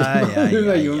reden wir endlich mal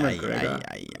über Ewan McGregor.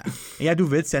 Ja,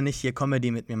 du willst ja nicht hier Comedy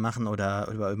mit mir machen oder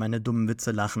über meine dummen Witze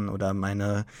lachen oder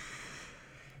meine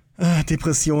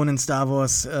Depression in Star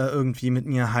Wars irgendwie mit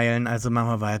mir heilen. Also machen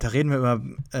wir weiter. Reden wir über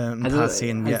ein paar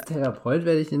Szenen. Als Therapeut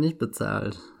werde ich hier nicht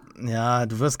bezahlt. Ja,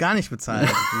 du wirst gar nicht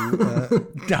bezahlt. Du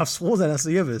darfst froh sein, dass du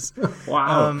hier bist.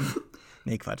 Wow.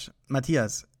 Nee, Quatsch.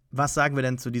 Matthias, was sagen wir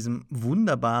denn zu diesem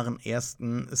wunderbaren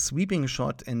ersten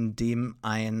Sweeping-Shot, in dem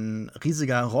ein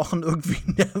riesiger Rochen irgendwie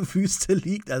in der Wüste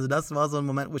liegt? Also das war so ein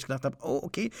Moment, wo ich gedacht habe, oh,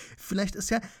 okay, vielleicht ist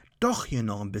ja doch hier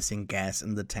noch ein bisschen Gas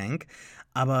in the Tank.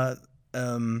 Aber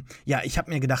ja, ich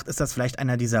habe mir gedacht, ist das vielleicht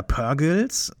einer dieser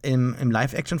Purrgils im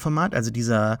Live-Action-Format, also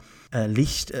dieser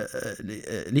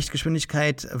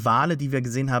Lichtgeschwindigkeit-Wale, die wir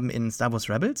gesehen haben in Star Wars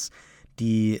Rebels,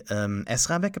 die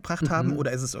Ezra weggebracht haben,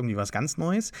 oder ist es irgendwie was ganz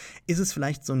Neues? Ist es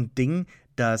vielleicht so ein Ding,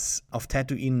 das auf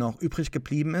Tatooine noch übrig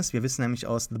geblieben ist? Wir wissen nämlich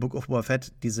aus The Book of Boba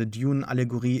Fett, diese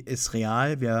Dune-Allegorie ist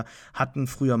real. Wir hatten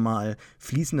früher mal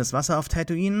fließendes Wasser auf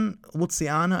Tatooine,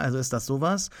 Ozeane, also ist das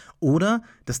sowas? Oder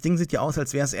das Ding sieht ja aus,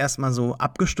 als wäre es erstmal so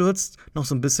abgestürzt, noch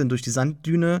so ein bisschen durch die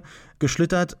Sanddüne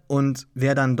geschlittert und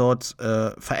wäre dann dort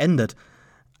verendet.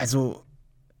 Also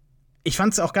ich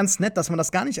fand es auch ganz nett, dass man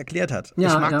das gar nicht erklärt hat.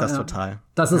 Ja, ich mag das total.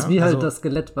 Das ist wie halt das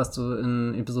Skelett, was du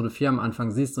in Episode 4 am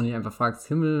Anfang siehst und dich einfach fragst,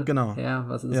 Himmel, Herr,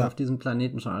 was ist auf diesem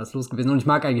Planeten schon alles los gewesen? Und ich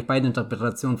mag eigentlich beide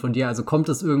Interpretationen von dir. Also kommt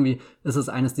es irgendwie, ist es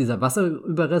eines dieser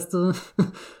Wasserüberreste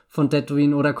von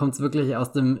Tatooine, oder kommt es wirklich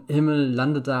aus dem Himmel,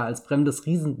 landet da als fremdes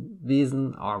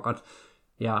Riesenwesen? Oh Gott,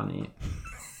 ja, nee.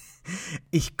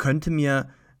 Ich könnte mir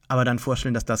aber dann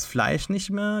vorstellen, dass das Fleisch nicht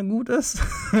mehr gut ist.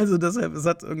 Also deshalb, es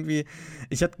hat irgendwie,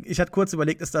 ich hatte kurz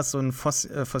überlegt, ist das so ein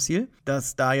Fossil,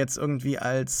 das da jetzt irgendwie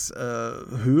als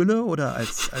Höhle oder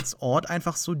als Ort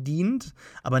einfach so dient.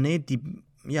 Aber nee, die,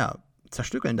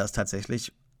 zerstückeln das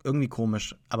tatsächlich. Irgendwie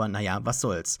komisch, aber naja, was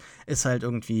soll's. Ist halt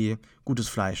irgendwie gutes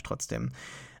Fleisch trotzdem.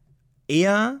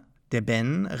 Er, der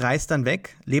Ben, reist dann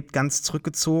weg, lebt ganz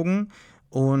zurückgezogen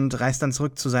und reist dann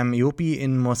zurück zu seinem Eopi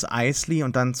in Mos Eisley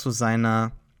und dann zu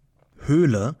seiner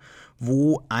Höhle,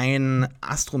 wo ein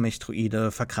Astromech-Droide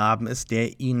vergraben ist,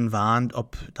 der ihn warnt,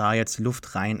 ob da jetzt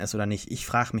Luft rein ist oder nicht. Ich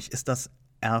frage mich, ist das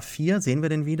R4? Sehen wir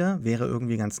den wieder? Wäre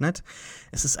irgendwie ganz nett.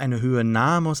 Es ist eine Höhe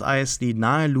nahe Mos Eisley,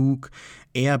 nahe Luke.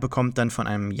 Er bekommt dann von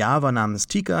einem Java namens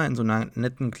Tika in so einer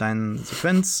netten kleinen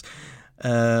Sequenz so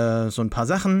ein paar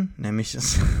Sachen, nämlich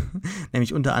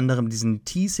unter anderem diesen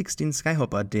T-16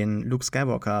 Skyhopper, den Luke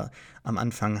Skywalker am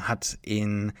Anfang hat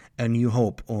in A New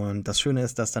Hope. Und das Schöne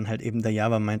ist, dass dann halt eben der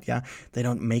Java meint, ja, they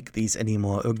don't make these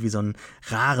anymore. Irgendwie so ein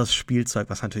rares Spielzeug,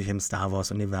 was natürlich im Star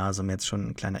Wars-Universum jetzt schon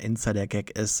ein kleiner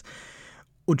Insider-Gag ist.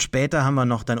 Und später haben wir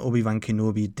noch dann Obi-Wan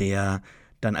Kenobi, der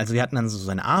dann, also wir hatten dann so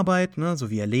seine Arbeit, ne, so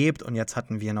wie er lebt, und jetzt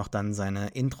hatten wir noch dann seine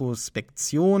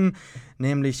Introspektion,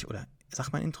 nämlich, oder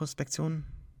sagt man Introspektion?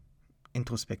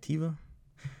 Introspektive?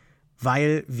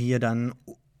 Weil wir dann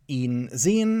ihn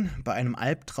sehen bei einem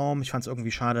Albtraum. Ich fand es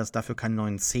irgendwie schade, dass dafür keine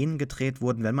neuen Szenen gedreht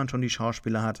wurden, wenn man schon die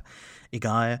Schauspieler hat.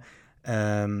 Egal.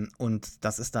 Und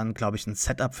das ist dann, glaube ich, ein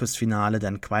Setup fürs Finale,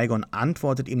 denn Qui-Gon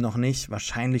antwortet ihm noch nicht.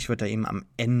 Wahrscheinlich wird er ihm am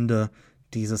Ende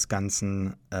dieses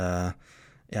ganzen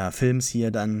Films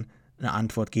hier dann eine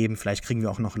Antwort geben. Vielleicht kriegen wir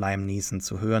auch noch Liam Neeson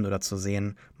zu hören oder zu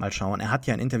sehen. Mal schauen. Er hat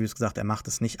ja in Interviews gesagt, er macht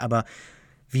es nicht. Aber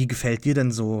wie gefällt dir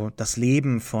denn so das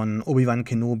Leben von Obi-Wan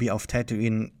Kenobi auf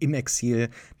Tatooine im Exil?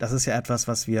 Das ist ja etwas,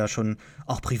 was wir schon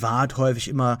auch privat häufig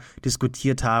immer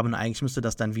diskutiert haben. Eigentlich müsste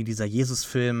das dann wie dieser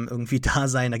Jesus-Film irgendwie da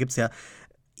sein. Da gibt's ja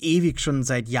ewig schon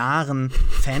seit Jahren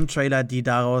Fan-Trailer, die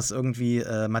daraus irgendwie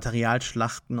Material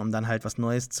schlachten, um dann halt was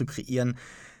Neues zu kreieren.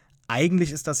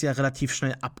 Eigentlich ist das ja relativ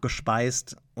schnell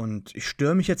abgespeist und ich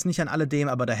störe mich jetzt nicht an alledem,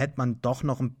 aber da hätte man doch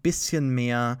noch ein bisschen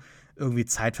mehr irgendwie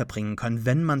Zeit verbringen können,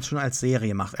 wenn man es schon als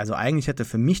Serie macht. Also eigentlich hätte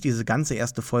für mich diese ganze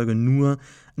erste Folge nur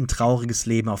ein trauriges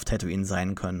Leben auf Tatooine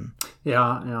sein können.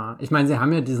 Ja. Ich meine, sie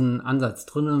haben ja diesen Ansatz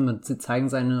drin, sie zeigen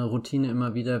seine Routine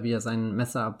immer wieder, wie er sein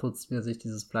Messer abputzt, wie er sich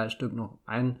dieses Fleischstück noch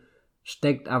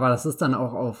einsteckt, aber das ist dann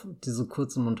auch auf diese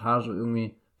kurze Montage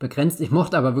irgendwie begrenzt. Ich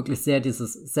mochte aber wirklich sehr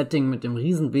dieses Setting mit dem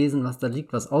Riesenwesen, was da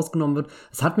liegt, was ausgenommen wird.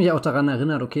 Es hat mich auch daran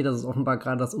erinnert, okay, das ist offenbar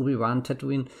gerade das Obi-Wan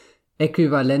Tatooine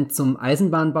äquivalent zum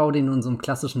Eisenbahnbau, den du in so einem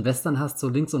klassischen Western hast, so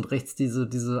links und rechts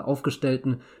diese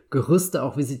aufgestellten Gerüste,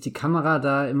 auch wie sich die Kamera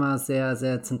da immer sehr,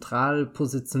 sehr zentral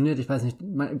positioniert. Ich weiß nicht,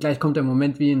 gleich kommt der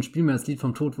Moment wie in Spiel mir das Lied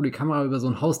vom Tod, wo die Kamera über so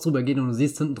ein Haus drüber geht und du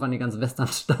siehst hinten dran die ganze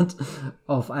Westernstadt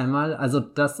auf einmal. Also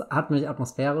das hat mich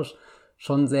atmosphärisch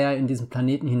schon sehr in diesen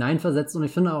Planeten hineinversetzt und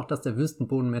ich finde auch, dass der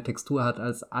Wüstenboden mehr Textur hat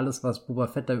als alles, was Boba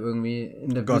Fett da irgendwie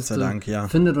in der Gott sei Dank, ja.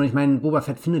 findet. Und ich meine, Boba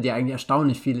Fett findet ja eigentlich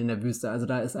erstaunlich viel in der Wüste. Also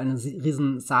da ist eine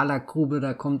riesen Salakgrube,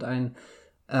 da kommt ein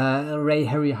Ray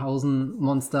Harryhausen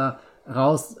Monster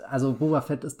raus. Also Boba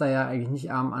Fett ist da ja eigentlich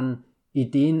nicht arm an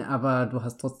Ideen, aber du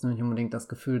hast trotzdem nicht unbedingt das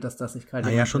Gefühl, dass das sich gerade...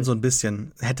 Naja, schon so ein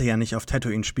bisschen. Hätte ja nicht auf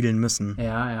Tatooine spielen müssen.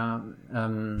 Ja.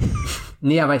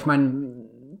 Nee, aber ich meine...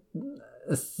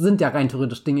 Es sind ja rein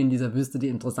theoretisch Dinge in dieser Wüste, die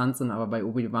interessant sind, aber bei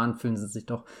Obi-Wan fühlen sie sich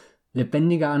doch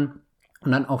lebendiger an.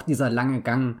 Und dann auch dieser lange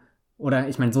Gang, oder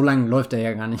ich meine, so lange läuft er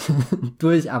ja gar nicht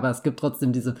durch, aber es gibt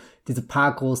trotzdem diese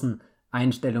paar großen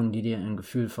Einstellungen, die dir ein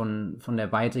Gefühl von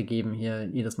der Weite geben. Hier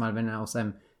jedes Mal, wenn er auf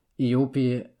seinem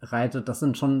Iopi reitet, das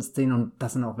sind schon Szenen und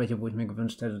das sind auch welche, wo ich mir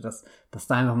gewünscht hätte, dass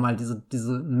da einfach mal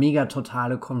diese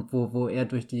Megatotale kommt, wo er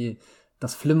durch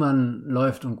das Flimmern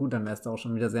läuft und gut, dann wärst du auch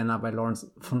schon wieder sehr nah bei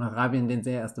Lawrence von Arabien, den sie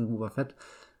ja erst in Boba Fett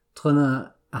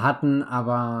drinne hatten,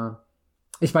 aber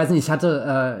ich weiß nicht, ich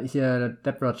hatte hier,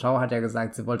 Deborah Chow hat ja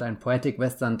gesagt, sie wollte einen Poetic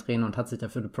Western drehen und hat sich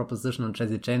dafür The Proposition und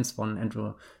Jesse James von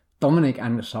Andrew Dominik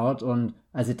angeschaut und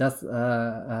als ich das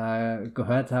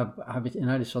gehört habe ich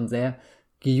inhaltlich schon sehr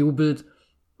gejubelt.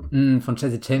 Von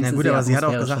Jesse James. Na gut, aber sie hat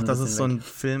auch gesagt, dass es so ein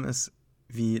Film ist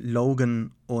wie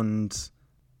Logan und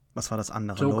was war das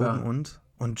andere? Joker. Logan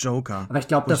und Joker. Aber ich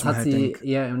glaube, das hat sie denk,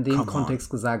 eher in dem Kontext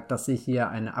gesagt, dass sie hier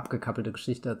eine abgekappelte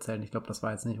Geschichte erzählen. Ich glaube, das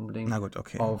war jetzt nicht unbedingt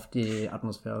auf die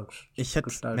Atmosphäre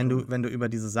gestaltet. Wenn du über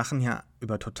diese Sachen hier,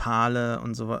 über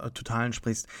Totalen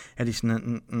sprichst, hätte ich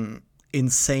einen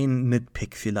insane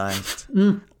Nitpick vielleicht.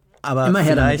 Aber immer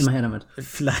her damit.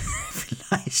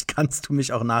 Vielleicht kannst du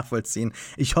mich auch nachvollziehen.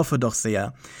 Ich hoffe doch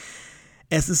sehr.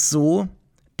 Es ist so,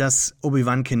 dass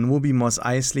Obi-Wan Kenobi, Mos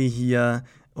Eisley hier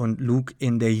und Luke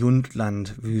in der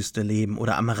Jundland-Wüste leben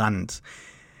oder am Rand.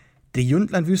 Die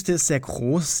Jundland-Wüste ist sehr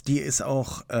groß, die ist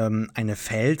auch eine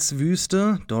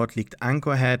Felswüste. Dort liegt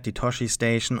Angkor Head, die Tosche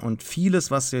Station und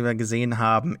vieles, was wir gesehen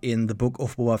haben in The Book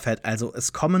of Boba Fett. Also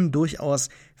es kommen durchaus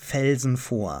Felsen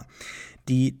vor.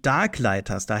 Die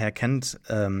Darklighters, daher kennt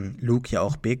Luke ja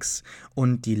auch Bix,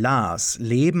 und die Lars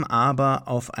leben aber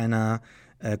auf einer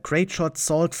Great Shot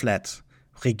Salt Flat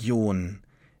Region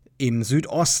im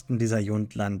Südosten dieser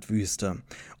Jundland-Wüste.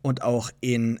 Und auch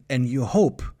in A New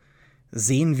Hope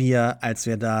sehen wir, als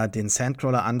wir da den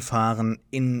Sandcrawler anfahren,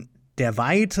 in der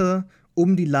Weite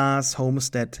um die Lars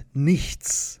Homestead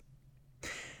nichts.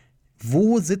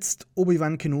 Wo sitzt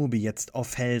Obi-Wan Kenobi jetzt auf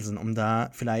Felsen, um da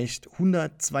vielleicht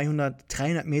 100, 200,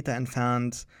 300 Meter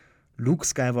entfernt Luke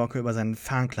Skywalker über sein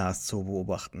Fernglas zu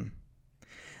beobachten?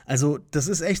 Also, das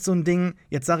ist echt so ein Ding,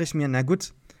 jetzt sage ich mir, na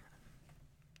gut,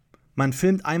 man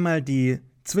filmt einmal die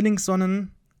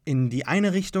Zwillingssonnen in die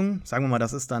eine Richtung, sagen wir mal,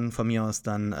 das ist dann von mir aus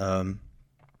dann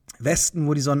Westen,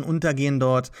 wo die Sonnen untergehen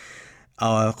dort,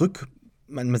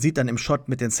 man sieht dann im Shot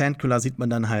mit den Sandcrawler, sieht man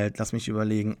dann halt, lass mich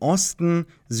überlegen, Osten,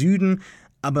 Süden,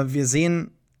 aber wir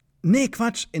sehen, nee,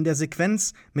 Quatsch, in der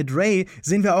Sequenz mit Rey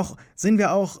sehen wir auch,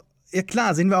 ja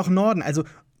klar, sehen wir auch Norden, also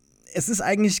es ist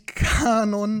eigentlich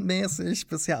kanonmäßig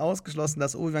bisher ausgeschlossen,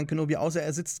 dass Obi-Wan Kenobi, außer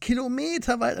er sitzt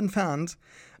kilometerweit entfernt,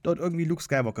 dort irgendwie Luke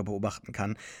Skywalker beobachten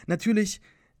kann. Natürlich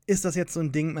ist das jetzt so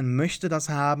ein Ding, man möchte das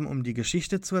haben, um die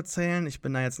Geschichte zu erzählen. Ich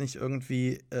bin da jetzt nicht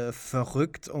irgendwie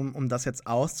verrückt, um das jetzt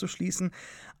auszuschließen.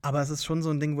 Aber es ist schon so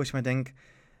ein Ding, wo ich mir denke,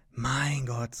 mein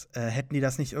Gott, hätten die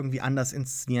das nicht irgendwie anders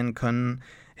inszenieren können?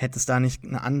 Hätte es da nicht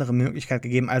eine andere Möglichkeit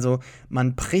gegeben? Also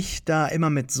man bricht da immer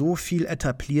mit so viel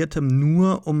Etabliertem,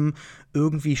 nur um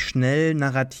irgendwie schnell,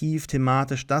 narrativ,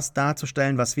 thematisch das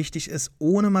darzustellen, was wichtig ist,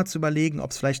 ohne mal zu überlegen,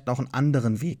 ob es vielleicht noch einen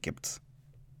anderen Weg gibt.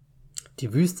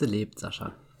 Die Wüste lebt,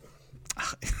 Sascha.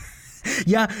 Ach,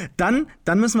 ja, dann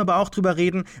müssen wir aber auch drüber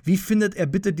reden, wie findet er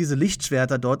bitte diese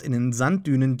Lichtschwerter dort in den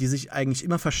Sanddünen, die sich eigentlich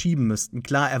immer verschieben müssten.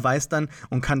 Klar, er weiß dann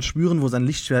und kann spüren, wo sein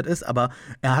Lichtschwert ist, aber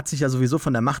er hat sich ja sowieso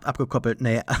von der Macht abgekoppelt.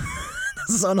 Nee,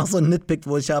 das ist auch noch so ein Nitpick,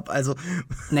 wo ich habe. Also,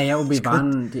 naja,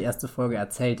 Obi-Wan, die erste Folge,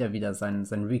 erzählt ja wieder sein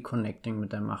Reconnecting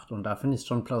mit der Macht. Und da finde ich es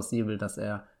schon plausibel, dass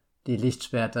er die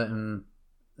Lichtschwerter im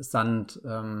Sand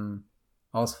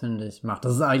ausfindig macht.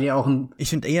 Das ist eigentlich auch Ich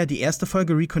finde eher, die erste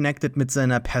Folge reconnected mit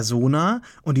seiner Persona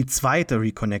und die zweite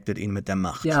reconnected ihn mit der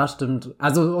Macht. Ja, stimmt.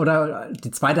 Also, oder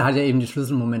die zweite hat ja eben die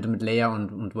Schlüsselmomente mit Leia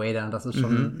und Vader. Das ist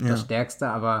schon das Stärkste,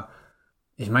 aber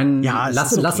ich meine, ja,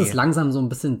 lass es langsam so ein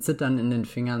bisschen zittern in den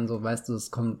Fingern, so, weißt du,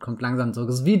 es kommt langsam zurück.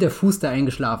 Es ist wie der Fuß, der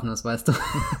eingeschlafen ist, weißt du.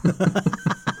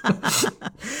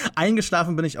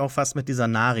 Eingeschlafen bin ich auch fast mit dieser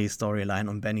Nari-Storyline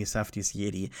um Benny Safdie's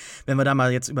Jedi. Wenn wir da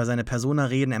mal jetzt über seine Persona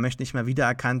reden, er möchte nicht mehr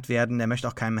wiedererkannt werden, er möchte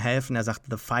auch keinem helfen, er sagt,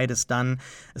 the fight is done.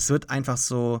 Es wird einfach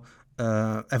so,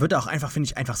 er wird auch einfach, finde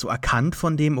ich, einfach so erkannt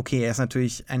von dem, okay, er ist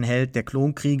natürlich ein Held der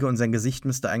Klonkriege und sein Gesicht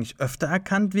müsste eigentlich öfter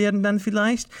erkannt werden dann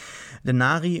vielleicht. Der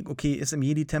Nari, okay, ist im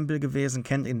Jedi-Tempel gewesen,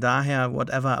 kennt ihn daher,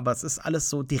 whatever, aber es ist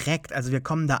alles so direkt, also wir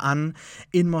kommen da an,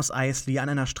 in Mos Eisley, an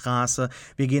einer Straße,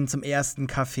 wir gehen zum ersten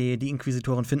Café, die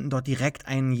Inquisitoren finden dort direkt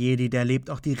einen Jedi, der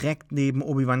lebt auch direkt neben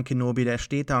Obi-Wan Kenobi, der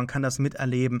steht da und kann das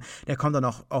miterleben, der kommt dann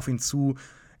auch auf ihn zu,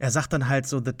 er sagt dann halt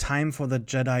so, the time for the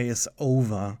Jedi is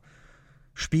over.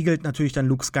 Spiegelt natürlich dann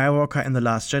Luke Skywalker in The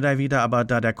Last Jedi wieder, aber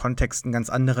da der Kontext ein ganz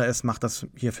anderer ist, macht das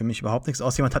hier für mich überhaupt nichts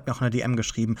aus. Jemand hat mir auch eine DM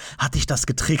geschrieben, hat dich das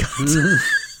getriggert? Und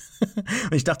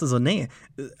ich dachte so, nee,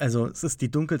 also es ist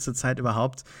die dunkelste Zeit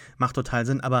überhaupt, macht total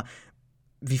Sinn, aber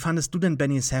wie fandest du denn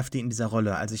Benny Safdie in dieser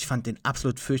Rolle? Also ich fand den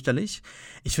absolut fürchterlich.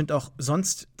 Ich finde auch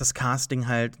sonst das Casting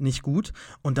halt nicht gut.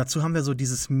 Und dazu haben wir so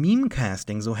dieses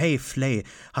Meme-Casting, so hey, Flay,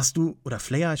 hast du, oder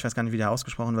Flair, ich weiß gar nicht, wie der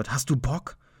ausgesprochen wird, hast du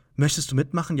Bock? Möchtest du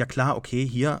mitmachen? Ja klar, okay,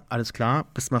 hier, alles klar,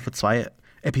 bist mal für 2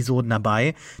 Episoden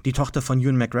dabei. Die Tochter von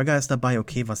Ewan McGregor ist dabei,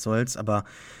 okay, was soll's, aber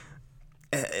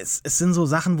es sind so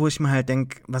Sachen, wo ich mir halt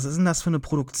denke, was ist denn das für eine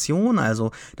Produktion?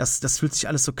 Also, das fühlt sich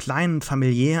alles so klein und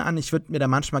familiär an. Ich würde mir da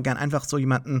manchmal gern einfach so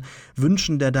jemanden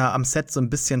wünschen, der da am Set so ein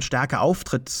bisschen stärker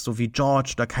auftritt, so wie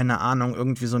George oder keine Ahnung,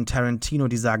 irgendwie so ein Tarantino,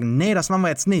 die sagen, nee, das machen wir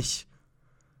jetzt nicht.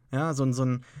 Ja, so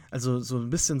ein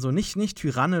bisschen so nicht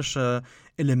tyrannische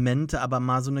Elemente, aber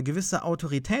mal so eine gewisse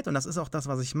Autorität. Und das ist auch das,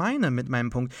 was ich meine mit meinem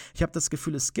Punkt. Ich habe das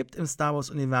Gefühl, es gibt im Star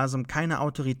Wars-Universum keine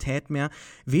Autorität mehr,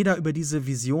 weder über diese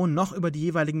Vision noch über die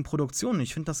jeweiligen Produktionen.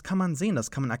 Ich finde, das kann man sehen,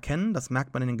 das kann man erkennen, das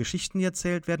merkt man in den Geschichten, die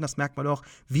erzählt werden, das merkt man auch,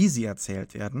 wie sie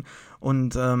erzählt werden.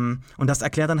 Und das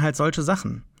erklärt dann halt solche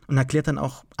Sachen. Und erklärt dann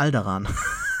auch Alderaan.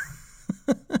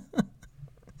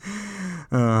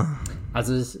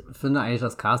 Also ich finde eigentlich,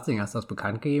 das Casting, als das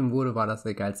bekannt gegeben wurde, war das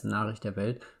die geilste Nachricht der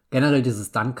Welt. Generell dieses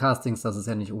Stunt-Castings, das ist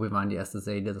ja nicht Obi-Wan die erste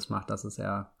Serie, die das macht, das ist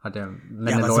ja, hat ja Mandalorian.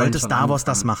 Ja, aber sollte Star Wars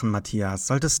das machen, Matthias?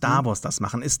 Sollte Star Wars das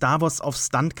machen? Ist Star Wars auf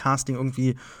Stunt-Casting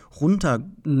irgendwie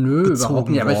runtergezogen Nö, überhaupt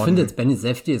nicht, aber ich worden? finde jetzt Benny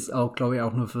Safdie ist auch, glaube ich,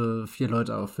 auch nur für 4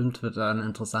 Leute auf Film-Twitter ein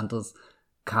interessantes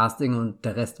Casting und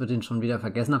der Rest wird ihn schon wieder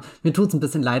vergessen haben. Mir tut's ein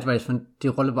bisschen leid, weil ich finde, die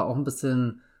Rolle war auch ein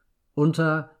bisschen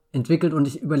unterentwickelt und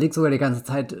ich überlege sogar die ganze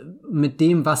Zeit mit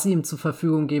dem, was sie ihm zur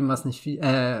Verfügung geben, was nicht viel,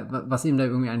 was sie ihm da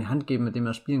irgendwie an die Hand geben, mit dem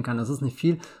er spielen kann, das ist nicht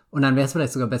viel. Und dann wäre es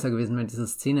vielleicht sogar besser gewesen, wenn diese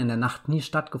Szene in der Nacht nie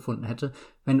stattgefunden hätte,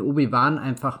 wenn Obi-Wan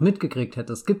einfach mitgekriegt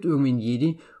hätte, es gibt irgendwie einen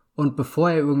Jedi und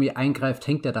bevor er irgendwie eingreift,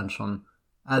 hängt er dann schon.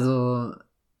 Also,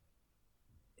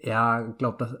 ja,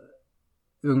 glaub das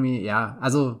irgendwie, ja,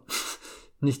 also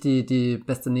nicht die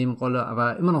beste Nebenrolle,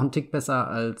 aber immer noch ein Tick besser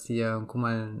als hier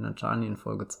Kumail Nanjiani in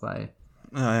Folge 2.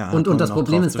 Ja, und das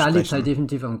Problem ist, da liegt halt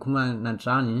definitiv am Kumail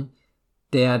Nanjiani,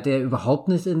 der überhaupt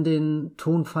nicht in den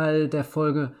Tonfall der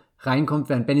Folge reinkommt,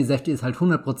 während Benny Safdie ist halt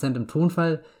 100% im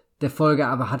Tonfall der Folge,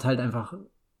 aber hat halt einfach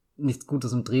nichts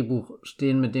Gutes im Drehbuch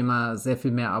stehen, mit dem er sehr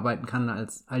viel mehr arbeiten kann,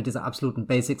 als halt diese absoluten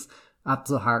Basics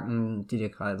abzuhaken, die dir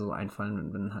gerade so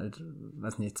einfallen, wenn halt,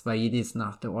 weiß nicht, 2 Jedis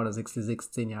nach der Order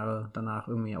 66 10 Jahre danach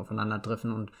irgendwie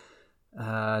aufeinandertreffen und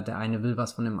der eine will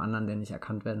was von dem anderen, der nicht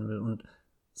erkannt werden will und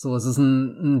so, es ist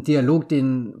ein Dialog,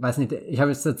 den, weiß nicht, ich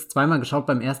habe es jetzt 2-mal geschaut,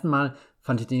 beim ersten Mal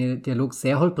fand ich den Dialog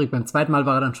sehr holprig, beim zweiten Mal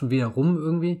war er dann schon wieder rum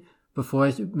irgendwie, bevor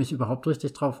ich mich überhaupt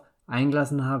richtig drauf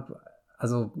eingelassen habe.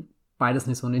 Also beides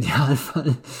nicht so ein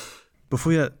Idealfall.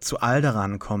 Bevor wir zu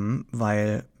Alderaan kommen,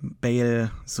 weil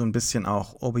Bail so ein bisschen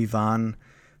auch Obi-Wan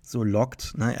so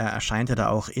lockt, ne? Er erscheint ja da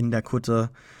auch in der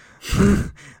Kutte,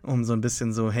 um so ein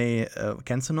bisschen so, hey,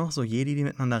 kennst du noch so Jedi, die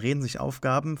miteinander reden, sich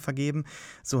Aufgaben vergeben,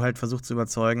 so halt versucht zu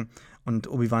überzeugen und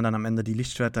Obi-Wan dann am Ende die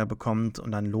Lichtschwerter bekommt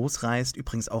und dann losreißt.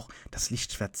 Übrigens auch das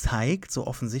Lichtschwert zeigt, so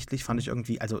offensichtlich fand ich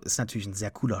irgendwie, also ist natürlich ein sehr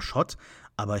cooler Shot,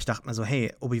 aber ich dachte mir so,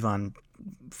 hey, Obi-Wan,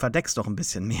 verdeck's doch ein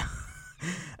bisschen mehr.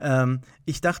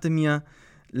 Ich dachte mir,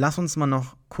 lass uns mal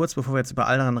noch kurz, bevor wir jetzt über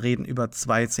Alderaan reden, über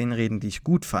 2 Szenen reden, die ich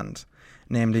gut fand.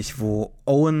 Nämlich, wo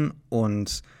Owen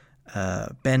und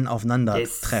Ben aufeinander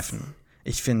treffen.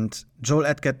 Ich finde, Joel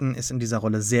Edgerton ist in dieser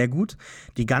Rolle sehr gut.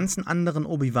 Die ganzen anderen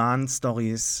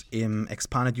Obi-Wan-Stories im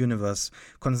Expanded Universe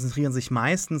konzentrieren sich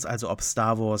meistens, also ob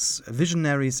Star Wars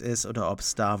Visionaries ist oder ob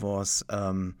Star Wars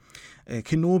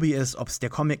Kenobi ist, ob es der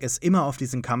Comic ist, immer auf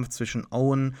diesen Kampf zwischen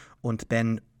Owen und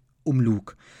Ben um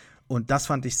Luke. Und das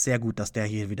fand ich sehr gut, dass der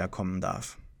hier wieder kommen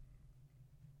darf.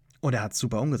 Und er hat es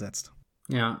super umgesetzt.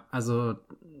 Ja, also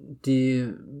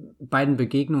die beiden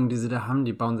Begegnungen, die sie da haben,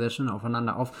 die bauen sehr schön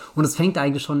aufeinander auf. Und es fängt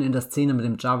eigentlich schon in der Szene mit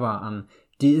dem Jabba an.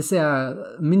 Die ist ja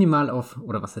minimal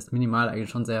oder was heißt minimal,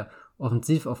 eigentlich schon sehr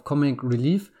offensiv auf Comic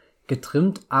Relief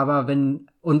getrimmt, aber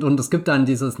und es gibt dann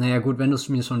dieses, naja gut, wenn du es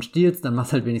mir schon stiehlst, dann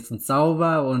mach's halt wenigstens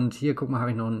sauber und hier, guck mal,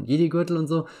 habe ich noch einen Jedi-Gürtel und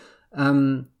so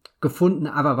gefunden,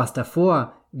 aber was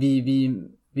davor, wie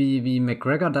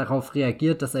McGregor darauf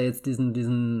reagiert, dass er jetzt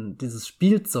dieses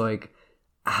Spielzeug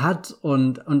hat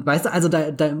und weißt du, also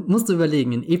da musst du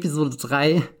überlegen, in Episode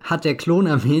 3 hat der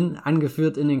Klonarmeen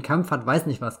angeführt in den Kampf, hat weiß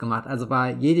nicht was gemacht, also war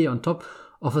Jedi on top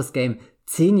of his game.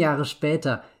 10 Jahre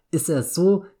später ist er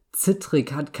so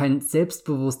zittrig, hat kein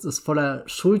Selbstbewusst, ist voller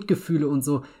Schuldgefühle und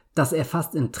so, dass er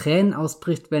fast in Tränen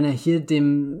ausbricht, wenn er hier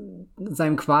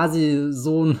seinem quasi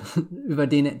Sohn, über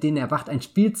den er wacht, ein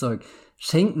Spielzeug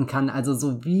schenken kann. Also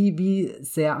so wie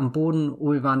sehr am Boden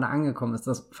Obi-Wan da angekommen ist.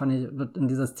 Das fand ich, wird in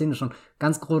dieser Szene schon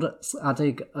ganz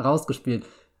großartig rausgespielt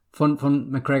von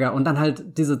McGregor. Und dann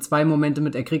halt diese 2 Momente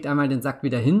mit, er kriegt einmal den Sack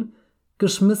wieder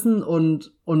hingeschmissen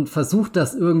und versucht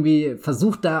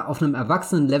da auf einem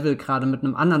Erwachsenen-Level gerade mit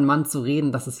einem anderen Mann zu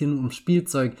reden, dass es hier nur um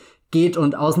Spielzeug geht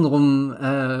und außenrum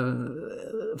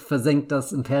versenkt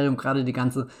das Imperium gerade die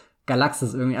ganze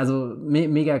Galaxis irgendwie. Also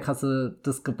mega krasse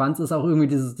Diskrepanz ist auch irgendwie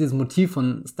dieses Motiv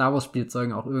von Star Wars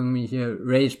Spielzeugen, auch irgendwie hier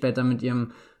Rey später mit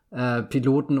ihrem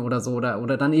Piloten oder so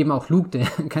oder dann eben auch Luke, der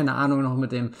keine Ahnung noch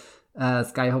mit dem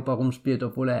Skyhopper rumspielt,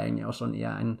 obwohl er eigentlich auch schon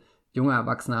eher ein junger,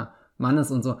 erwachsener Mann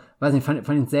ist und so. Weiß nicht, fand ich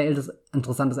ein sehr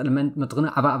interessantes Element mit drin,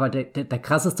 aber der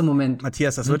krasseste Moment.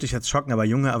 Matthias, das würde dich jetzt schocken, aber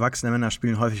junge, erwachsene Männer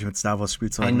spielen häufig mit Star Wars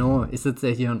Spielzeugen. I know, ich sitze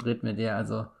ja hier und rede mit dir,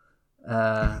 also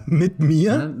mit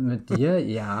mir? Ne, mit dir,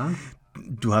 ja.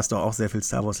 Du hast doch auch sehr viel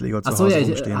Star Wars Lego zu Hause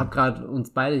rumstehen. Achso, ja, ich habe gerade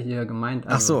uns beide hier gemeint.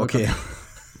 Also, ach so, okay.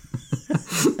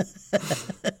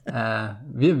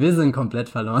 Wir sind komplett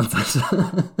verloren,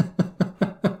 Sascha.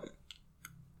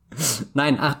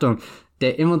 Nein, Achtung.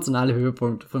 Der emotionale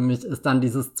Höhepunkt für mich ist dann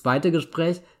dieses zweite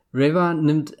Gespräch. River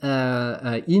nimmt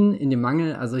ihn in die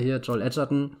Mangel, also hier Joel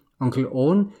Edgerton, Onkel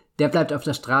Owen. Der bleibt auf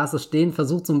der Straße stehen,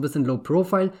 versucht so ein bisschen Low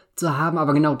Profile zu haben,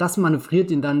 aber genau das manövriert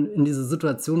ihn dann in diese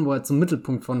Situation, wo er zum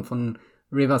Mittelpunkt von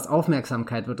Rivers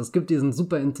Aufmerksamkeit wird. Es gibt diesen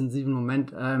super intensiven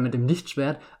Moment mit dem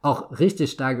Lichtschwert, auch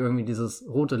richtig stark irgendwie dieses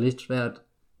rote Lichtschwert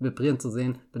vibrieren zu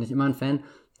sehen, bin ich immer ein Fan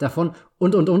davon.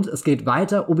 Und, es geht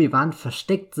weiter, Obi-Wan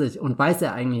versteckt sich und weiß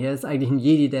er eigentlich, er ist eigentlich ein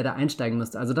Jedi, der da einsteigen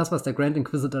müsste. Also das, was der Grand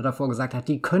Inquisitor davor gesagt hat,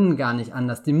 die können gar nicht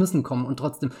anders, die müssen kommen. Und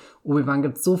trotzdem, Obi-Wan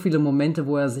gibt so viele Momente,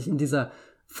 wo er sich in dieser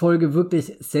Folge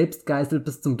wirklich selbst geißelt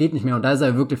bis zum geht nicht mehr. Und da ist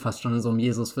er wirklich fast schon in so einem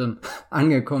Jesus-Film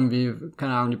angekommen, wie,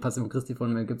 keine Ahnung, die Passion Christi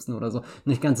von Mel Gibson oder so.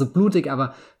 Nicht ganz so blutig,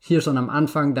 aber hier schon am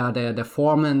Anfang, da der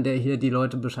Foreman, der hier die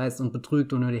Leute bescheißt und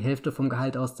betrügt und nur die Hälfte vom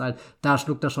Gehalt auszahlt, da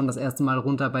schluckt er schon das erste Mal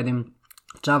runter. Bei dem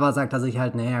Jabba sagt er sich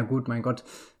halt, naja gut, mein Gott,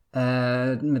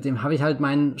 mit dem habe ich halt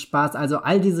meinen Spaß. Also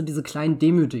all diese kleinen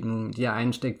Demütigungen, die er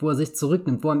einsteckt, wo er sich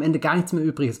zurücknimmt, wo am Ende gar nichts mehr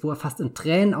übrig ist, wo er fast in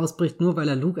Tränen ausbricht, nur weil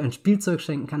er Luke ein Spielzeug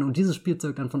schenken kann und dieses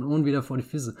Spielzeug dann von Owen wieder vor die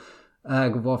Füße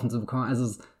geworfen zu bekommen. Also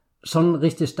es ist schon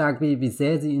richtig stark, wie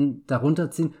sehr sie ihn da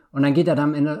runterziehen. Und dann geht er da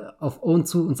am Ende auf Owen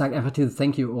zu und sagt einfach dieses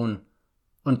Thank you, Owen.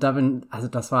 Und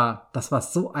das war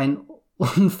so ein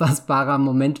unfassbarer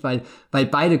Moment, weil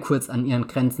beide kurz an ihren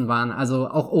Grenzen waren. Also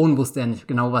auch Owen wusste ja nicht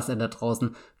genau, was er da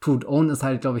draußen tut. Owen ist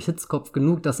halt, glaube ich, Hitzkopf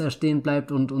genug, dass er stehen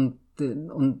bleibt und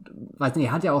weiß nicht,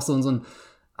 er hat ja auch so einen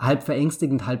halb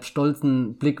verängstigend, halb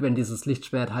stolzen Blick, wenn dieses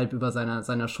Lichtschwert halb über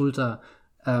seiner Schulter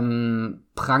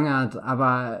prangert.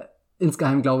 Aber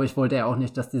insgeheim, glaube ich, wollte er auch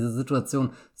nicht, dass diese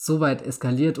Situation so weit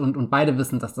eskaliert und beide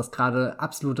wissen, dass das gerade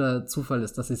absoluter Zufall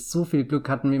ist, dass sie so viel Glück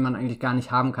hatten, wie man eigentlich gar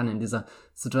nicht haben kann in dieser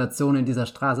Situation, in dieser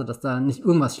Straße, dass da nicht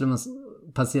irgendwas Schlimmes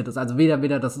passiert ist. Also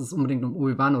weder, dass es unbedingt um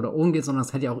Obi-Wan oder Owen geht, sondern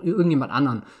es hätte ja auch irgendjemand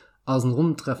anderen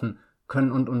außenrum treffen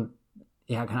können und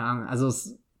ja, keine Ahnung. Also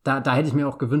da hätte ich mir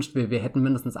auch gewünscht, wir hätten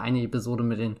mindestens eine Episode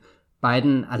mit den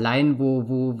beiden allein,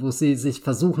 wo sie sich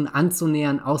versuchen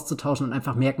anzunähern, auszutauschen und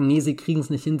einfach merken, nee, sie kriegen es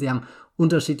nicht hin, sie haben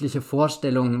unterschiedliche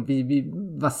Vorstellungen,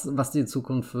 was die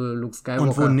Zukunft für Luke Skywalker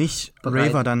und wo nicht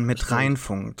Reva dann mit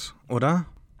reinfunkt, oder?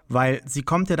 Weil sie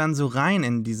kommt ja dann so rein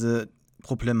in diese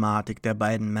Problematik der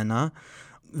beiden Männer,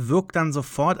 wirkt dann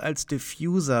sofort als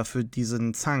Diffuser für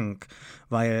diesen Zank,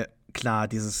 weil klar,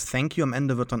 dieses Thank you am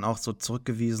Ende wird dann auch so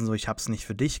zurückgewiesen, so ich hab's nicht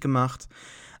für dich gemacht,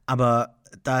 aber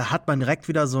da hat man direkt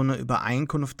wieder so eine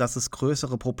Übereinkunft, dass es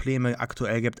größere Probleme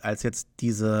aktuell gibt, als jetzt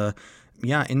diese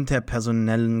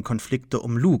interpersonellen Konflikte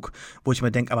um Luke, wo ich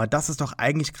mir denke, aber das ist doch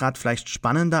eigentlich gerade vielleicht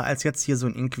spannender, als jetzt hier so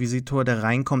ein Inquisitor, der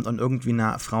reinkommt und irgendwie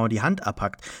einer Frau die Hand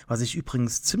abhackt, was ich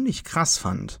übrigens ziemlich krass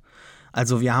fand.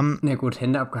 Also wir haben... Na gut,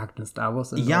 Hände abgehackt in Star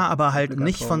Wars. Ja, aber halt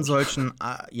nicht von solchen...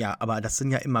 aber das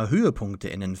sind ja immer Höhepunkte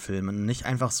in den Filmen. Nicht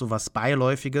einfach so was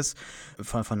Beiläufiges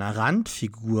von einer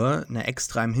Randfigur, eine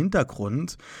extra im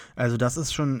Hintergrund. Also das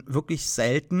ist schon wirklich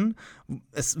selten.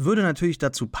 Es würde natürlich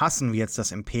dazu passen, wie jetzt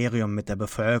das Imperium mit der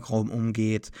Bevölkerung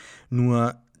umgeht.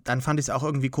 Nur dann fand ich es auch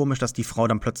irgendwie komisch, dass die Frau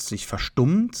dann plötzlich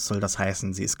verstummt. Soll das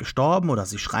heißen, sie ist gestorben oder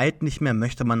sie schreit nicht mehr?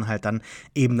 Möchte man halt dann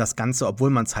eben das Ganze, obwohl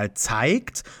man es halt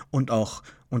zeigt und auch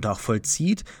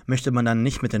vollzieht, möchte man dann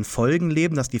nicht mit den Folgen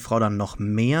leben, dass die Frau dann noch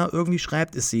mehr irgendwie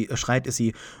schreit? Ist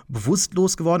sie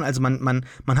bewusstlos geworden? Also man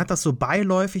hat das so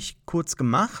beiläufig kurz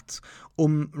gemacht,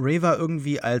 um Reva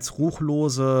irgendwie als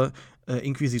ruchlose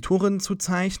Inquisitorin zu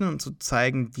zeichnen und zu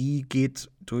zeigen, die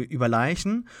geht über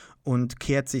Leichen und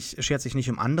schert sich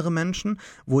nicht um andere Menschen,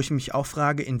 wo ich mich auch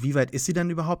frage, inwieweit ist sie denn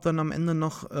überhaupt dann am Ende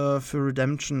noch für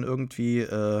Redemption irgendwie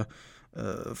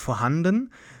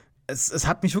vorhanden? Es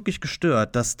hat mich wirklich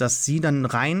gestört, dass sie dann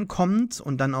reinkommt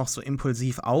und dann auch so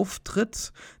impulsiv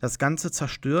auftritt, das Ganze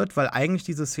zerstört, weil eigentlich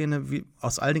diese Szene, wie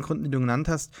aus all den Gründen, die du genannt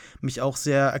hast, mich auch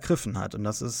sehr ergriffen hat. Und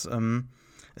das ist so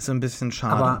ein bisschen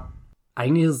schade. Aber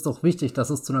eigentlich ist es doch wichtig, dass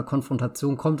es zu einer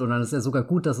Konfrontation kommt. Und dann ist es ja sogar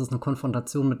gut, dass es eine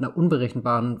Konfrontation mit einer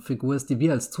unberechenbaren Figur ist, die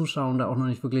wir als Zuschauer da auch noch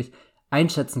nicht wirklich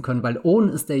einschätzen können. Weil Owen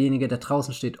ist derjenige, der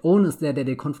draußen steht. Owen ist der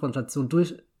die Konfrontation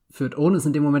durchführt. Owen ist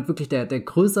in dem Moment wirklich der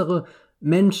größere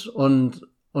Mensch und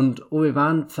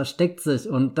Obi-Wan versteckt sich.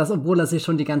 Und das, obwohl er sich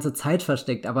schon die ganze Zeit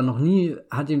versteckt. Aber noch nie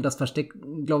hat ihm das Versteck,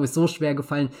 glaube ich, so schwer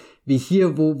gefallen wie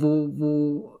hier,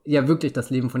 wo ja wirklich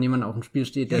das Leben von jemandem auf dem Spiel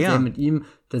steht, der sehr mit ihm,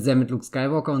 der sehr mit Luke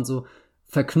Skywalker und so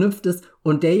verknüpft ist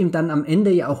und der ihm dann am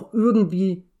Ende ja auch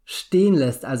irgendwie stehen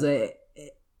lässt. Also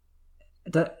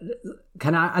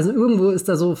keine Ahnung, also irgendwo ist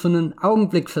da so für einen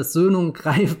Augenblick Versöhnung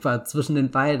greifbar zwischen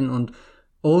den beiden und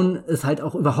Owen ist halt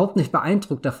auch überhaupt nicht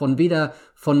beeindruckt davon, weder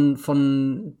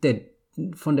von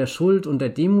der Schuld und der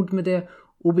Demut, mit der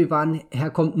Obi-Wan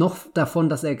herkommt, noch davon,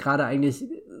 dass er gerade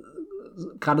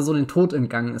so den Tod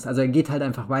entgangen ist. Also er geht halt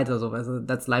einfach weiter, so, also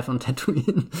that's life on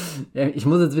Tatooine. Ich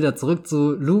muss jetzt wieder zurück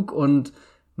zu Luke und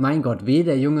mein Gott,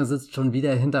 der Junge sitzt schon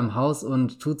wieder hinterm Haus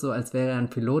und tut so, als wäre er ein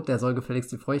Pilot, der soll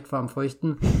gefälligst die Feuchtfarm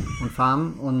feuchten und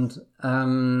farmen und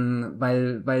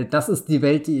weil das ist die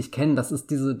Welt, die ich kenne, das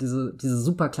ist diese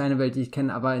super kleine Welt, die ich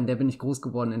kenne, aber in der bin ich groß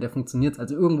geworden, in der funktioniert's.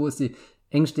 Also irgendwo ist die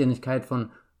Engstirnigkeit von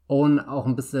Owen auch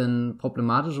ein bisschen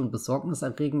problematisch und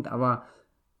besorgniserregend, aber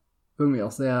irgendwie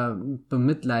auch sehr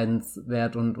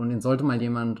bemitleidenswert und ihn sollte mal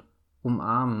jemand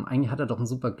umarmen. Eigentlich hat er doch ein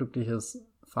super glückliches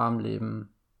Farmleben.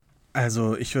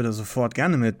 Also ich würde sofort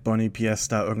gerne mit Bonnie Pierce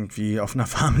da irgendwie auf einer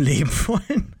Farm leben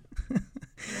wollen.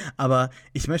 Aber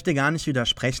ich möchte gar nicht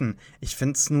widersprechen. Ich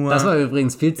finde es nur... Das war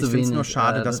übrigens viel zu wenig. Ich finde es nur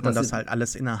schade, dass man das halt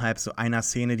alles innerhalb so einer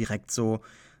Szene direkt so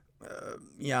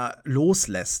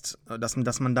loslässt.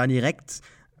 Dass man da direkt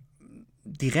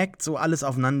so alles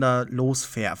aufeinander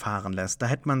losfahren lässt. Da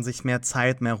hätte man sich mehr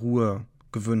Zeit, mehr Ruhe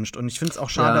gewünscht. Und ich finde es auch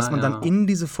schade, dass man dann in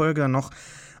diese Folge dann noch,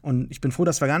 und ich bin froh,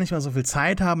 dass wir gar nicht mehr so viel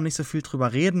Zeit haben, nicht so viel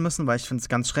drüber reden müssen, weil ich finde es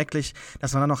ganz schrecklich,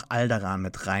 dass man dann noch Alderaan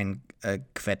mit rein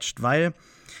quetscht, weil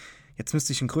jetzt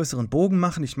müsste ich einen größeren Bogen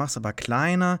machen, ich mache es aber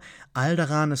kleiner.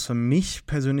 Alderaan ist für mich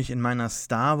persönlich in meiner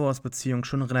Star Wars-Beziehung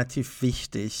schon relativ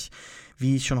wichtig.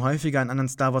 Wie ich schon häufiger in anderen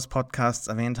Star Wars Podcasts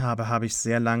erwähnt habe, habe ich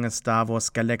sehr lange Star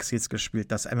Wars Galaxies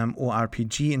gespielt, das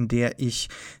MMORPG, in der ich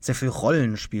sehr viel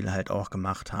Rollenspiel halt auch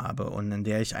gemacht habe und in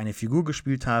der ich eine Figur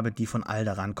gespielt habe, die von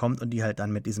Alderaan kommt und die halt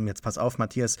dann mit diesem, jetzt pass auf,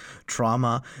 Matthias,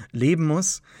 Trauma leben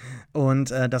muss.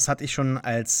 Und das hatte ich schon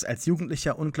als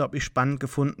Jugendlicher unglaublich spannend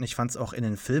gefunden. Ich fand es auch in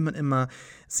den Filmen immer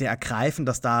sehr ergreifend,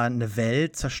 dass da eine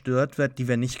Welt zerstört wird, die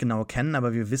wir nicht genau kennen,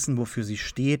 aber wir wissen, wofür sie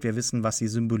steht, wir wissen, was sie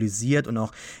symbolisiert und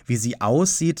auch wie sie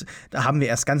aussieht. Da haben wir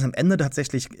erst ganz am Ende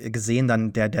tatsächlich gesehen,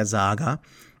 dann der Saga.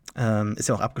 Ist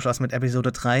ja auch abgeschlossen mit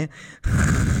Episode 3.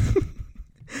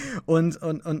 und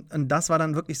das war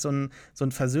dann wirklich so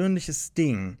ein versöhnliches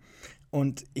Ding.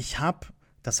 Und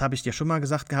das habe ich dir schon mal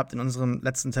gesagt gehabt in unserem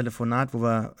letzten Telefonat, wo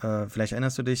wir, vielleicht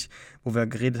erinnerst du dich, wo wir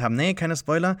geredet haben, nee, keine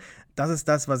Spoiler, das ist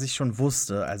das, was ich schon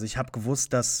wusste. Also ich habe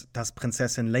gewusst, dass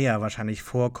Prinzessin Leia wahrscheinlich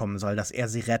vorkommen soll, dass er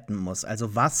sie retten muss.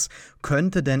 Also was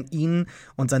könnte denn ihn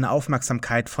und seine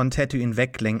Aufmerksamkeit von Tatooine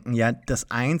weglenken? Ja,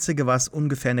 das Einzige, was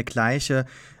ungefähr eine gleiche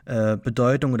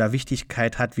Bedeutung oder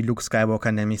Wichtigkeit hat wie Luke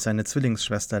Skywalker, nämlich seine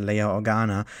Zwillingsschwester Leia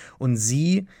Organa. Und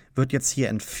sie wird jetzt hier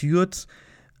entführt.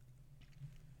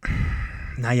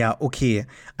 Naja, okay.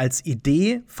 Als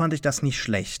Idee fand ich das nicht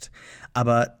schlecht.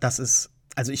 Aber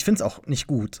also ich finde es auch nicht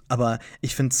gut, aber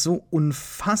ich finde es so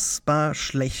unfassbar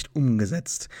schlecht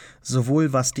umgesetzt.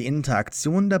 Sowohl was die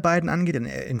Interaktion der beiden angeht,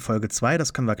 in Folge 2,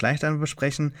 das können wir gleich dann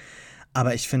besprechen.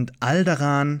 Aber ich finde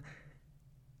Alderaan,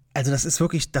 also das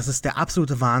ist der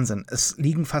absolute Wahnsinn. Es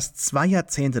liegen fast 2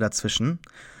 Jahrzehnte dazwischen.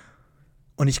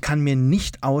 Und ich kann mir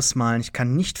nicht ausmalen, ich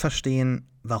kann nicht verstehen,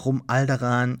 warum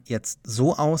Alderaan jetzt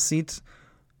so aussieht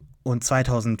und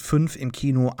 2005 im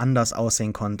Kino anders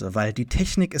aussehen konnte, weil die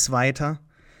Technik ist weiter,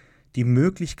 die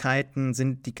Möglichkeiten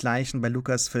sind die gleichen bei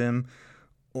Lucasfilm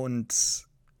und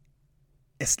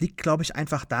es liegt, glaube ich,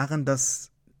 einfach daran, dass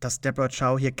Deborah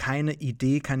Chow hier keine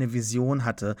Idee, keine Vision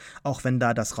hatte, auch wenn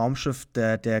da das Raumschiff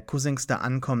der Cousins da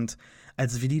ankommt.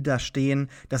 Also wie die da stehen,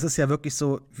 das ist ja wirklich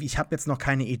so, ich habe jetzt noch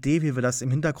keine Idee, wie wir das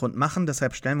im Hintergrund machen,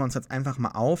 deshalb stellen wir uns jetzt einfach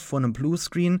mal auf vor einem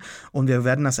Bluescreen und wir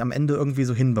werden das am Ende irgendwie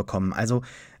so hinbekommen. Also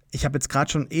ich habe jetzt gerade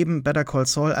schon eben Better Call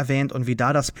Saul erwähnt und wie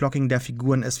da das Blocking der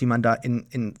Figuren ist, wie man da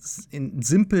in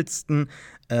simpelsten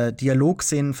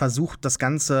Dialogszenen versucht, das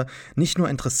Ganze nicht nur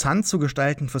interessant zu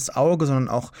gestalten fürs Auge, sondern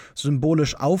auch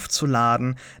symbolisch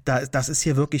aufzuladen. Das ist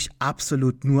hier wirklich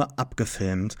absolut nur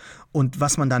abgefilmt. Und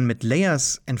was man dann mit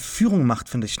Leias Entführung macht,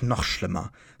 finde ich noch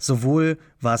schlimmer. Sowohl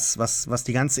was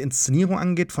die ganze Inszenierung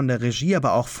angeht, von der Regie,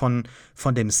 aber auch von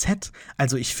dem Set.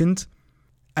 Also ich finde,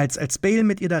 als Bale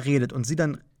mit ihr da redet und sie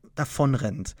dann davon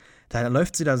rennt. Da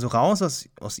läuft sie da so raus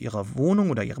aus ihrer Wohnung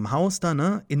oder ihrem Haus da,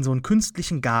 ne, in so einen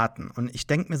künstlichen Garten. Und ich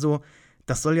denke mir so,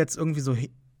 das soll jetzt irgendwie so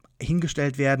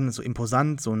hingestellt werden, so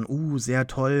imposant, so ein sehr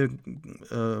toll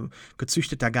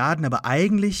gezüchteter Garten. Aber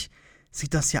eigentlich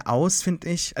sieht das ja aus, finde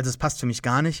ich, also es passt für mich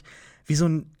gar nicht, wie so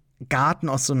ein Garten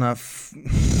aus so einer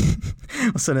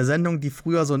Sendung, die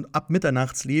früher so ab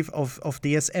mitternachts lief auf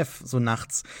DSF, so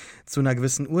nachts zu einer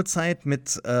gewissen Uhrzeit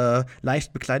mit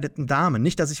leicht bekleideten Damen.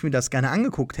 Nicht, dass ich mir das gerne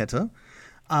angeguckt hätte,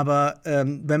 aber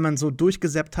wenn man so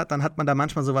durchgesäppt hat, dann hat man da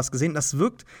manchmal sowas gesehen. Das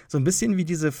wirkt so ein bisschen wie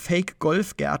diese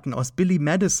Fake-Golfgärten aus Billy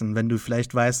Madison, wenn du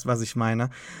vielleicht weißt, was ich meine.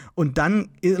 Und dann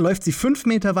läuft sie 5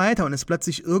 Meter weiter und ist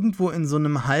plötzlich irgendwo in so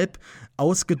einem halb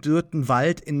ausgedörrten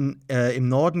Wald im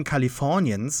Norden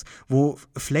Kaliforniens, wo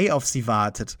Flay auf sie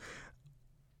wartet.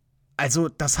 Also,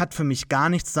 das hat für mich gar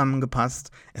nicht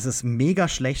zusammengepasst. Es ist mega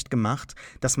schlecht gemacht,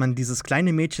 dass man dieses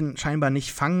kleine Mädchen scheinbar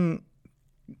nicht fangen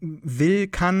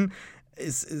kann.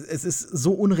 Es ist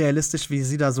so unrealistisch, wie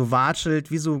sie da so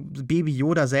watschelt, wie so Baby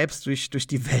Yoda selbst durch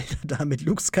die Wälder da mit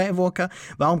Luke Skywalker.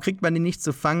 Warum kriegt man die nicht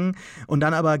zu fangen? Und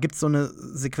dann aber gibt es so eine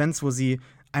Sequenz, wo sie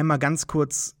einmal ganz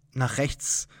kurz nach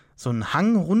rechts so einen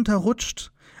Hang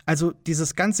runterrutscht. Also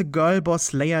dieses ganze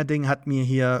Girlboss-Leia-Ding hat mir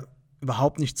hier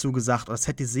überhaupt nicht zugesagt. Oder das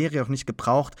hätte die Serie auch nicht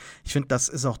gebraucht. Ich finde, das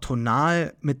ist auch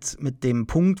tonal mit dem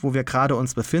Punkt, wo wir gerade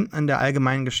uns befinden in der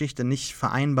allgemeinen Geschichte, nicht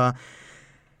vereinbar.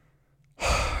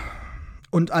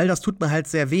 Und all das tut mir halt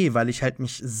sehr weh, weil ich halt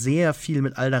mich sehr viel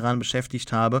mit Alderaan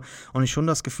beschäftigt habe und ich schon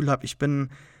das Gefühl habe, ich bin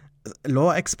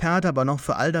Lore-Experte, aber noch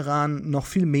für Alderaan noch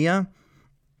viel mehr.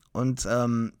 Und da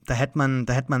hätte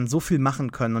man so viel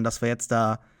machen können und dass wir jetzt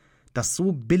da das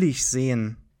so billig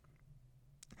sehen,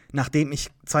 nachdem ich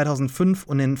 2005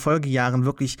 und in den Folgejahren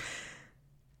wirklich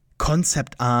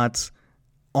Concept Art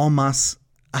en masse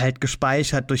halt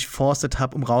gespeichert, durchforstet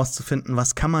habe, um rauszufinden,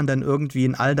 was kann man denn irgendwie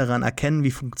in Alderaan erkennen,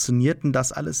 wie funktioniert denn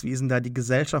das alles, wie ist denn da die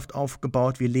Gesellschaft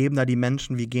aufgebaut, wie leben da die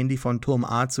Menschen, wie gehen die von Turm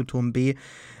A zu Turm B,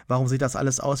 warum sieht das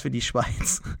alles aus wie die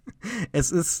Schweiz?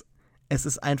 Es ist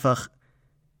einfach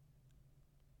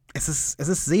es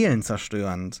ist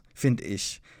seelenzerstörend, finde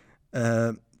ich.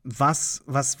 Was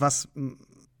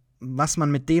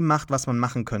man mit dem macht, was man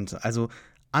machen könnte. Also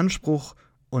Anspruch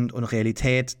und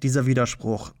Realität, dieser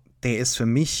Widerspruch, der ist für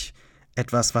mich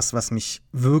etwas, was mich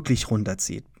wirklich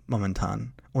runterzieht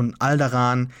momentan. Und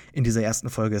Alderaan in dieser ersten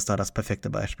Folge ist da das perfekte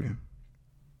Beispiel.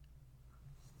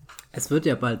 Es wird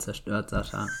ja bald zerstört,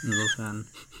 Sascha, insofern.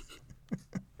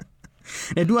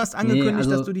 Ja, du hast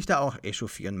angekündigt, dass du dich da auch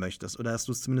echauffieren möchtest oder dass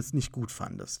du es zumindest nicht gut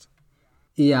fandest.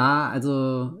 Ja,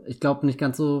 also ich glaube nicht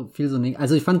ganz so viel so nicht.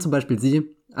 Also ich fand zum Beispiel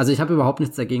also ich habe überhaupt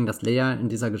nichts dagegen, dass Leia in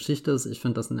dieser Geschichte ist. Ich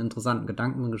finde das einen interessanten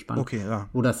Gedanken, bin gespannt,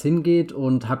 wo das hingeht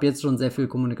und habe jetzt schon sehr viel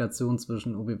Kommunikation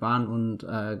zwischen Obi-Wan und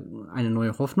eine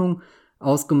neue Hoffnung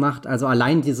ausgemacht. Also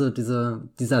allein dieser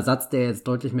Satz, der jetzt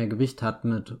deutlich mehr Gewicht hat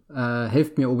mit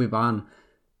helft mir Obi-Wan,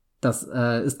 das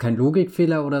ist kein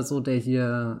Logikfehler oder so, der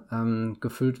hier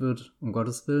gefüllt wird, um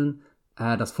Gottes Willen.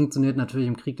 Das funktioniert natürlich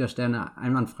im Krieg der Sterne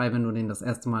einwandfrei, wenn du den das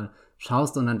erste Mal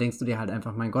schaust und dann denkst du dir halt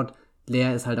einfach, mein Gott,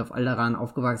 Leia ist halt auf Alderaan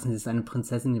aufgewachsen, sie ist eine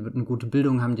Prinzessin, die wird eine gute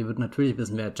Bildung haben, die wird natürlich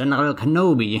wissen, wer General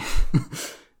Kenobi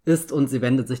ist und sie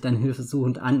wendet sich dann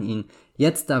hilfesuchend an ihn.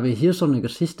 Jetzt, da wir hier schon eine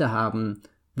Geschichte haben,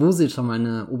 wo sie schon mal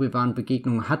eine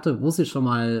Obi-Wan-Begegnung hatte, wo sie schon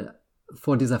mal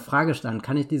vor dieser Frage stand,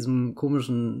 kann ich diesem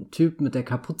komischen Typ mit der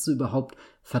Kapuze überhaupt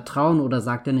vertrauen oder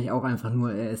sagt er nicht auch einfach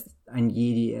nur, er ist ein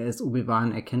Jedi, er ist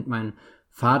Obi-Wan, er kennt meinen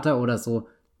Vater oder so.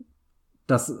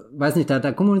 Das, weiß nicht,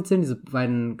 da kommunizieren diese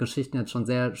beiden Geschichten jetzt schon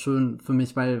sehr schön für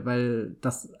mich, weil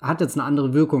das hat jetzt eine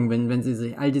andere Wirkung, wenn sie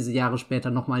sich all diese Jahre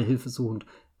später nochmal hilfesuchend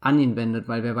an ihn wendet,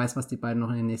 weil wer weiß, was die beiden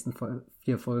noch in den nächsten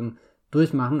 4 Folgen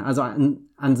durchmachen. Also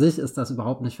an sich ist das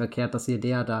überhaupt nicht verkehrt, dass sie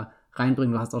Lea da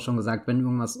reinbringen. Du hast auch schon gesagt, wenn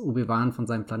irgendwas Obi-Wan von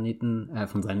seinem Planeten,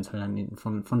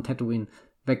 von Tatooine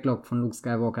weglockt, von Luke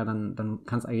Skywalker, dann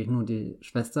kann es eigentlich nur die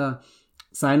Schwester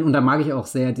sein. Und da mag ich auch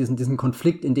sehr diesen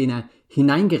Konflikt, in den er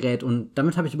hineingerät. Und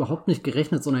damit habe ich überhaupt nicht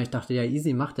gerechnet, sondern ich dachte, ja,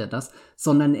 easy macht er das.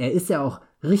 Sondern er ist ja auch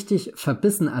richtig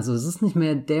verbissen. Also es ist nicht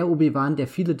mehr der Obi-Wan, der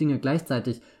viele Dinge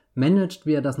gleichzeitig managt,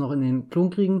 wie er das noch in den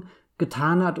Klonkriegen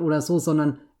getan hat oder so,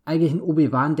 sondern eigentlich ein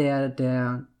Obi-Wan,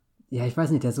 der ja, ich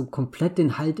weiß nicht, der so komplett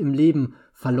den Halt im Leben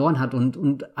verloren hat.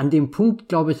 Und an dem Punkt,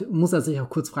 glaube ich, muss er sich auch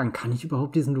kurz fragen, kann ich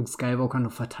überhaupt diesen Luke Skywalker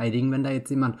noch verteidigen, wenn da jetzt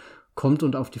jemand kommt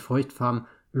und auf die Feuchtfarm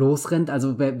losrennt?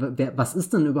 Also was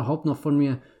ist denn überhaupt noch von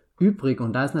mir übrig?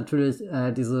 Und da ist natürlich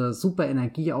diese super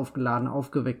Energie aufgeladen,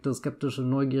 aufgeweckte, skeptische,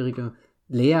 neugierige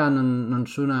Lea ein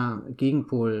schöner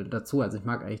Gegenpol dazu. Also ich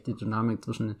mag eigentlich die Dynamik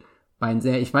zwischen den beiden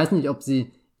sehr. Ich weiß nicht, ob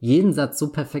sie jeden Satz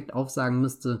so perfekt aufsagen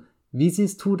müsste, wie sie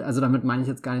es tut. Also damit meine ich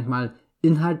jetzt gar nicht mal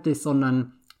inhaltlich,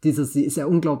 sondern sie ist ja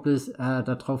unglaublich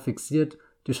darauf fixiert,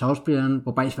 die Schauspielerin,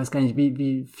 wobei ich weiß gar nicht,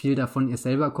 wie viel davon ihr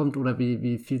selber kommt oder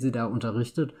wie viel sie da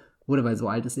unterrichtet wurde, weil so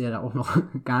alt ist sie ja da auch noch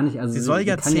gar nicht. Also sie soll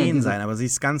ja 10 sein, aber sie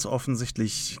ist ganz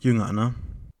offensichtlich jünger, ne?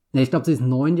 Ja, ich glaube, sie ist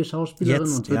 9, die Schauspielerin,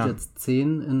 und wird jetzt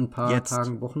 10 in ein paar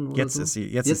Tagen, Wochen oder jetzt so.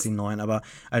 Jetzt ist sie 9, aber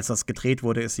als das gedreht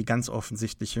wurde, ist sie ganz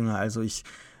offensichtlich jünger. Also ich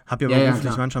habe ja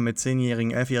beruflich manchmal mit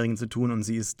 10-Jährigen, 11-Jährigen zu tun und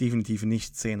sie ist definitiv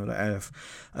nicht 10 oder 11.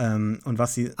 Und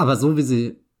was sie aber so wie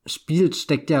sie spielt,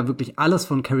 steckt ja wirklich alles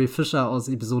von Carrie Fisher aus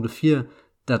Episode 4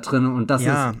 da drin, und das ist,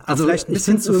 also vielleicht ein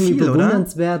bisschen zu viel,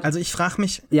 bewundernswert. Oder? Also ich frage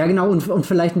mich. Ja, genau, und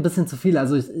vielleicht ein bisschen zu viel.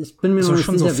 Also ich bin mir noch nicht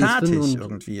schon sicher, so fertig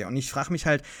irgendwie. Und ich frage mich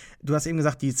halt, du hast eben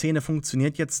gesagt, die Szene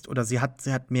funktioniert jetzt oder sie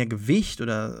hat mehr Gewicht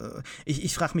oder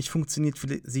ich frage mich, funktioniert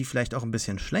sie vielleicht auch ein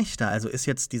bisschen schlechter? Also ist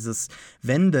jetzt dieses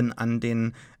Wenden an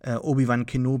den Obi-Wan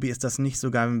Kenobi, ist das nicht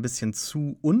sogar ein bisschen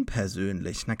zu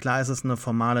unpersönlich? Na klar, ist es eine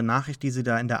formale Nachricht, die sie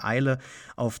da in der Eile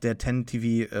auf der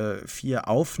 10TV 4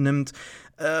 aufnimmt.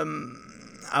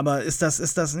 Aber ist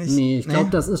das nicht? Nee, ich glaube,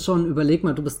 das ist schon, überleg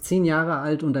mal, du bist 10 Jahre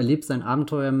alt und erlebst ein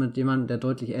Abenteuer mit jemandem, der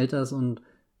deutlich älter ist, und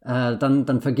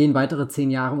dann vergehen weitere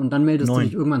 10 Jahre und dann meldest 9. du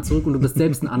dich irgendwann zurück und du bist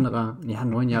selbst ein anderer,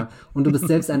 9 Jahre, und du bist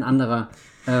selbst ein anderer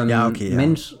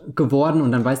Mensch geworden,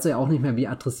 und dann weißt du ja auch nicht mehr, wie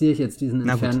adressiere ich jetzt diesen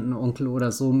entfernten Onkel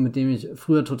oder so, mit dem ich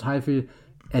früher total viel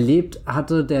erlebt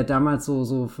hatte, der damals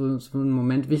so für einen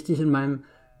Moment wichtig in meinem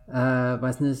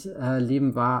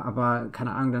Leben war, aber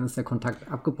keine Ahnung, dann ist der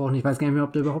Kontakt abgebrochen. Ich weiß gar nicht mehr,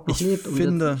 ob der überhaupt noch lebt.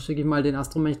 Und jetzt schicke ich mal den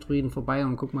Astromech-Druiden vorbei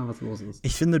und guck mal, was los ist.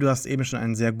 Ich finde, du hast eben schon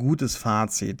ein sehr gutes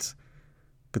Fazit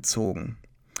gezogen.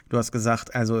 Du hast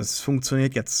gesagt, also es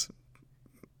funktioniert jetzt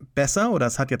besser oder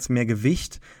es hat jetzt mehr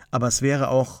Gewicht, aber es wäre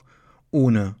auch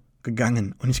ohne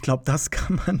gegangen. Und ich glaube, das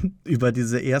kann man über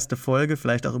diese erste Folge,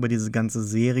 vielleicht auch über diese ganze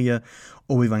Serie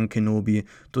Obi-Wan Kenobi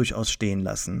durchaus stehen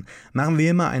lassen. Machen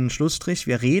wir mal einen Schlussstrich.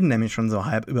 Wir reden nämlich schon so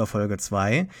halb über Folge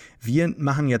 2. Wir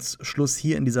machen jetzt Schluss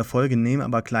hier in dieser Folge, nehmen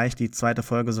aber gleich die zweite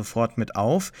Folge sofort mit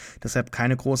auf. Deshalb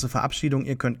keine große Verabschiedung.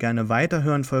 Ihr könnt gerne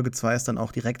weiterhören. Folge 2 ist dann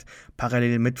auch direkt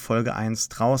parallel mit Folge 1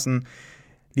 draußen.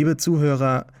 Liebe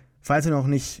Zuhörer, falls ihr noch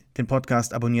nicht den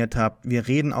Podcast abonniert habt, wir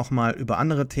reden auch mal über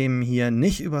andere Themen hier,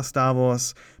 nicht über Star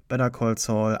Wars, Better Call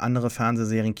Saul, andere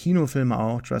Fernsehserien, Kinofilme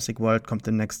auch, Jurassic World kommt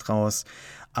demnächst raus,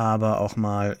 aber auch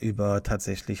mal über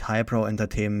tatsächlich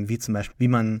Highbrow-Entertainment, wie zum Beispiel, wie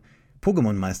man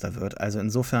Pokémon-Meister wird. Also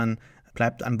insofern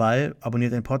bleibt am Ball,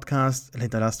 abonniert den Podcast,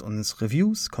 hinterlasst uns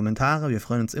Reviews, Kommentare, wir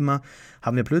freuen uns immer.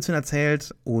 Haben wir Blödsinn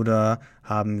erzählt oder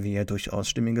haben wir durchaus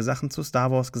stimmige Sachen zu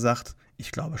Star Wars gesagt?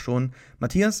 Ich glaube schon.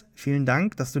 Matthias, vielen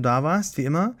Dank, dass du da warst, wie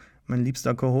immer. Mein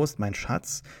liebster Co-Host, mein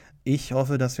Schatz. Ich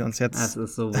hoffe, dass wir uns jetzt,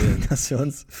 dass wir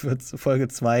uns für Folge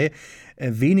 2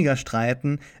 weniger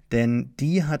streiten, denn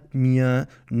die hat mir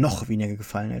noch weniger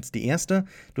gefallen als die erste.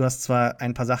 Du hast zwar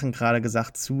ein paar Sachen gerade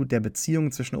gesagt zu der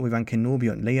Beziehung zwischen Obi-Wan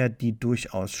Kenobi und Leia, die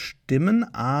durchaus stimmen,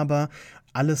 aber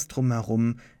alles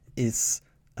drumherum ist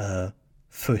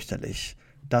fürchterlich.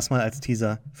 Das mal als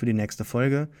Teaser für die nächste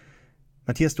Folge.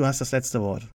 Matthias, du hast das letzte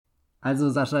Wort. Also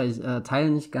Sascha, ich teile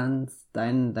nicht ganz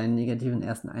deinen negativen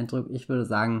ersten Eindruck. Ich würde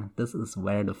sagen, this is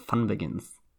where the fun begins.